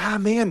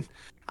man,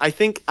 I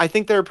think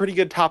they're a pretty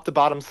good top to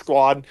bottom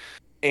squad,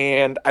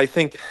 and I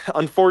think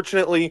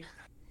unfortunately,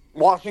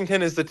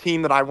 Washington is the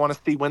team that I want to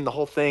see win the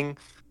whole thing.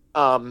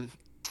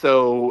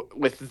 So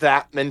with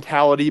that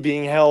mentality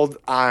being held,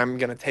 I'm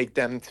gonna take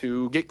them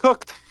to get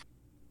cooked.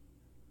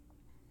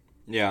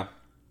 Yeah,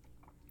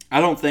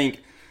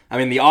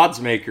 the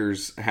odds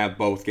makers have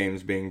both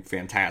games being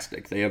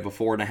fantastic. They have a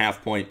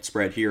 4.5-point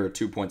spread here, a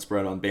 2-point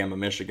spread on Bama,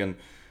 Michigan.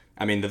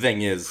 I mean, the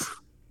thing is,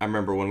 I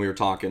remember when we were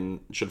talking,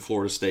 should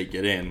Florida State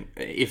get in?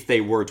 If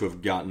they were to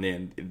have gotten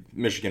in,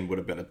 Michigan would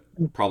have been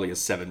probably a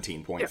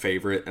 17-point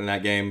favorite in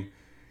that game.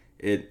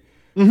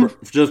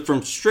 Just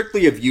from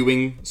strictly a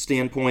viewing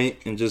standpoint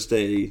and just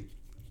a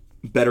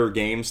better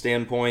game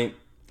standpoint,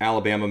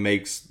 Alabama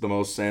makes the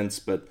most sense,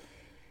 but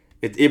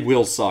it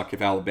will suck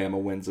if Alabama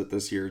wins it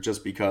this year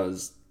just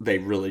because they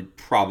really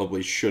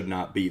probably should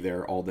not be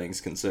there, all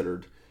things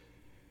considered.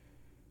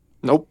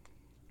 Nope.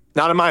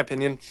 Not in my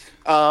opinion.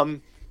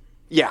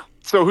 Yeah.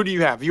 So who do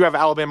you have? You have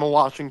Alabama,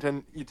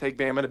 Washington. You take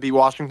Bama to beat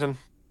Washington?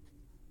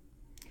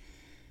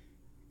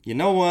 You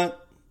know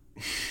what?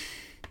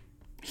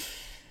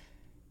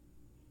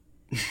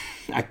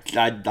 I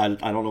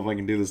don't know if I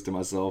can do this to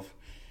myself.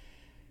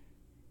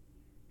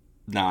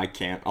 No, I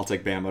can't. I'll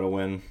take Bama to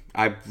win.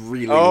 I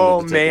really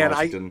want to take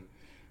Washington.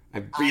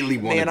 I really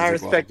wanted Man, to I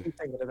take respect Washington. you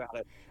thinking about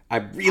it. I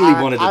really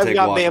wanted to I've take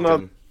got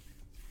Washington.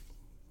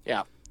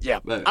 Bama. Yeah.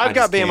 But I've I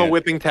got just Bama can't.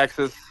 whipping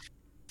Texas.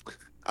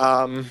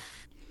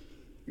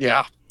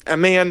 Yeah.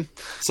 And man,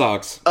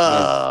 Sucks.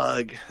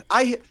 ugh.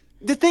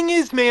 The thing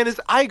is, man, is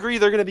I agree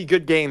they're gonna be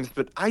good games,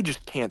 but I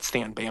just can't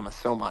stand Bama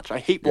so much. I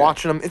hate Yeah.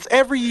 watching them. It's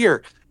every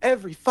year,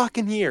 every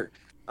fucking year.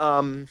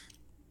 Not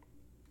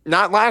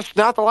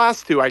the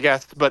last two, I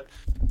guess, but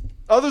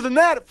other than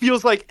that, it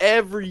feels like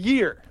every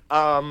year.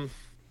 Well,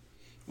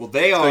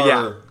 they So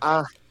are.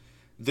 yeah.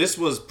 This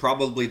was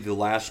probably the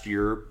last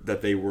year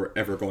that they were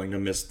ever going to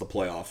miss the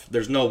playoff.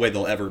 There's no way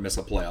they'll ever miss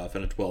a playoff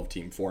in a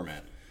 12-team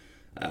format.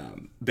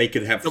 They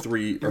could have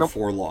 3 or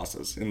 4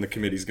 losses, and the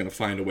committee's going to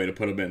find a way to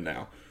put them in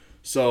now.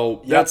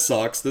 So that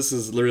sucks. This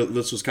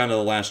was kind of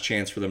the last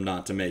chance for them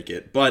not to make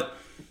it, but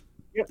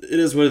it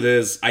is what it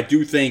is. I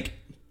do think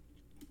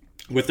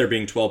with there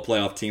being 12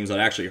 playoff teams, that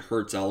actually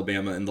hurts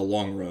Alabama in the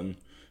long run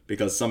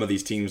because some of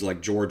these teams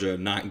like Georgia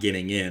not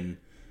getting in,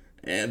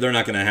 they're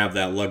not going to have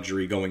that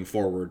luxury going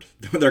forward.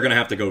 They're going to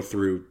have to go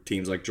through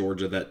teams like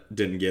Georgia that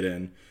didn't get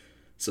in.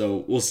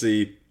 So we'll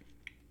see.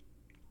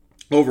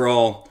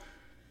 Overall,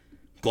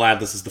 glad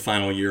this is the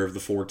final year of the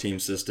 4-team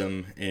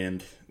system,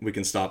 and we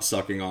can stop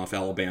sucking off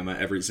Alabama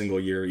every single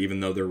year, even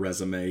though their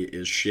resume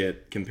is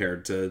shit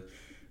compared to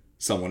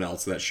someone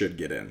else that should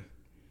get in.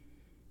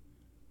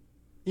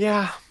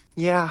 Yeah.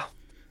 I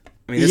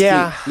mean,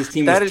 this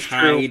team was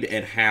tied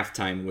at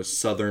halftime with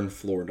Southern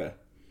Florida.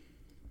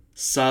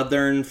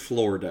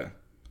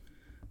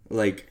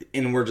 Like,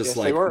 and we're just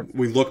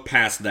we look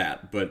past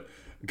that, but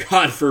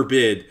God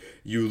forbid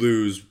you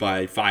lose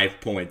by 5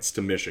 points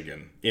to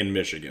Michigan in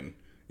Michigan.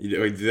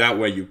 That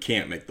way you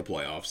can't make the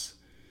playoffs.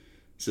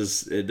 It's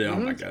just, oh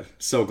my God.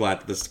 So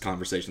glad that this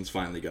conversation's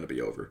finally going to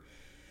be over.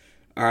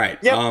 All right.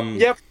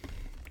 Yep.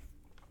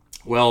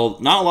 Well,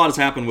 not a lot has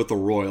happened with the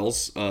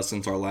Royals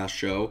since our last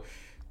show.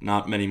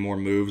 Not many more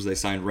moves. They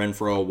signed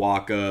Renfroe,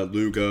 Waka,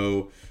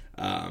 Lugo.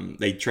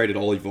 They traded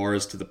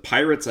Olivares to the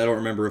Pirates. I don't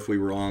remember if we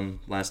were on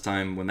last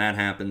time when that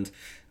happened,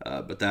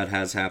 but that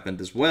has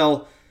happened as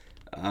well.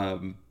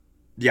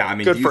 Yeah, I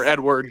mean, good for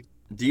Edward.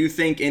 Do you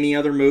think any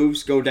other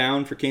moves go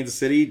down for Kansas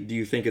City? Do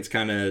you think it's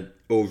kind of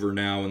over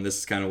now, and this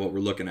is kind of what we're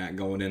looking at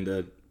going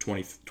into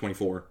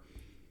 2024?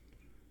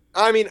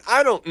 I mean,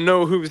 I don't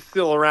know who's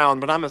still around,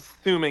 but I'm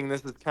assuming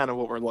this is kind of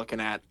what we're looking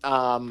at.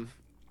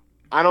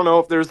 I don't know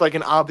if there's like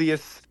an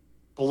obvious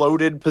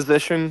bloated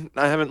position.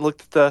 I haven't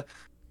looked at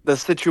the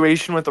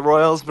situation with the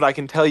Royals, but I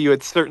can tell you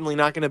it's certainly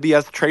not going to be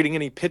us trading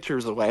any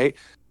pitchers away.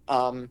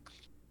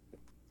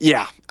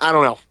 Yeah, I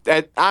don't know.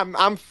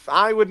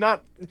 I would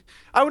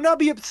not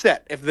be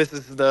upset if this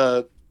is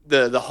the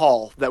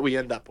haul that we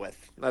end up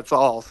with. That's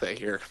all I'll say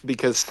here,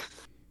 because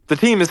the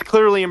team is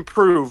clearly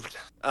improved.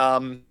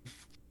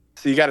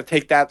 So you got to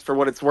take that for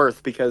what it's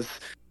worth, because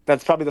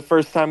that's probably the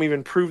first time we've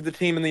improved the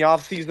team in the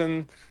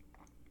offseason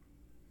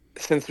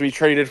since we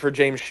traded for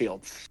James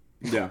Shields.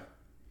 Yeah.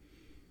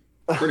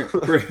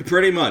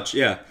 Pretty much,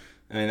 yeah.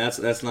 I mean,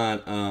 that's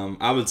not.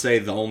 I would say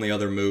the only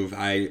other move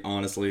I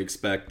honestly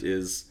expect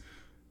is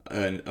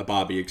a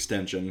Bobby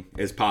extension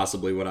is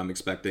possibly what I'm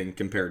expecting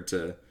compared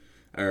to,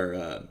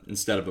 or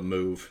instead of a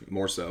move,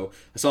 more so.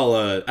 I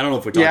saw. I don't know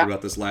if we talked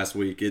about this last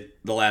week.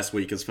 The last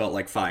week has felt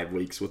like 5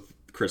 weeks with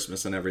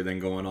Christmas and everything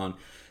going on.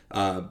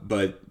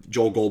 But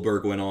Joel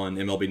Goldberg went on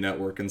MLB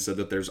Network and said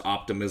that there's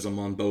optimism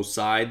on both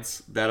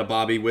sides that a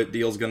Bobby Witt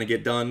deal is going to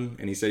get done.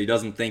 And he said he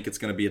doesn't think it's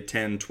going to be a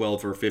 10,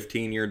 12, or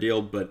 15-year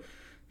deal, but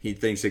he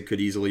thinks it could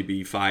easily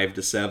be 5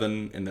 to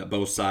 7 and that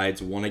both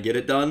sides want to get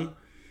it done.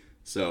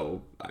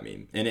 So, I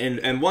mean,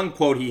 and one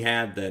quote he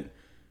had that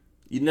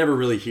you never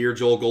really hear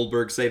Joel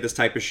Goldberg say this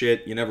type of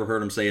shit. You never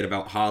heard him say it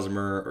about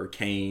Hosmer or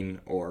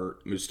Kane or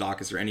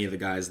Moustakas or any of the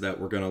guys that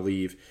were going to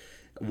leave.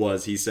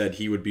 He said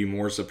he would be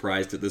more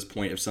surprised at this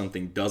point if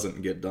something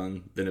doesn't get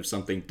done than if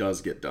something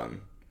does get done,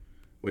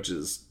 which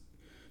is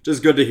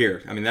just good to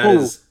hear. I mean, that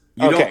is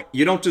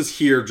you don't just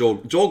hear Joel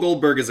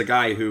Goldberg is a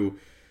guy who,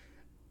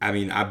 I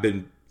mean,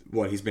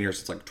 he's been here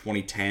since like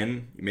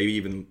 2010, maybe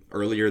even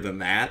earlier than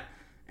that,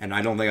 and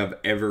I don't think I've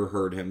ever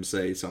heard him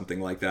say something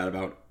like that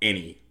about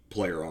any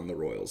player on the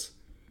Royals.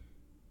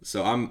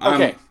 So I'm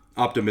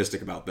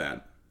optimistic about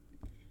that.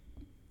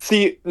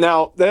 See,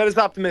 now that is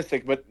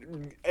optimistic, but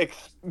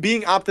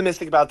being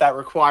optimistic about that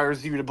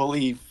requires you to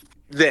believe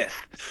this,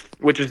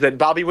 which is that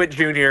Bobby Witt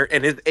Jr.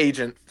 and his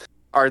agent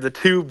are the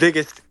two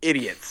biggest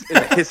idiots in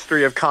the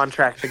history of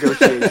contract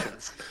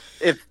negotiations.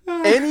 If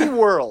any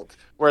world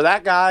where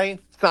that guy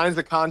signs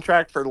a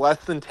contract for less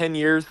than 10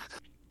 years,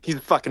 he's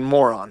a fucking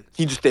moron.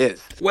 He just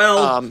is.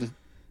 Well,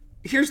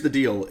 here's the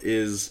deal,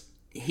 is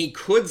he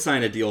could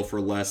sign a deal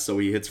for less so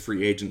he hits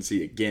free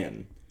agency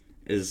again,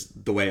 is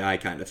the way I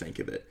kind of think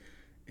of it.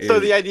 So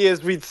the idea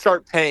is we'd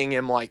start paying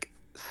him like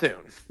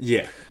soon.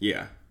 Yeah.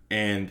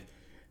 And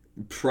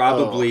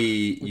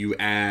probably you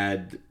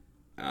add,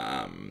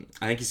 I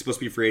think he's supposed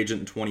to be a free agent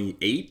in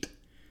 28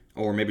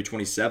 or maybe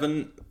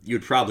 27.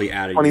 You'd probably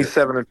add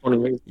 27 or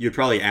 28. You'd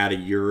probably add a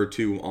year or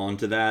two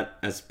onto that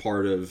as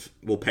part of,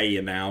 we'll pay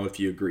you now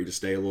if you agree to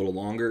stay a little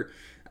longer.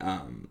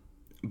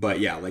 But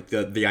yeah, like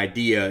the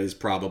idea is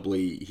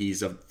probably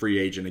he's a free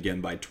agent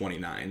again by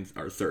 29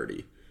 or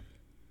 30.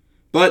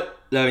 But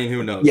I mean,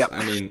 who knows? Yep.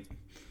 I mean,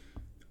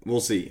 we'll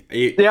see.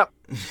 Yep.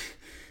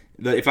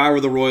 If I were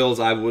the Royals,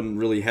 I wouldn't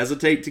really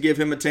hesitate to give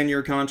him a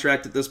 10-year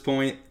contract at this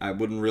point. I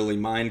wouldn't really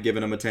mind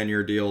giving him a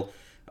 10-year deal.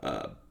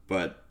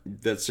 But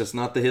that's just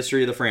not the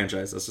history of the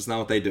franchise. That's just not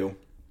what they do.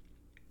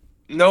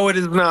 No, it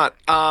is not.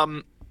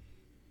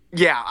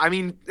 Yeah, I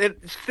mean,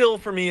 it still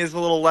for me is a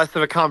little less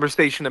of a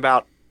conversation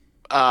about.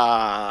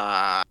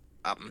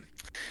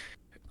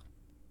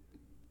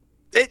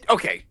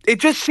 It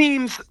just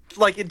seems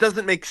like it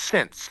doesn't make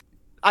sense.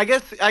 I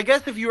guess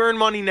if you earn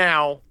money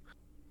now,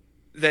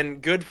 then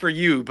good for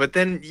you. But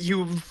then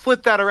you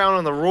flip that around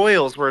on the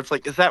Royals, where it's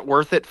like, is that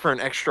worth it for an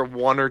extra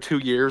 1 or 2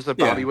 years of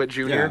Bobby Witt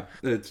Jr.? Yeah,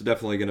 it's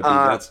definitely going to be.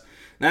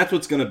 That's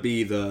what's going to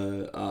be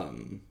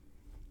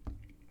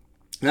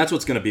that's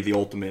what's going to be the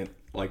ultimate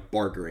like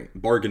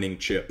bargaining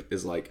chip.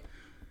 Is like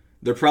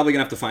they're probably going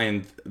to have to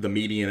find the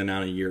median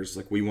amount of years.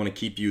 Like, we want to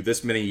keep you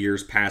this many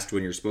years past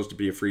when you're supposed to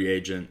be a free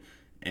agent,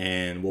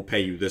 and we'll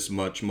pay you this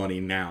much money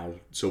now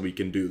so we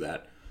can do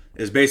that.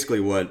 Is basically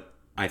what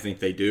I think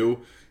they do.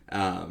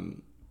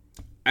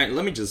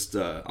 Let me just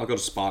I'll go to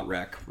Spot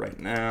Rec right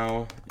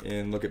now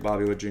and look at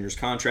Bobby Witt Jr.'s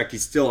contract. He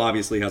still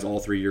obviously has all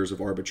 3 years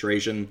of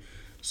arbitration,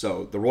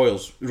 so the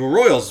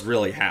Royals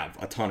really have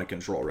a ton of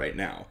control right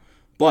now.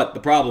 But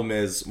the problem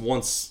is,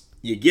 once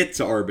you get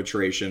to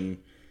arbitration,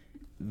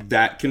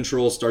 that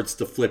control starts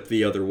to flip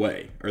the other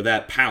way, or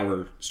that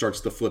power starts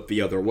to flip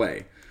the other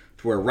way,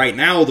 to where right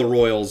now the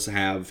Royals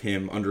have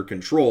him under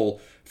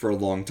control for a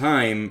long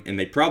time, and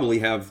they probably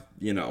have,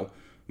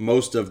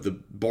 most of the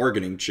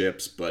bargaining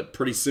chips, but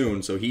pretty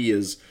soon. So he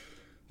is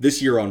this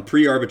year on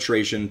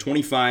pre-arbitration.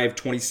 25,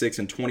 26,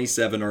 and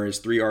 27 are his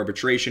 3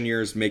 arbitration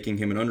years, making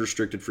him an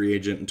unrestricted free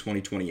agent in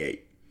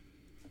 2028.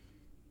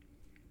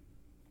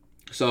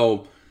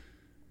 So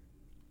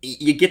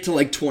you get to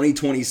like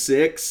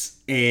 2026,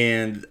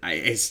 and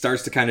it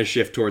starts to kind of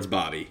shift towards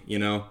Bobby,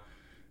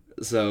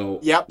 So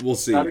yep, we'll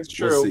see. That is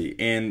true. We'll see.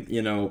 And,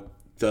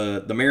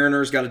 the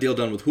Mariners got a deal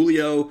done with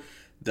Julio.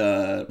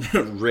 The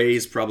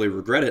Rays probably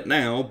regret it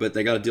now, but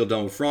they got a deal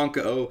done with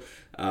Franco.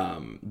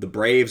 The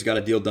Braves got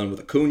a deal done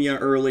with Acuna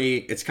early.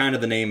 It's kind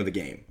of the name of the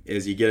game,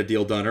 is you get a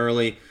deal done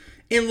early.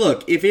 And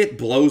look, if it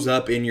blows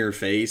up in your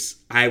face,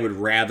 I would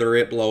rather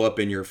it blow up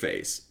in your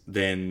face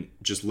than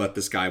just let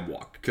this guy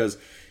walk. Because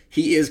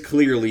he is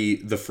clearly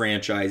the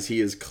franchise.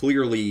 He is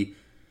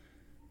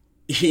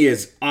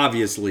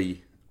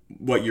obviously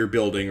what you're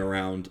building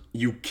around.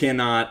 You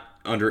cannot,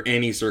 under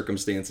any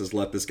circumstances,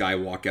 let this guy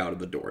walk out of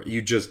the door.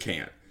 You just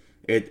can't.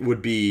 It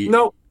would be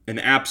an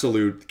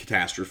absolute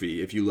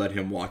catastrophe if you let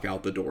him walk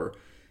out the door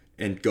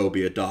and go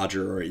be a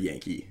Dodger or a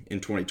Yankee in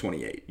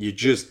 2028. You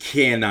just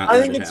cannot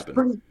let it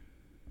happen.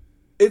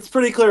 It's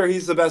pretty clear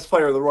he's the best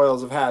player the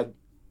Royals have had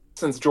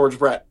since George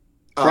Brett.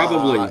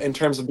 Probably. In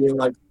terms of being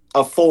like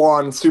a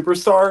full-on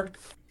superstar,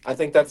 I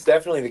think that's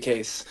definitely the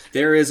case.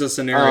 There is a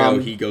scenario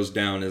he goes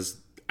down as,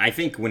 I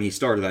think when he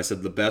started, I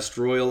said the best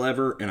Royal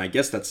ever, and I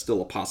guess that's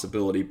still a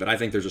possibility, but I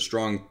think there's a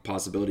strong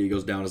possibility he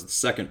goes down as the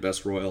second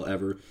best Royal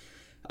ever.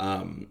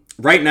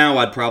 Right now,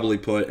 I'd probably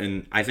put,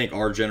 and I think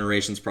our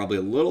generation's probably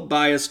a little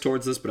biased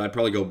towards this, but I'd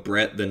probably go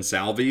Brett then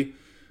Salvi.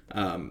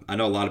 I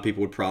know a lot of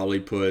people would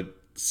probably put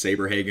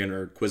Saberhagen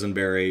or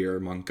Quisenberry or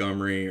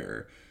Montgomery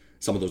or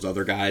some of those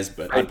other guys,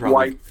 but I'd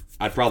personally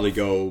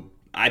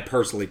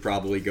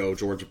probably go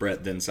George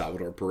Brett then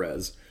Salvador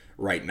Perez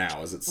right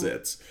now as it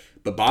sits.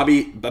 But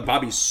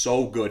Bobby's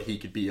so good he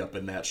could be up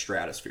in that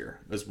stratosphere.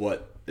 Is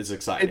what is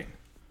exciting.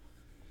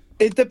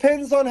 It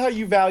depends on how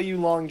you value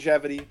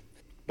longevity,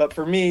 but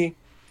for me,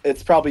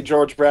 it's probably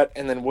George Brett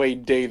and then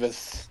Wade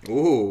Davis.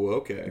 Ooh,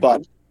 okay.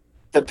 But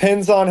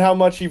depends on how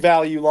much you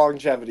value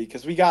longevity,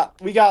 because we got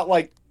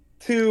like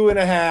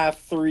 2.5,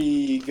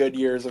 3 good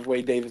years of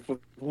Wade Davis with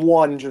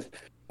one just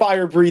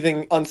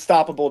fire-breathing,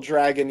 unstoppable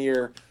dragon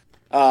year.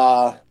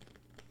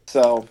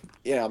 So,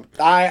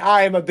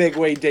 I am a big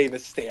Wade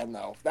Davis stan,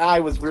 though. I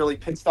was really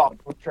pissed off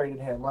when we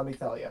traded him, let me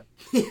tell you.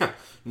 Yeah,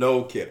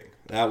 no kidding.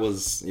 That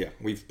was,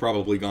 we've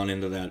probably gone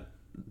into that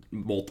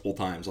multiple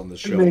times on this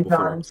show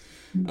before.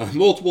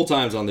 Multiple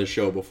times on this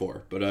show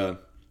before.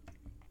 But,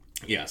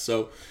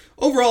 so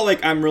overall,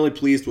 I'm really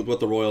pleased with what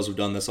the Royals have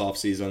done this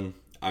offseason.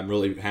 I'm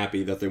really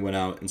happy that they went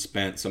out and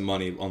spent some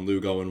money on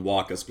Lugo and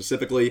Waka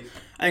specifically.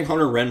 I think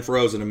Hunter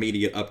Renfroe is an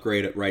immediate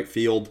upgrade at right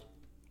field.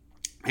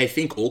 I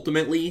think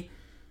ultimately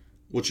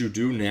what you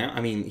do now,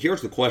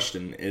 here's the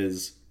question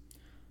is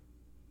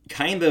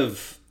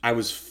I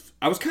was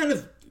kind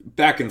of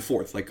back and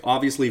forth.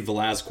 Obviously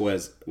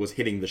Velasquez was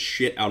hitting the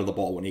shit out of the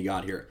ball when he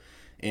got here,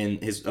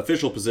 and his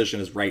official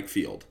position is right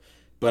field.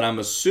 But I'm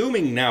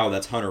assuming now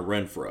that's Hunter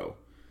Renfroe,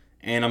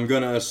 and I'm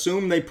going to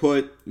assume they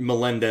put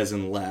Melendez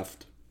in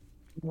left,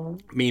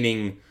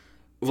 meaning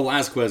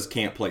Velasquez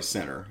can't play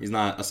center. He's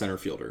not a center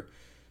fielder.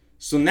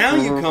 So now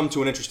you come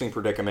to an interesting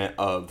predicament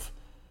of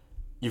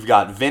you've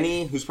got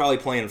Vinny, who's probably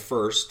playing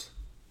first,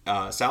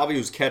 Salvi,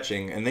 who's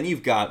catching, and then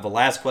you've got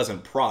Velasquez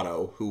and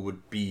Prado, who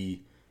would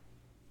be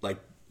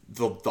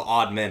the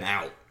odd men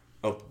out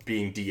of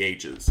being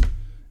DHs.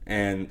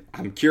 And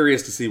I'm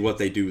curious to see what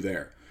they do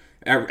there.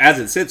 As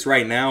it sits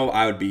right now,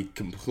 I would be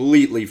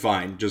completely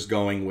fine just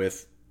going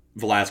with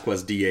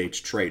Velasquez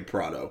DH, trade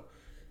Prado.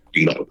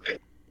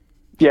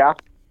 Yeah,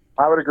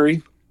 I would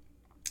agree.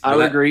 I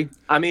would agree.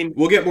 I mean,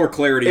 we'll get more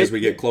clarity as we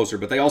get closer,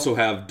 but they also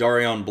have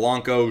Darion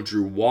Blanco,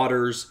 Drew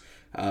Waters,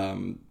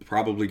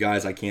 probably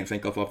guys I can't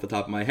think of off the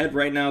top of my head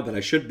right now that I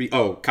should be.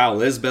 Oh, Kyle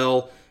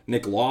Isbell,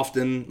 Nick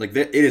Lofton. Like,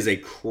 it is a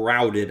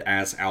crowded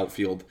ass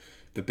outfield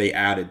that they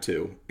added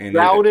to, and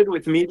crowded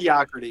with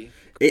mediocrity.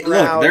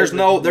 Look, there's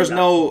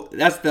no.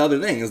 That's the other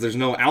thing, is there's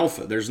no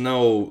alpha. There's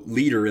no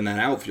leader in that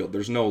outfield.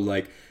 There's no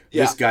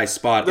this guy's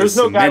spot. There's is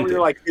no cemented. guy where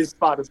you're like, his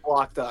spot is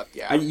locked up.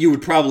 Yeah, you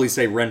would probably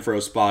say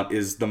Renfroe's spot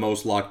is the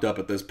most locked up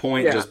at this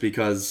point, Yeah. just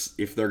because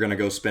if they're gonna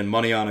go spend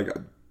money on a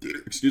guy,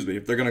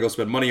 if they're gonna go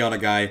spend money on a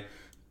guy,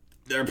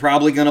 they're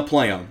probably gonna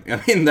play him.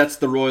 I mean, that's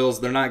the Royals.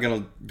 They're not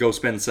gonna go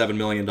spend $7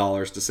 million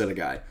to sit a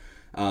guy.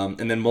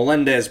 And then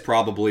Melendez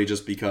probably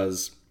just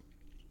because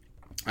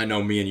I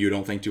know me and you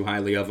don't think too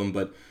highly of him,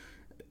 but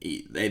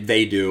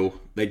they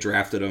do. They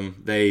drafted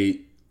him.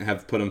 They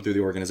have put him through the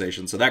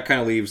organization. So that kind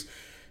of leaves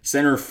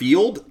center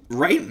field.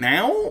 Right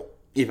now,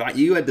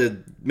 you had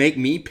to make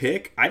me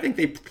pick, I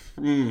think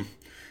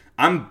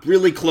I'm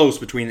really close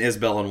between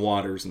Isbell and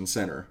Waters in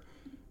center.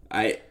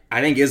 I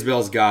think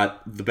Isbell's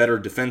got the better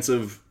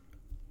defensive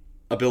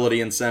ability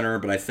in center,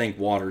 but I think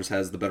Waters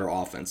has the better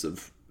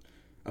offensive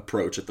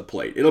approach at the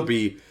plate. It'll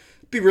be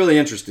really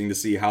interesting to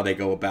see how they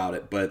go about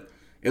it, but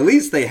at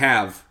least they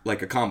have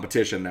like a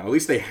competition now. At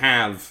least they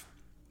have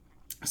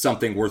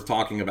something worth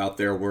talking about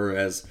there,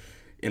 whereas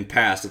in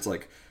past it's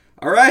like,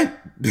 all right,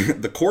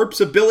 the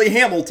corpse of Billy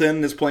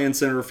Hamilton is playing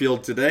center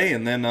field today,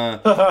 and then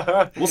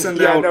we'll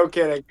send out no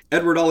kidding.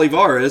 Edward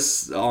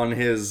Olivares on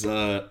his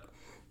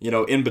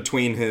in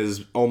between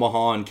his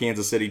Omaha and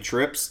Kansas City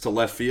trips to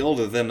left field,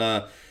 and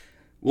then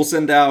we'll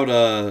send out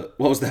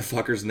what was that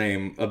fucker's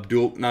name?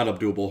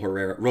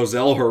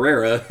 Rosell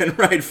Herrera in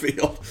right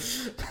field.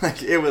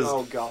 Like, it was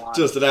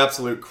just an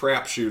absolute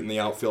crapshoot in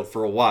the outfield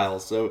for a while.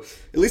 So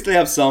at least they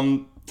have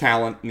some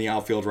talent in the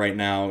outfield right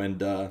now,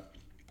 and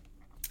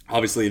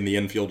obviously in the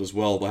infield as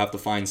well. They'll have to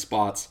find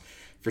spots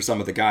for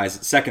some of the guys.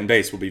 Second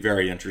base will be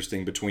very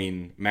interesting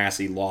between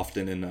Massey,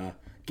 Lofton, and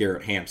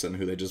Garrett Hampson,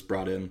 who they just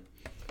brought in.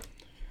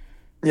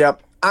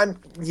 Yep. I've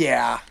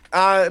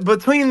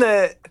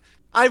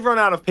run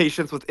out of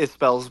patience with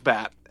Isbell's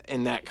bat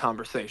in that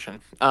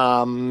conversation. He's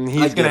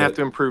going to have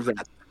to improve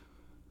that.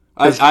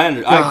 I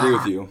agree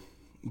with you.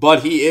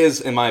 But he is,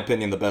 in my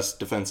opinion, the best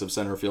defensive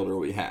center fielder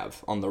we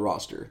have on the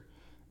roster.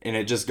 And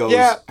it just goes,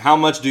 how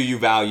much do you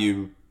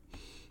value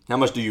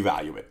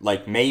it?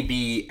 Like,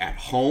 maybe at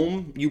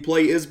home you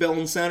play Isbell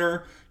in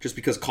center just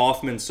because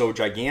Kaufman's so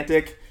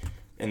gigantic.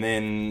 And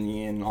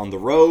then on the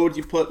road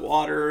you put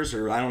Waters,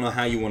 or I don't know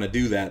how you want to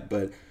do that,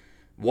 but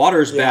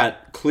Waters'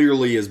 bat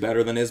clearly is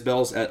better than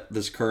Isbell's at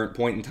this current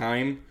point in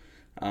time.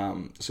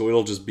 So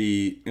it'll just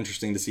be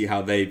interesting to see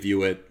how they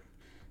view it.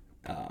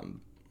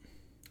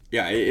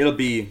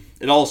 It'll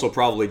also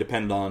probably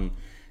depend on,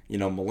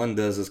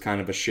 Melendez is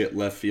kind of a shit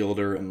left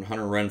fielder, and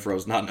Hunter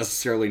Renfroe's not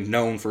necessarily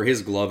known for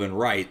his glove and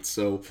right.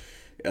 So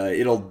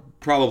it'll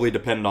probably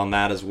depend on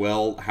that as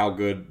well, how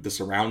good the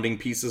surrounding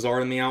pieces are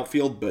in the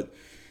outfield. But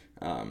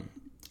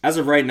as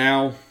of right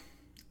now,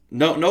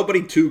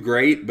 nobody too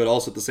great, but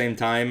also at the same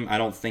time, I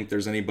don't think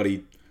there's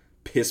anybody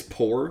piss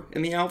poor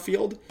in the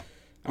outfield.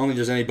 I don't think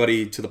there's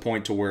anybody to the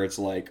point to where it's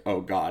like,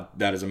 oh God,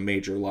 that is a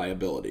major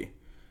liability.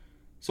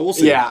 So we'll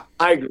see. Yeah,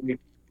 I agree.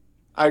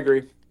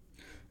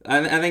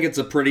 I think it's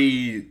a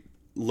pretty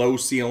low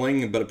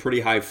ceiling, but a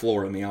pretty high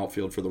floor in the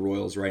outfield for the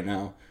Royals right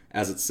now,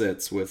 as it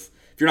sits. If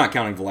you're not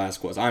counting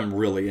Velasquez, I'm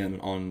really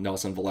in on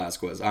Nelson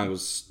Velasquez. I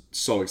was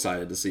so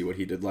excited to see what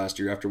he did last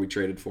year after we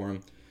traded for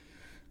him.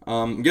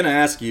 I'm going to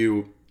ask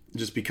you,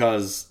 just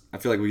because I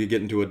feel like we could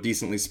get into a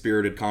decently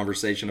spirited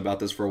conversation about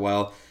this for a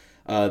while.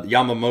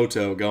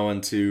 Yamamoto going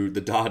to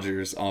the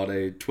Dodgers on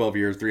a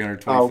 12-year,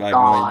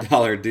 $325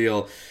 million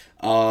deal.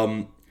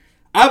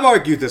 I've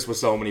argued this with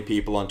so many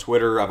people on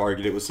Twitter. I've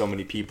argued it with so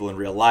many people in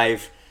real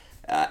life.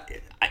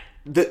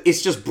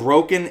 It's just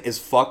broken as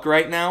fuck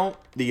right now.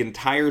 The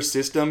entire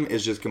system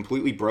is just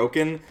completely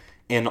broken.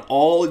 And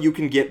all you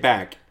can get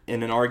back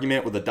in an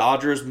argument with the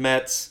Dodgers,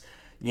 Mets,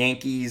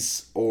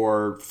 Yankees,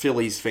 or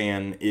Phillies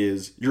fan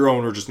is your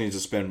owner just needs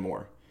to spend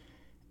more.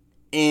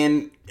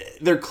 And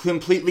they're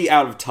completely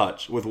out of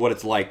touch with what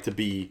it's like to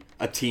be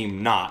a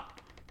team not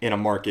in a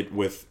market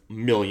with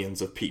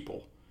millions of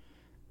people.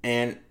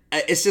 And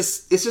it's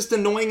just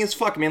annoying as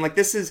fuck, man. Like,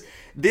 this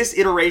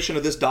iteration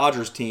of this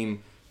Dodgers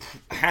team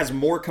has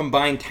more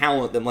combined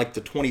talent than like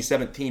the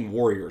 2017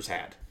 Warriors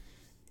had.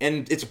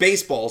 And it's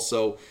baseball,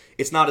 so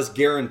it's not as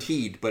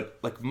guaranteed, but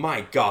like,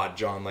 my God,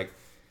 John, like,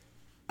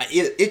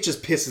 it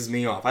just pisses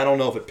me off. I don't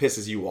know if it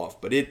pisses you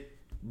off, but it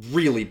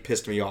really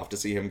pissed me off to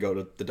see him go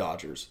to the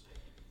Dodgers.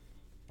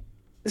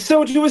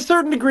 So to a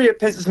certain degree, it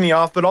pisses me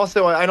off, but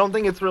also I don't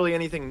think it's really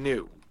anything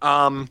new.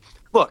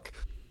 Look,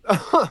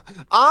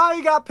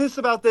 I got pissed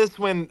about this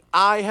when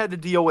I had to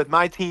deal with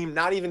my team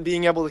not even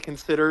being able to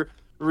consider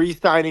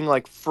re-signing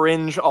like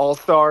fringe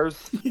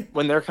all-stars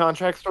when their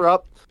contracts are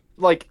up.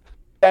 Like,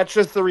 that's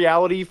just the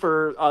reality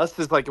for us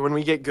is like when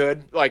we get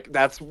good, like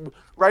that's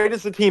right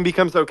as the team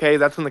becomes okay,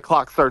 that's when the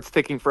clock starts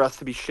ticking for us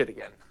to be shit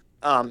again.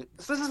 So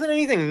this isn't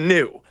anything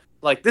new.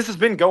 Like, this has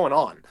been going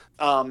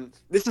on.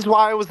 This is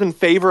why I was in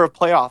favor of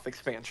playoff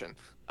expansion.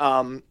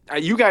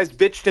 You guys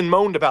bitched and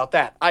moaned about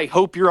that. I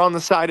hope you're on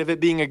the side of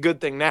it being a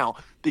good thing now,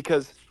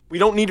 because we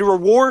don't need to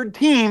reward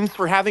teams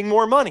for having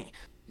more money.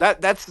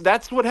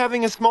 That's what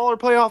having a smaller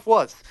playoff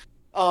was.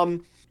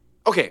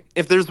 Okay,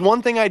 if there's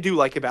one thing I do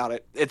like about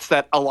it, it's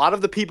that a lot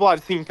of the people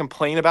I've seen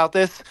complain about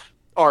this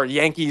are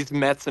Yankees,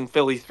 Mets, and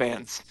Phillies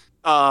fans.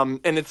 And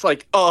it's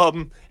like,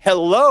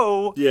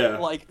 hello, Yeah.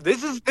 like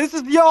this is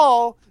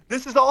y'all.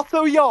 This is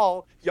also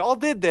y'all. Y'all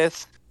did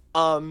this.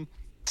 Yeah.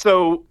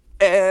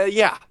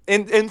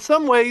 In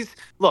some ways,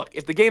 look,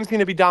 if the game's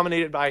going to be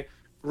dominated by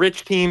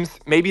rich teams,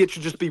 maybe it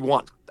should just be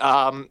one.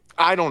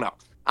 I don't know.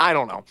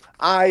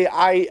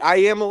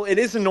 It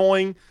is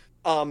annoying.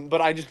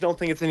 But I just don't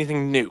think it's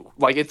anything new.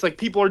 Like, it's like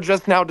people are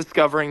just now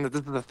discovering that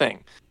this is a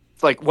thing.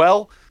 It's like,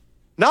 well,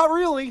 not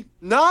really.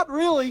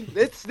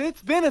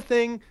 It's been a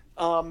thing.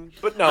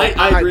 But no,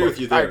 I agree with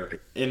you there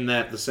in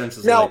that the sense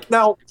is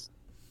now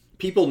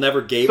people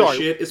never gave a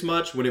shit as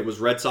much when it was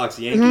Red Sox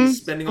Yankees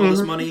spending all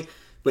this money.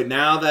 But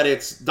now that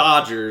it's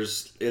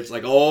Dodgers, it's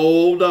like,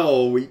 oh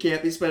no, we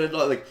can't be spending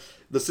like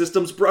the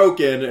system's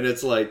broken, and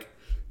it's like.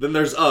 Then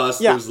there's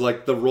us. Yeah. There's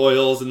like the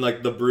Royals and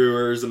like the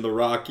Brewers and the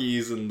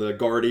Rockies and the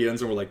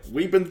Guardians, and we're like,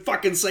 we've been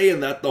fucking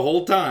saying that the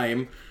whole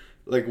time.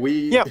 Like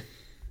we've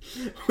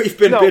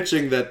been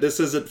bitching that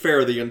this isn't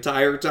fair the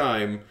entire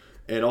time,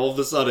 and all of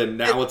a sudden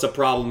now it's a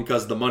problem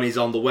because the money's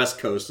on the West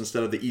Coast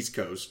instead of the East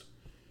Coast.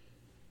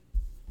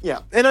 Yeah,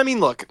 and I mean,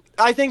 look,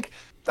 I think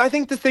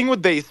the thing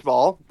with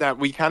baseball that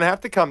we kind of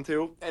have to come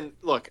to, and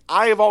look,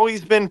 I have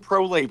always been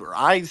pro-labor.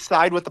 I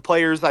side with the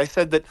players. I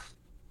said that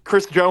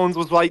Chris Jones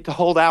was right to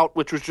hold out,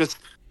 which was just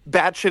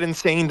batshit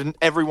insane to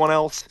everyone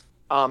else.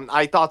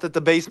 I thought that the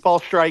baseball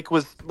strike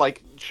was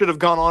should have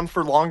gone on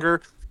for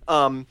longer.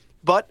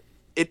 But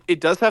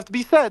it does have to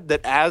be said that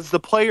as the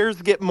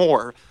players get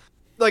more,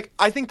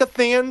 I think the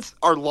fans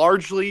are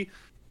largely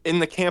in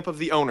the camp of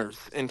the owners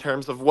in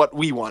terms of what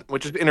we want,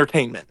 which is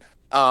entertainment.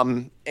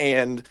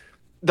 And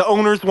the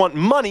owners want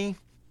money,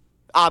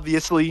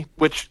 obviously,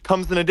 which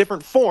comes in a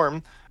different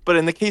form. But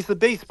in the case of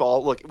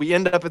baseball, look, we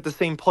end up at the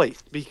same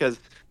place because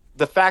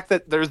the fact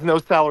that there's no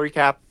salary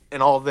cap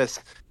and all of this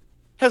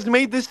has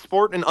made this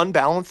sport an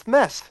unbalanced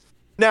mess.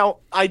 Now,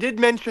 I did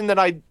mention that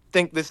I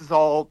think this is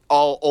all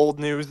old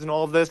news and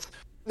all of this.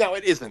 No,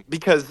 it isn't,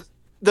 because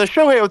the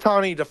Shohei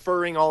Ohtani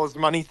deferring all his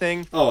money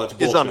thing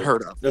is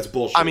unheard of. That's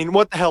bullshit. I mean,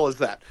 what the hell is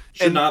that?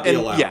 Should not be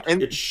allowed. Yeah,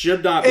 it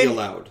should not be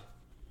allowed.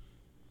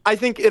 I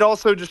think it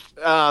also just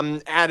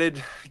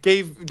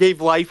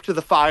gave life to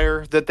the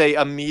fire that they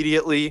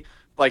immediately,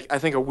 I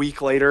think a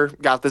week later,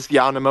 got this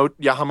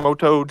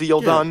Yamamoto deal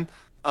done.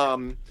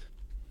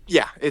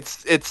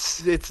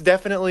 It's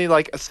definitely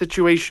a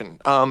situation.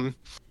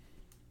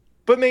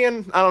 But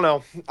man, I don't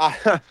know.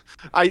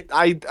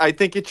 I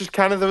think it's just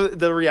kind of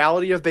the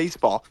reality of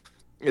baseball.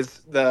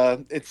 It's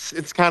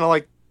kind of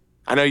like,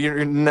 I know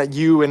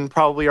you and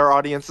probably our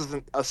audience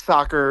isn't a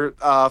soccer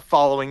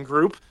following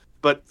group,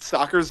 but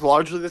soccer is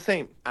largely the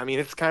same. I mean,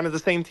 it's kind of the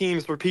same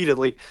teams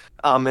repeatedly,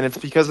 and it's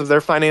because of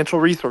their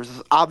financial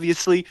resources.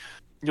 Obviously,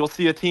 you'll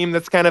see a team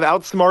that's kind of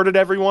outsmarted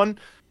everyone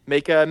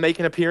make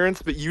an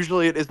appearance, but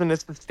usually it isn't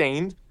as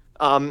sustained.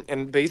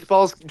 And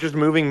baseball's just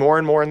moving more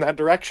and more in that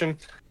direction.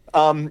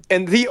 And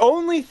the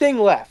only thing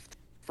left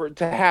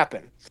to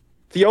happen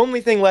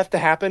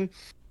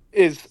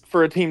is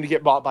for a team to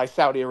get bought by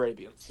Saudi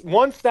Arabians.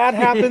 Once that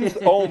happens,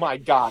 oh my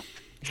God,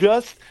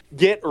 just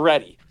get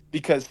ready,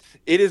 because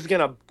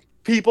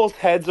people's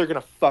heads are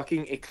gonna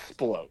fucking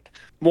explode.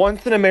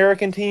 Once an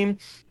American team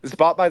is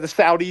bought by the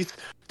Saudis,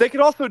 they could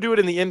also do it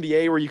in the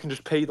NBA where you can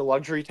just pay the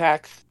luxury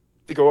tax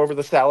to go over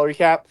the salary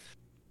cap.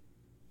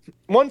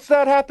 Once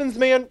that happens,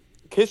 man,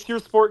 kiss your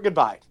sport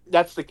goodbye.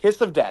 That's the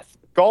kiss of death.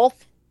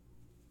 Golf,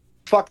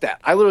 fuck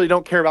that. I literally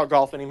don't care about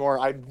golf anymore.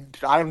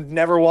 I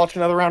never watch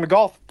another round of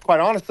golf, quite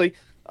honestly.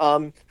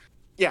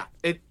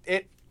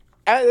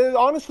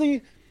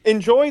 Honestly,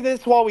 enjoy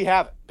this while we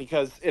have it,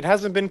 because it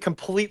hasn't been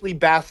completely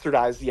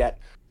bastardized yet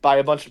by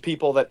a bunch of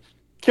people that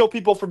kill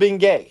people for being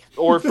gay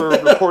or for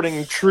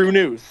reporting true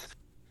news.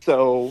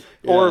 Or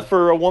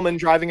for a woman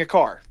driving a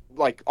car.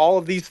 All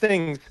of these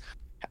things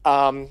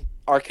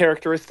are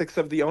characteristics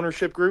of the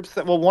ownership groups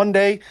that will one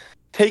day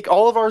take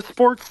all of our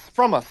sports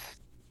from us.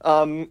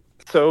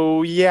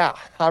 So yeah,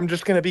 I'm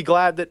just going to be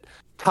glad that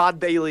Todd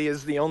Bailey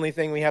is the only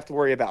thing we have to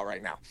worry about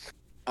right now.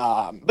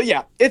 But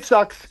yeah, it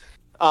sucks.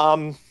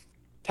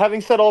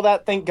 Having said all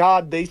that, thank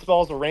God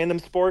baseball's a random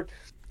sport.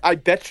 I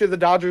bet you the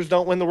Dodgers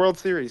don't win the World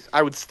Series.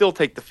 I would still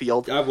take the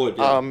field. I would,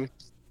 yeah.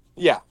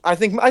 Yeah, I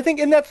think,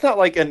 and that's not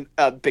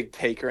a big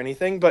take or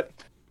anything, but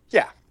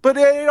yeah. But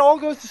it all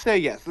goes to say,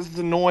 yes, this is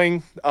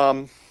annoying.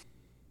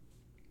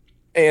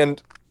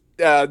 And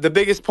the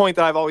biggest point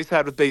that I've always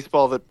had with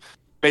baseball that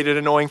made it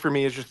annoying for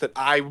me is just that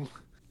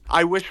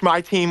I wish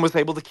my team was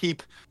able to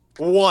keep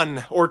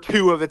one or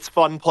two of its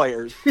fun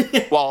players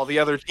while the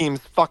other teams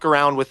fuck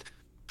around with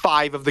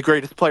 5 of the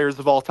greatest players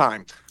of all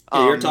time.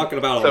 Yeah, you're talking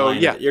about a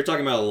lineup. Yeah. You're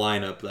talking about a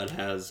lineup that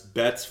has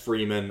Betts,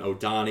 Freeman,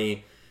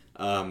 Ohtani,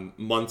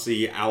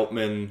 Muncy,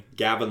 Outman,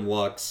 Gavin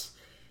Lux.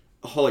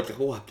 Oh, like,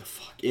 what the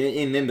fuck?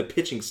 And then the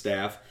pitching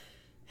staff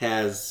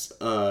has,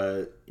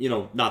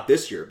 not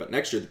this year, but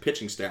next year the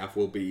pitching staff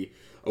will be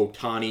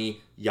Ohtani,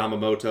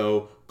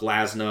 Yamamoto,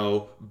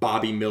 Glasnow,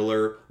 Bobby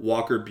Miller,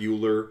 Walker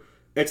Buehler.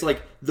 It's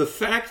like the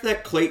fact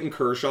that Clayton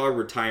Kershaw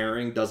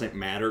retiring doesn't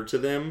matter to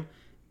them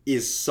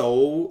is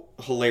so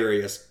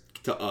hilarious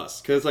to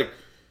us. Because, like,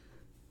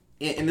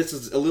 and this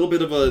is a little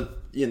bit of a,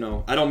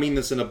 I don't mean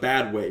this in a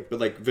bad way, but,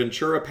 like,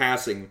 Ventura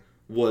passing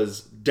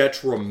was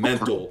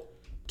detrimental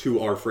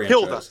to our franchise.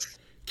 Killed us.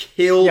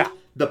 Killed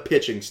the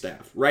pitching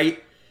staff,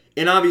 right?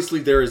 And obviously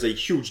there is a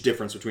huge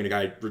difference between a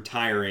guy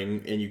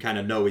retiring and you kind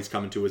of know he's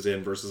coming to his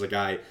end versus a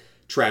guy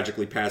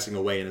tragically passing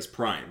away in his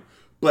prime.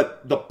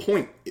 But the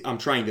point I'm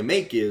trying to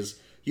make is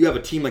you have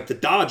a team like the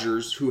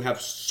Dodgers who have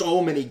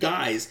so many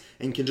guys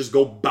and can just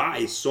go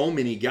buy so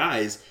many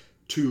guys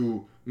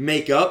to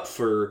make up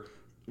for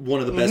one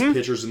of the best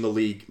pitchers in the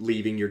league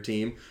leaving your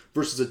team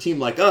versus a team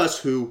like us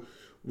who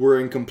were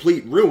in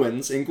complete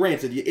ruins. And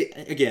granted,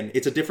 again,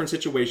 it's a different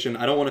situation.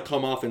 I don't want to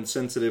come off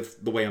insensitive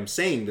the way I'm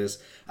saying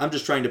this. I'm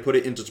just trying to put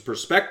it into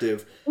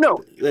perspective.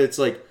 No. It's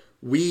like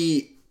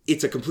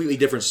it's a completely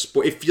different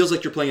sport. It feels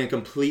like you're playing a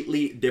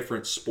completely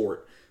different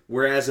sport.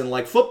 Whereas in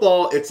like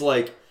football, it's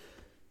like,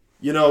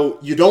 you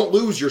don't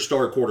lose your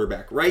star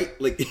quarterback, right?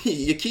 Like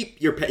you keep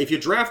if you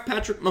draft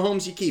Patrick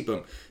Mahomes, you keep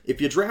him.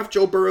 If you draft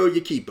Joe Burrow,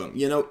 you keep him.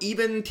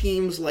 Even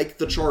teams like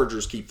the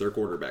Chargers keep their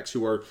quarterbacks,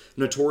 who are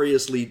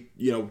notoriously,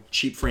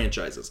 cheap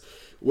franchises.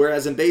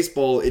 Whereas in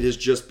baseball, it has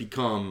just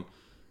become,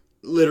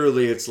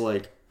 literally, it's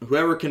like,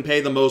 whoever can pay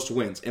the most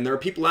wins. And there are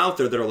people out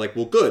there that are like,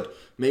 well, good,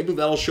 maybe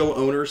that'll show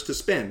owners to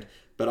spend.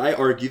 But I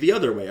argue the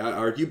other way. I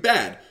argue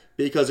bad.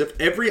 Because if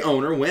every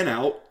owner went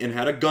out and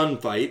had a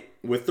gunfight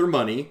with their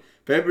money,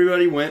 if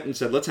everybody went and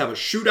said, let's have a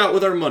shootout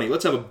with our money,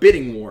 let's have a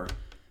bidding war,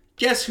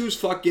 guess who's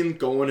fucking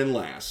going in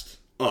last?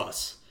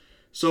 Us.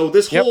 So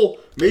this whole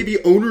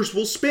maybe owners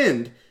will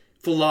spend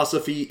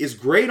philosophy is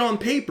great on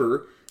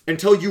paper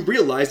until you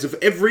realize if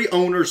every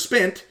owner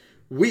spent,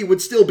 we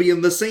would still be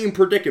in the same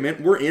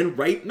predicament we're in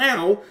right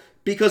now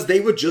because they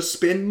would just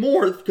spend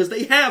more because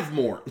they have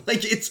more.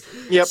 Like, it's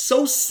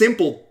so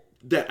simple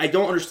that I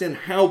don't understand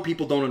how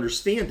people don't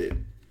understand it.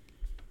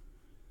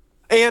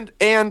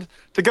 And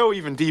to go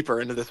even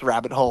deeper into this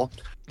rabbit hole,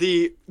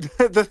 the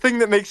thing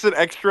that makes it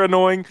extra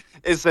annoying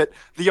is that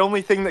the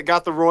only thing that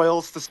got the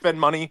Royals to spend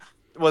money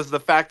was the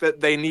fact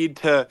that they need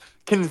to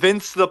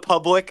convince the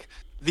public,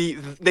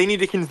 they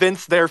need to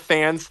convince their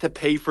fans to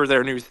pay for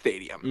their new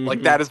stadium. Mm-hmm.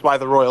 Like, that is why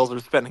the Royals are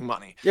spending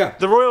money. Yeah.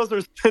 The Royals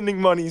are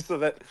spending money so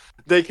that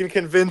they can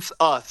convince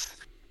us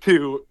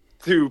to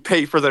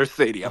pay for their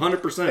stadium.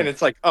 100%. And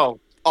it's like, oh,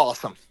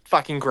 awesome.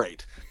 Fucking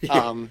great.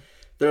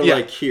 They're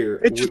like,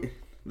 here.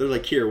 They're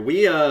like, here,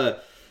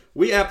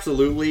 we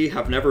absolutely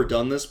have never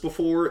done this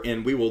before,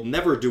 and we will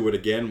never do it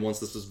again once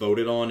this is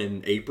voted on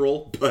in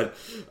April, but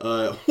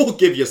we'll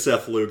give you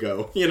Seth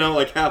Lugo.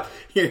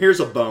 Here's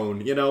a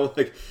bone,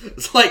 like,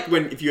 it's like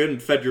if you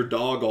hadn't fed your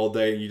dog all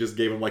day and you just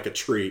gave him, like, a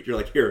treat. You're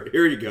like, here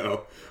you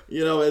go.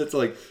 It's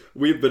like,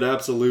 we've been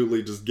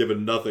absolutely just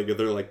given nothing, and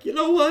they're like, you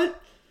know what?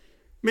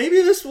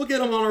 Maybe this will get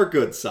them on our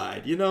good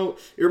side. It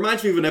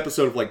reminds me of an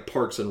episode of, like,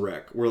 Parks and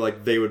Rec, where,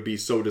 like, they would be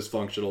so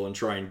dysfunctional and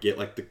try and get,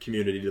 like, the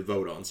community to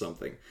vote on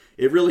something.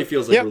 It really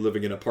feels like we're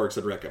living in a Parks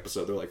and Rec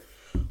episode. They're like,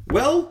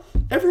 well,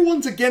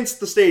 everyone's against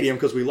the stadium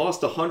because we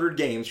lost 100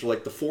 games for,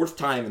 like, the 4th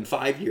time in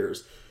 5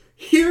 years.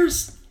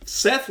 Here's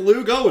Seth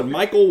Lugo and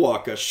Michael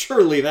Wacha.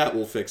 Surely that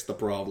will fix the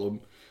problem.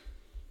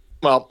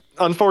 Well,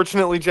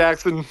 unfortunately,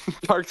 Jackson,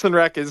 Parks and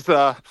Rec is...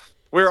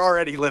 we're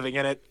already living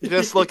in it.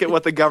 Just look at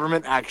what the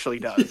government actually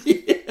does.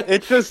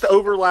 It's just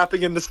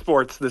overlapping into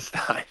sports this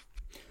time.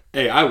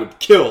 Hey, I would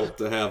kill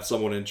to have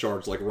someone in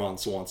charge like Ron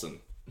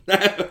Swanson.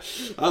 I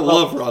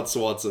love Ron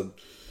Swanson.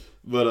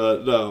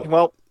 But, no.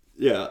 Well,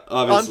 yeah,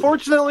 obviously.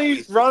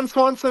 Unfortunately, Ron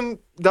Swanson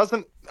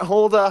doesn't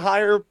hold a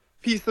higher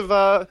piece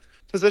of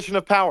position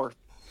of power.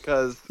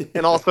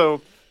 And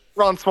also...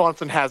 Ron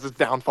Swanson has his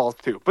downfalls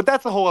too, but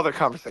that's a whole other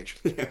conversation.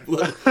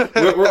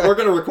 We're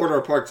going to record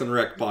our Parks and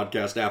Rec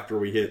podcast after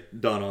we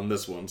hit done on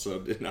this one,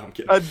 so no, I'm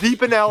kidding. A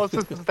deep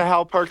analysis as to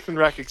how Parks and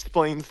Rec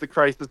explains the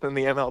crisis in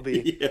the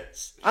MLB.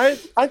 Yes. I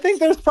think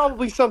there's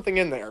probably something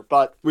in there,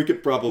 but... We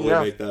could probably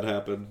make that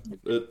happen.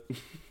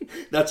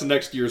 That's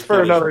next year's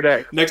punishment. For another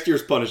day. Next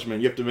year's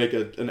punishment. You have to make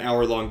an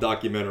hour-long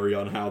documentary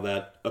on how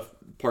that...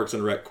 Parks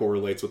and Rec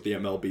correlates with the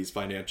MLB's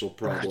financial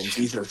problems.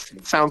 Jesus,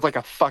 it sounds like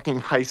a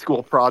fucking high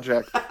school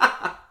project.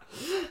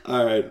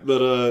 All right,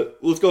 but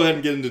let's go ahead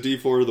and get into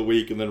D4 of the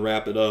week and then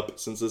wrap it up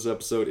since this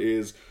episode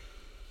is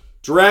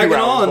dragging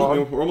on.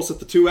 Long. We're almost at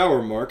the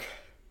 2-hour mark.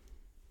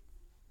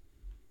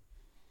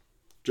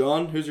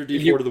 John, who's your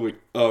D4 of the week?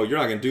 Oh, you're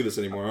not going to do this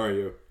anymore, are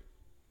you?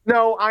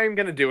 No, I'm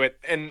gonna do it,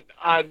 and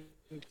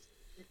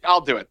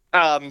I'll do it.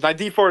 My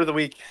D4 of the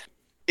week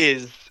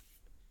is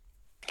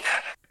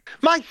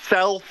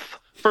myself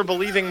for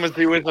believing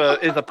Mizzou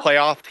is a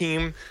playoff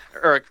team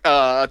or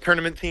a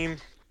tournament team.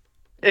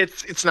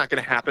 It's not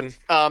going to happen.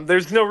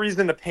 There's no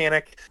reason to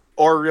panic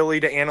or really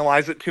to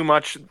analyze it too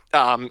much.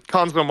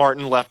 Conzo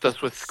Martin left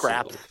us with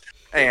scraps,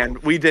 and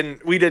we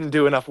didn't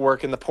do enough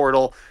work in the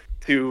portal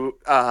to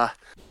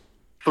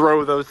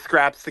throw those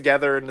scraps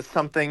together into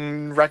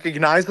something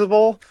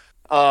recognizable.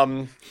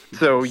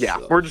 So yeah,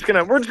 we're just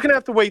gonna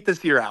have to wait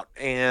this year out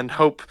and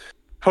hope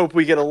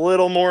we get a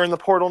little more in the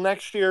portal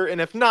next year,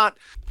 and if not,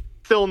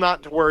 still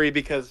not to worry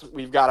because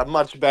we've got a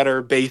much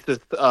better basis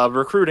of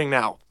recruiting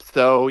now.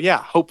 So yeah,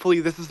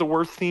 hopefully this is the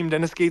worst team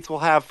Dennis Gates will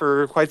have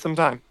for quite some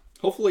time.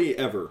 Hopefully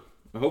ever.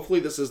 Hopefully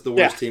this is the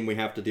worst team we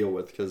have to deal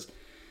with, because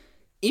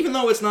even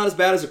though it's not as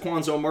bad as a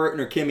Quanzo Martin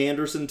or Kim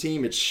Anderson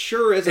team, it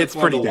sure isn't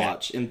fun to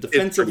watch. And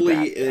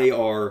defensively, they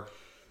are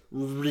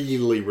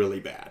really, really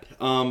bad.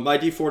 My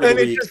D4 of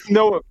the week... Just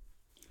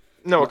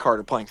Noah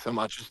Carter playing so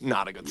much is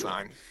not a good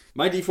sign.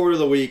 My D4 of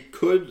the week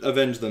could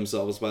avenge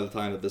themselves by the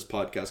time that this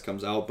podcast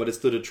comes out, but it's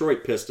the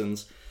Detroit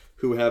Pistons,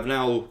 who have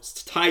now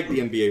tied the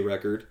NBA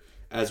record,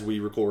 as we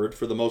record,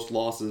 for the most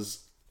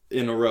losses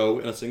in a row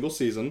in a single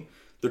season.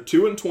 They're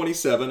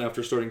 2-27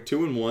 after starting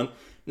 2-1.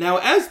 Now,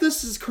 as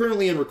this is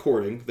currently in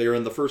recording, they are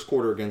in the first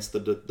quarter against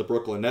the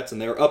Brooklyn Nets,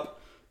 and they are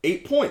up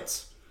 8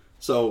 points.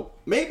 So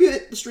maybe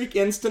the streak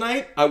ends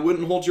tonight. I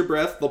wouldn't hold your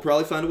breath. They'll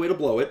probably find a way to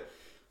blow it.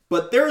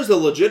 But there is a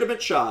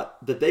legitimate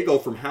shot that they go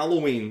from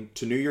Halloween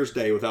to New Year's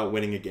Day without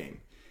winning a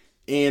game.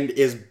 And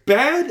as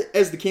bad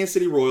as the Kansas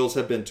City Royals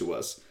have been to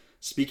us,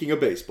 speaking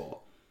of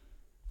baseball,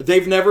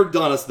 they've never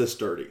done us this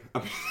dirty. I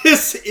mean,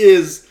 this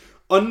is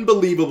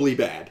unbelievably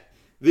bad.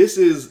 This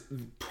is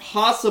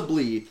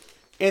possibly,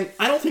 and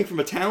I don't think from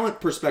a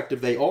talent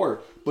perspective they are,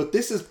 but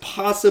this is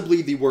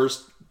possibly the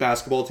worst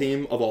basketball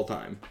team of all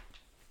time.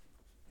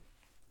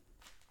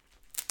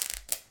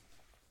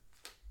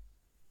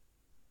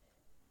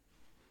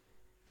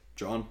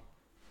 John?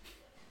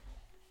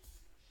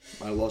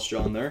 I lost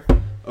John there.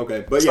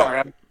 Okay, but yeah.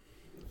 Sorry,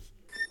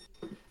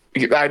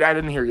 I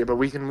didn't hear you, but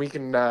we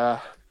can.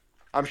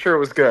 I'm sure it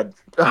was good.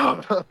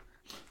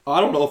 I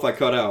don't know if I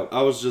cut out.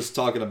 I was just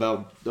talking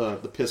about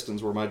the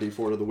Pistons were my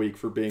D4 of the week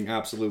for being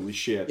absolutely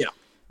shit.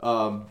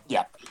 Yeah.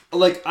 Yeah.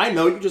 Like, I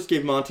know you just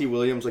gave Monty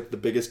Williams like the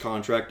biggest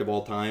contract of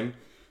all time,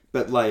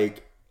 but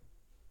like,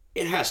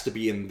 it has to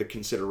be in the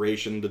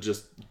consideration to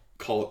just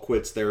call it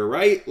quits there,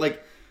 right?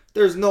 Like,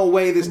 there's no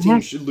way this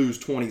team should lose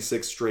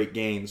 26 straight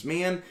games.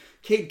 Man,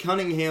 Cade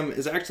Cunningham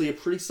is actually a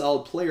pretty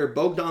solid player.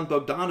 Bogdan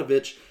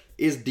Bogdanovic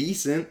is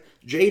decent.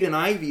 Jaden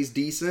Ivey's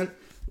decent.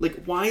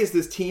 Like, why is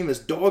this team as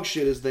dog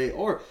shit as they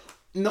are?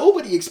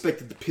 Nobody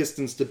expected the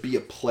Pistons to be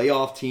a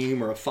playoff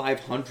team or a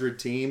 500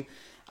 team.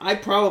 I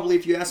probably,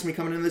 if you asked me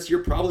coming in this year,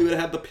 probably would have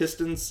had the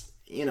Pistons,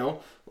 you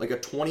know, like a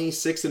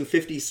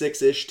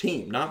 26-56-ish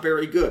team. Not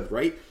very good,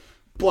 right?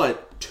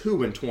 But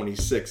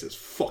 2-26 is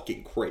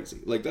fucking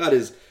crazy. Like, that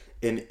is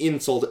an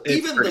insult.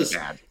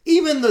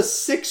 Even the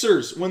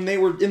Sixers, when they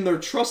were in their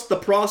trust the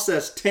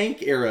process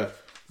tank era,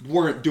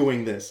 weren't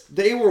doing this.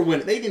 They were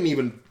winning. They didn't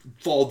even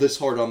fall this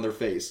hard on their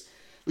face.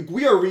 Like,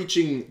 we are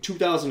reaching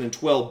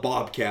 2012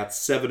 Bobcats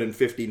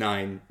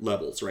 7-59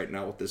 levels right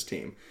now with this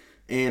team.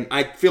 And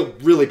I feel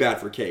really bad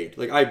for Cade.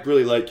 Like, I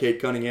really like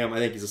Cade Cunningham. I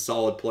think he's a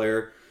solid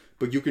player.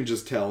 But you can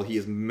just tell he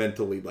is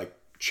mentally, like,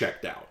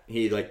 checked out.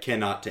 He, like,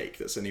 cannot take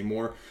this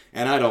anymore.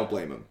 And I don't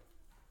blame him.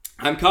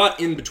 I'm caught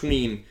in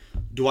between,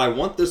 do I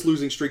want this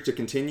losing streak to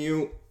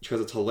continue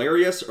because it's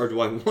hilarious, or do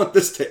I want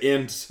this to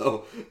end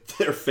so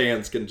their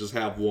fans can just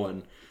have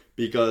one?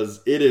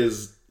 Because it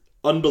is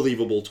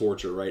unbelievable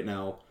torture right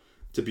now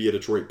to be a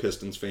Detroit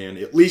Pistons fan.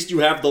 At least you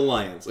have the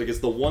Lions. Like, it's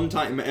the one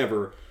time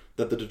ever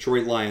that the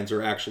Detroit Lions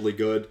are actually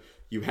good.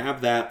 You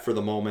have that for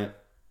the moment.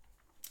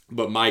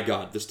 But my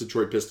God, this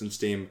Detroit Pistons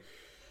team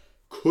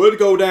could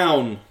go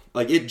down.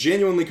 Like, it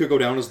genuinely could go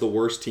down as the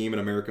worst team in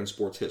American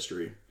sports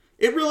history.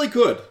 It really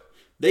could.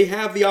 They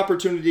have the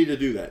opportunity to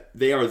do that.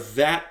 They are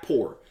that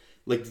poor.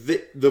 Like,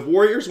 the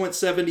Warriors went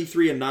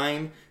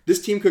 73-9.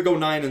 This team could go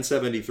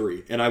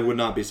 9-73, and I would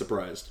not be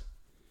surprised.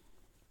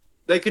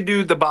 They could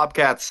do the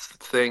Bobcats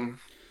thing.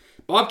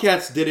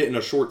 Bobcats did it in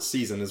a short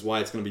season, is why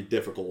it's going to be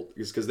difficult.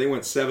 Is because they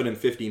went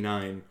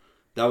 7-59.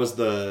 That was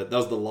the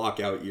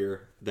lockout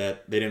year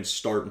that they didn't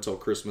start until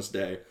Christmas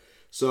Day.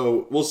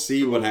 So we'll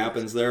see what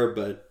happens there.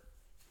 But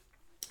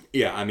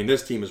yeah, I mean,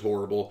 this team is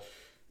horrible.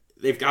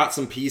 They've got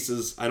some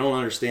pieces. I don't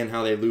understand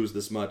how they lose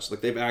this much.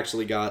 Like, they've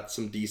actually got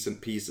some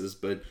decent pieces,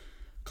 but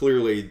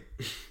clearly,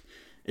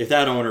 if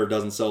that owner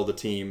doesn't sell the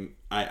team,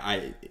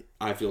 I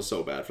feel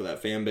so bad for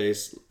that fan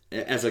base.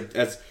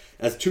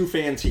 As two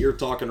fans here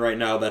talking right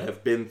now that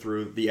have been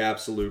through the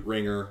absolute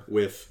ringer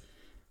with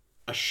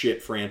a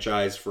shit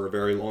franchise for a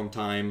very long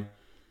time,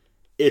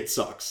 it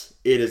sucks.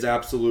 It is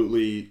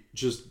absolutely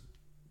just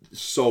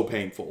so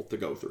painful to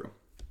go through.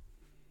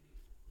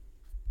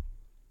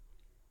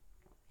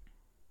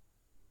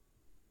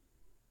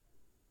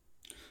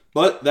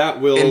 But that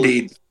will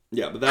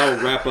Yeah, but that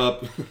will wrap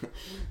up.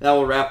 That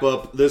will wrap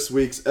up this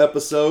week's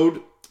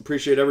episode.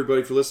 Appreciate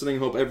everybody for listening.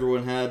 Hope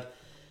everyone had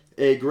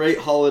a great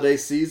holiday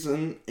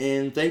season,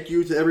 and thank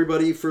you to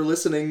everybody for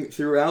listening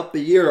throughout the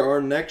year.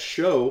 Our next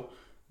show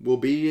will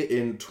be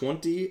in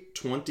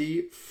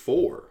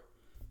 2024.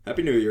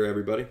 Happy New Year,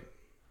 everybody.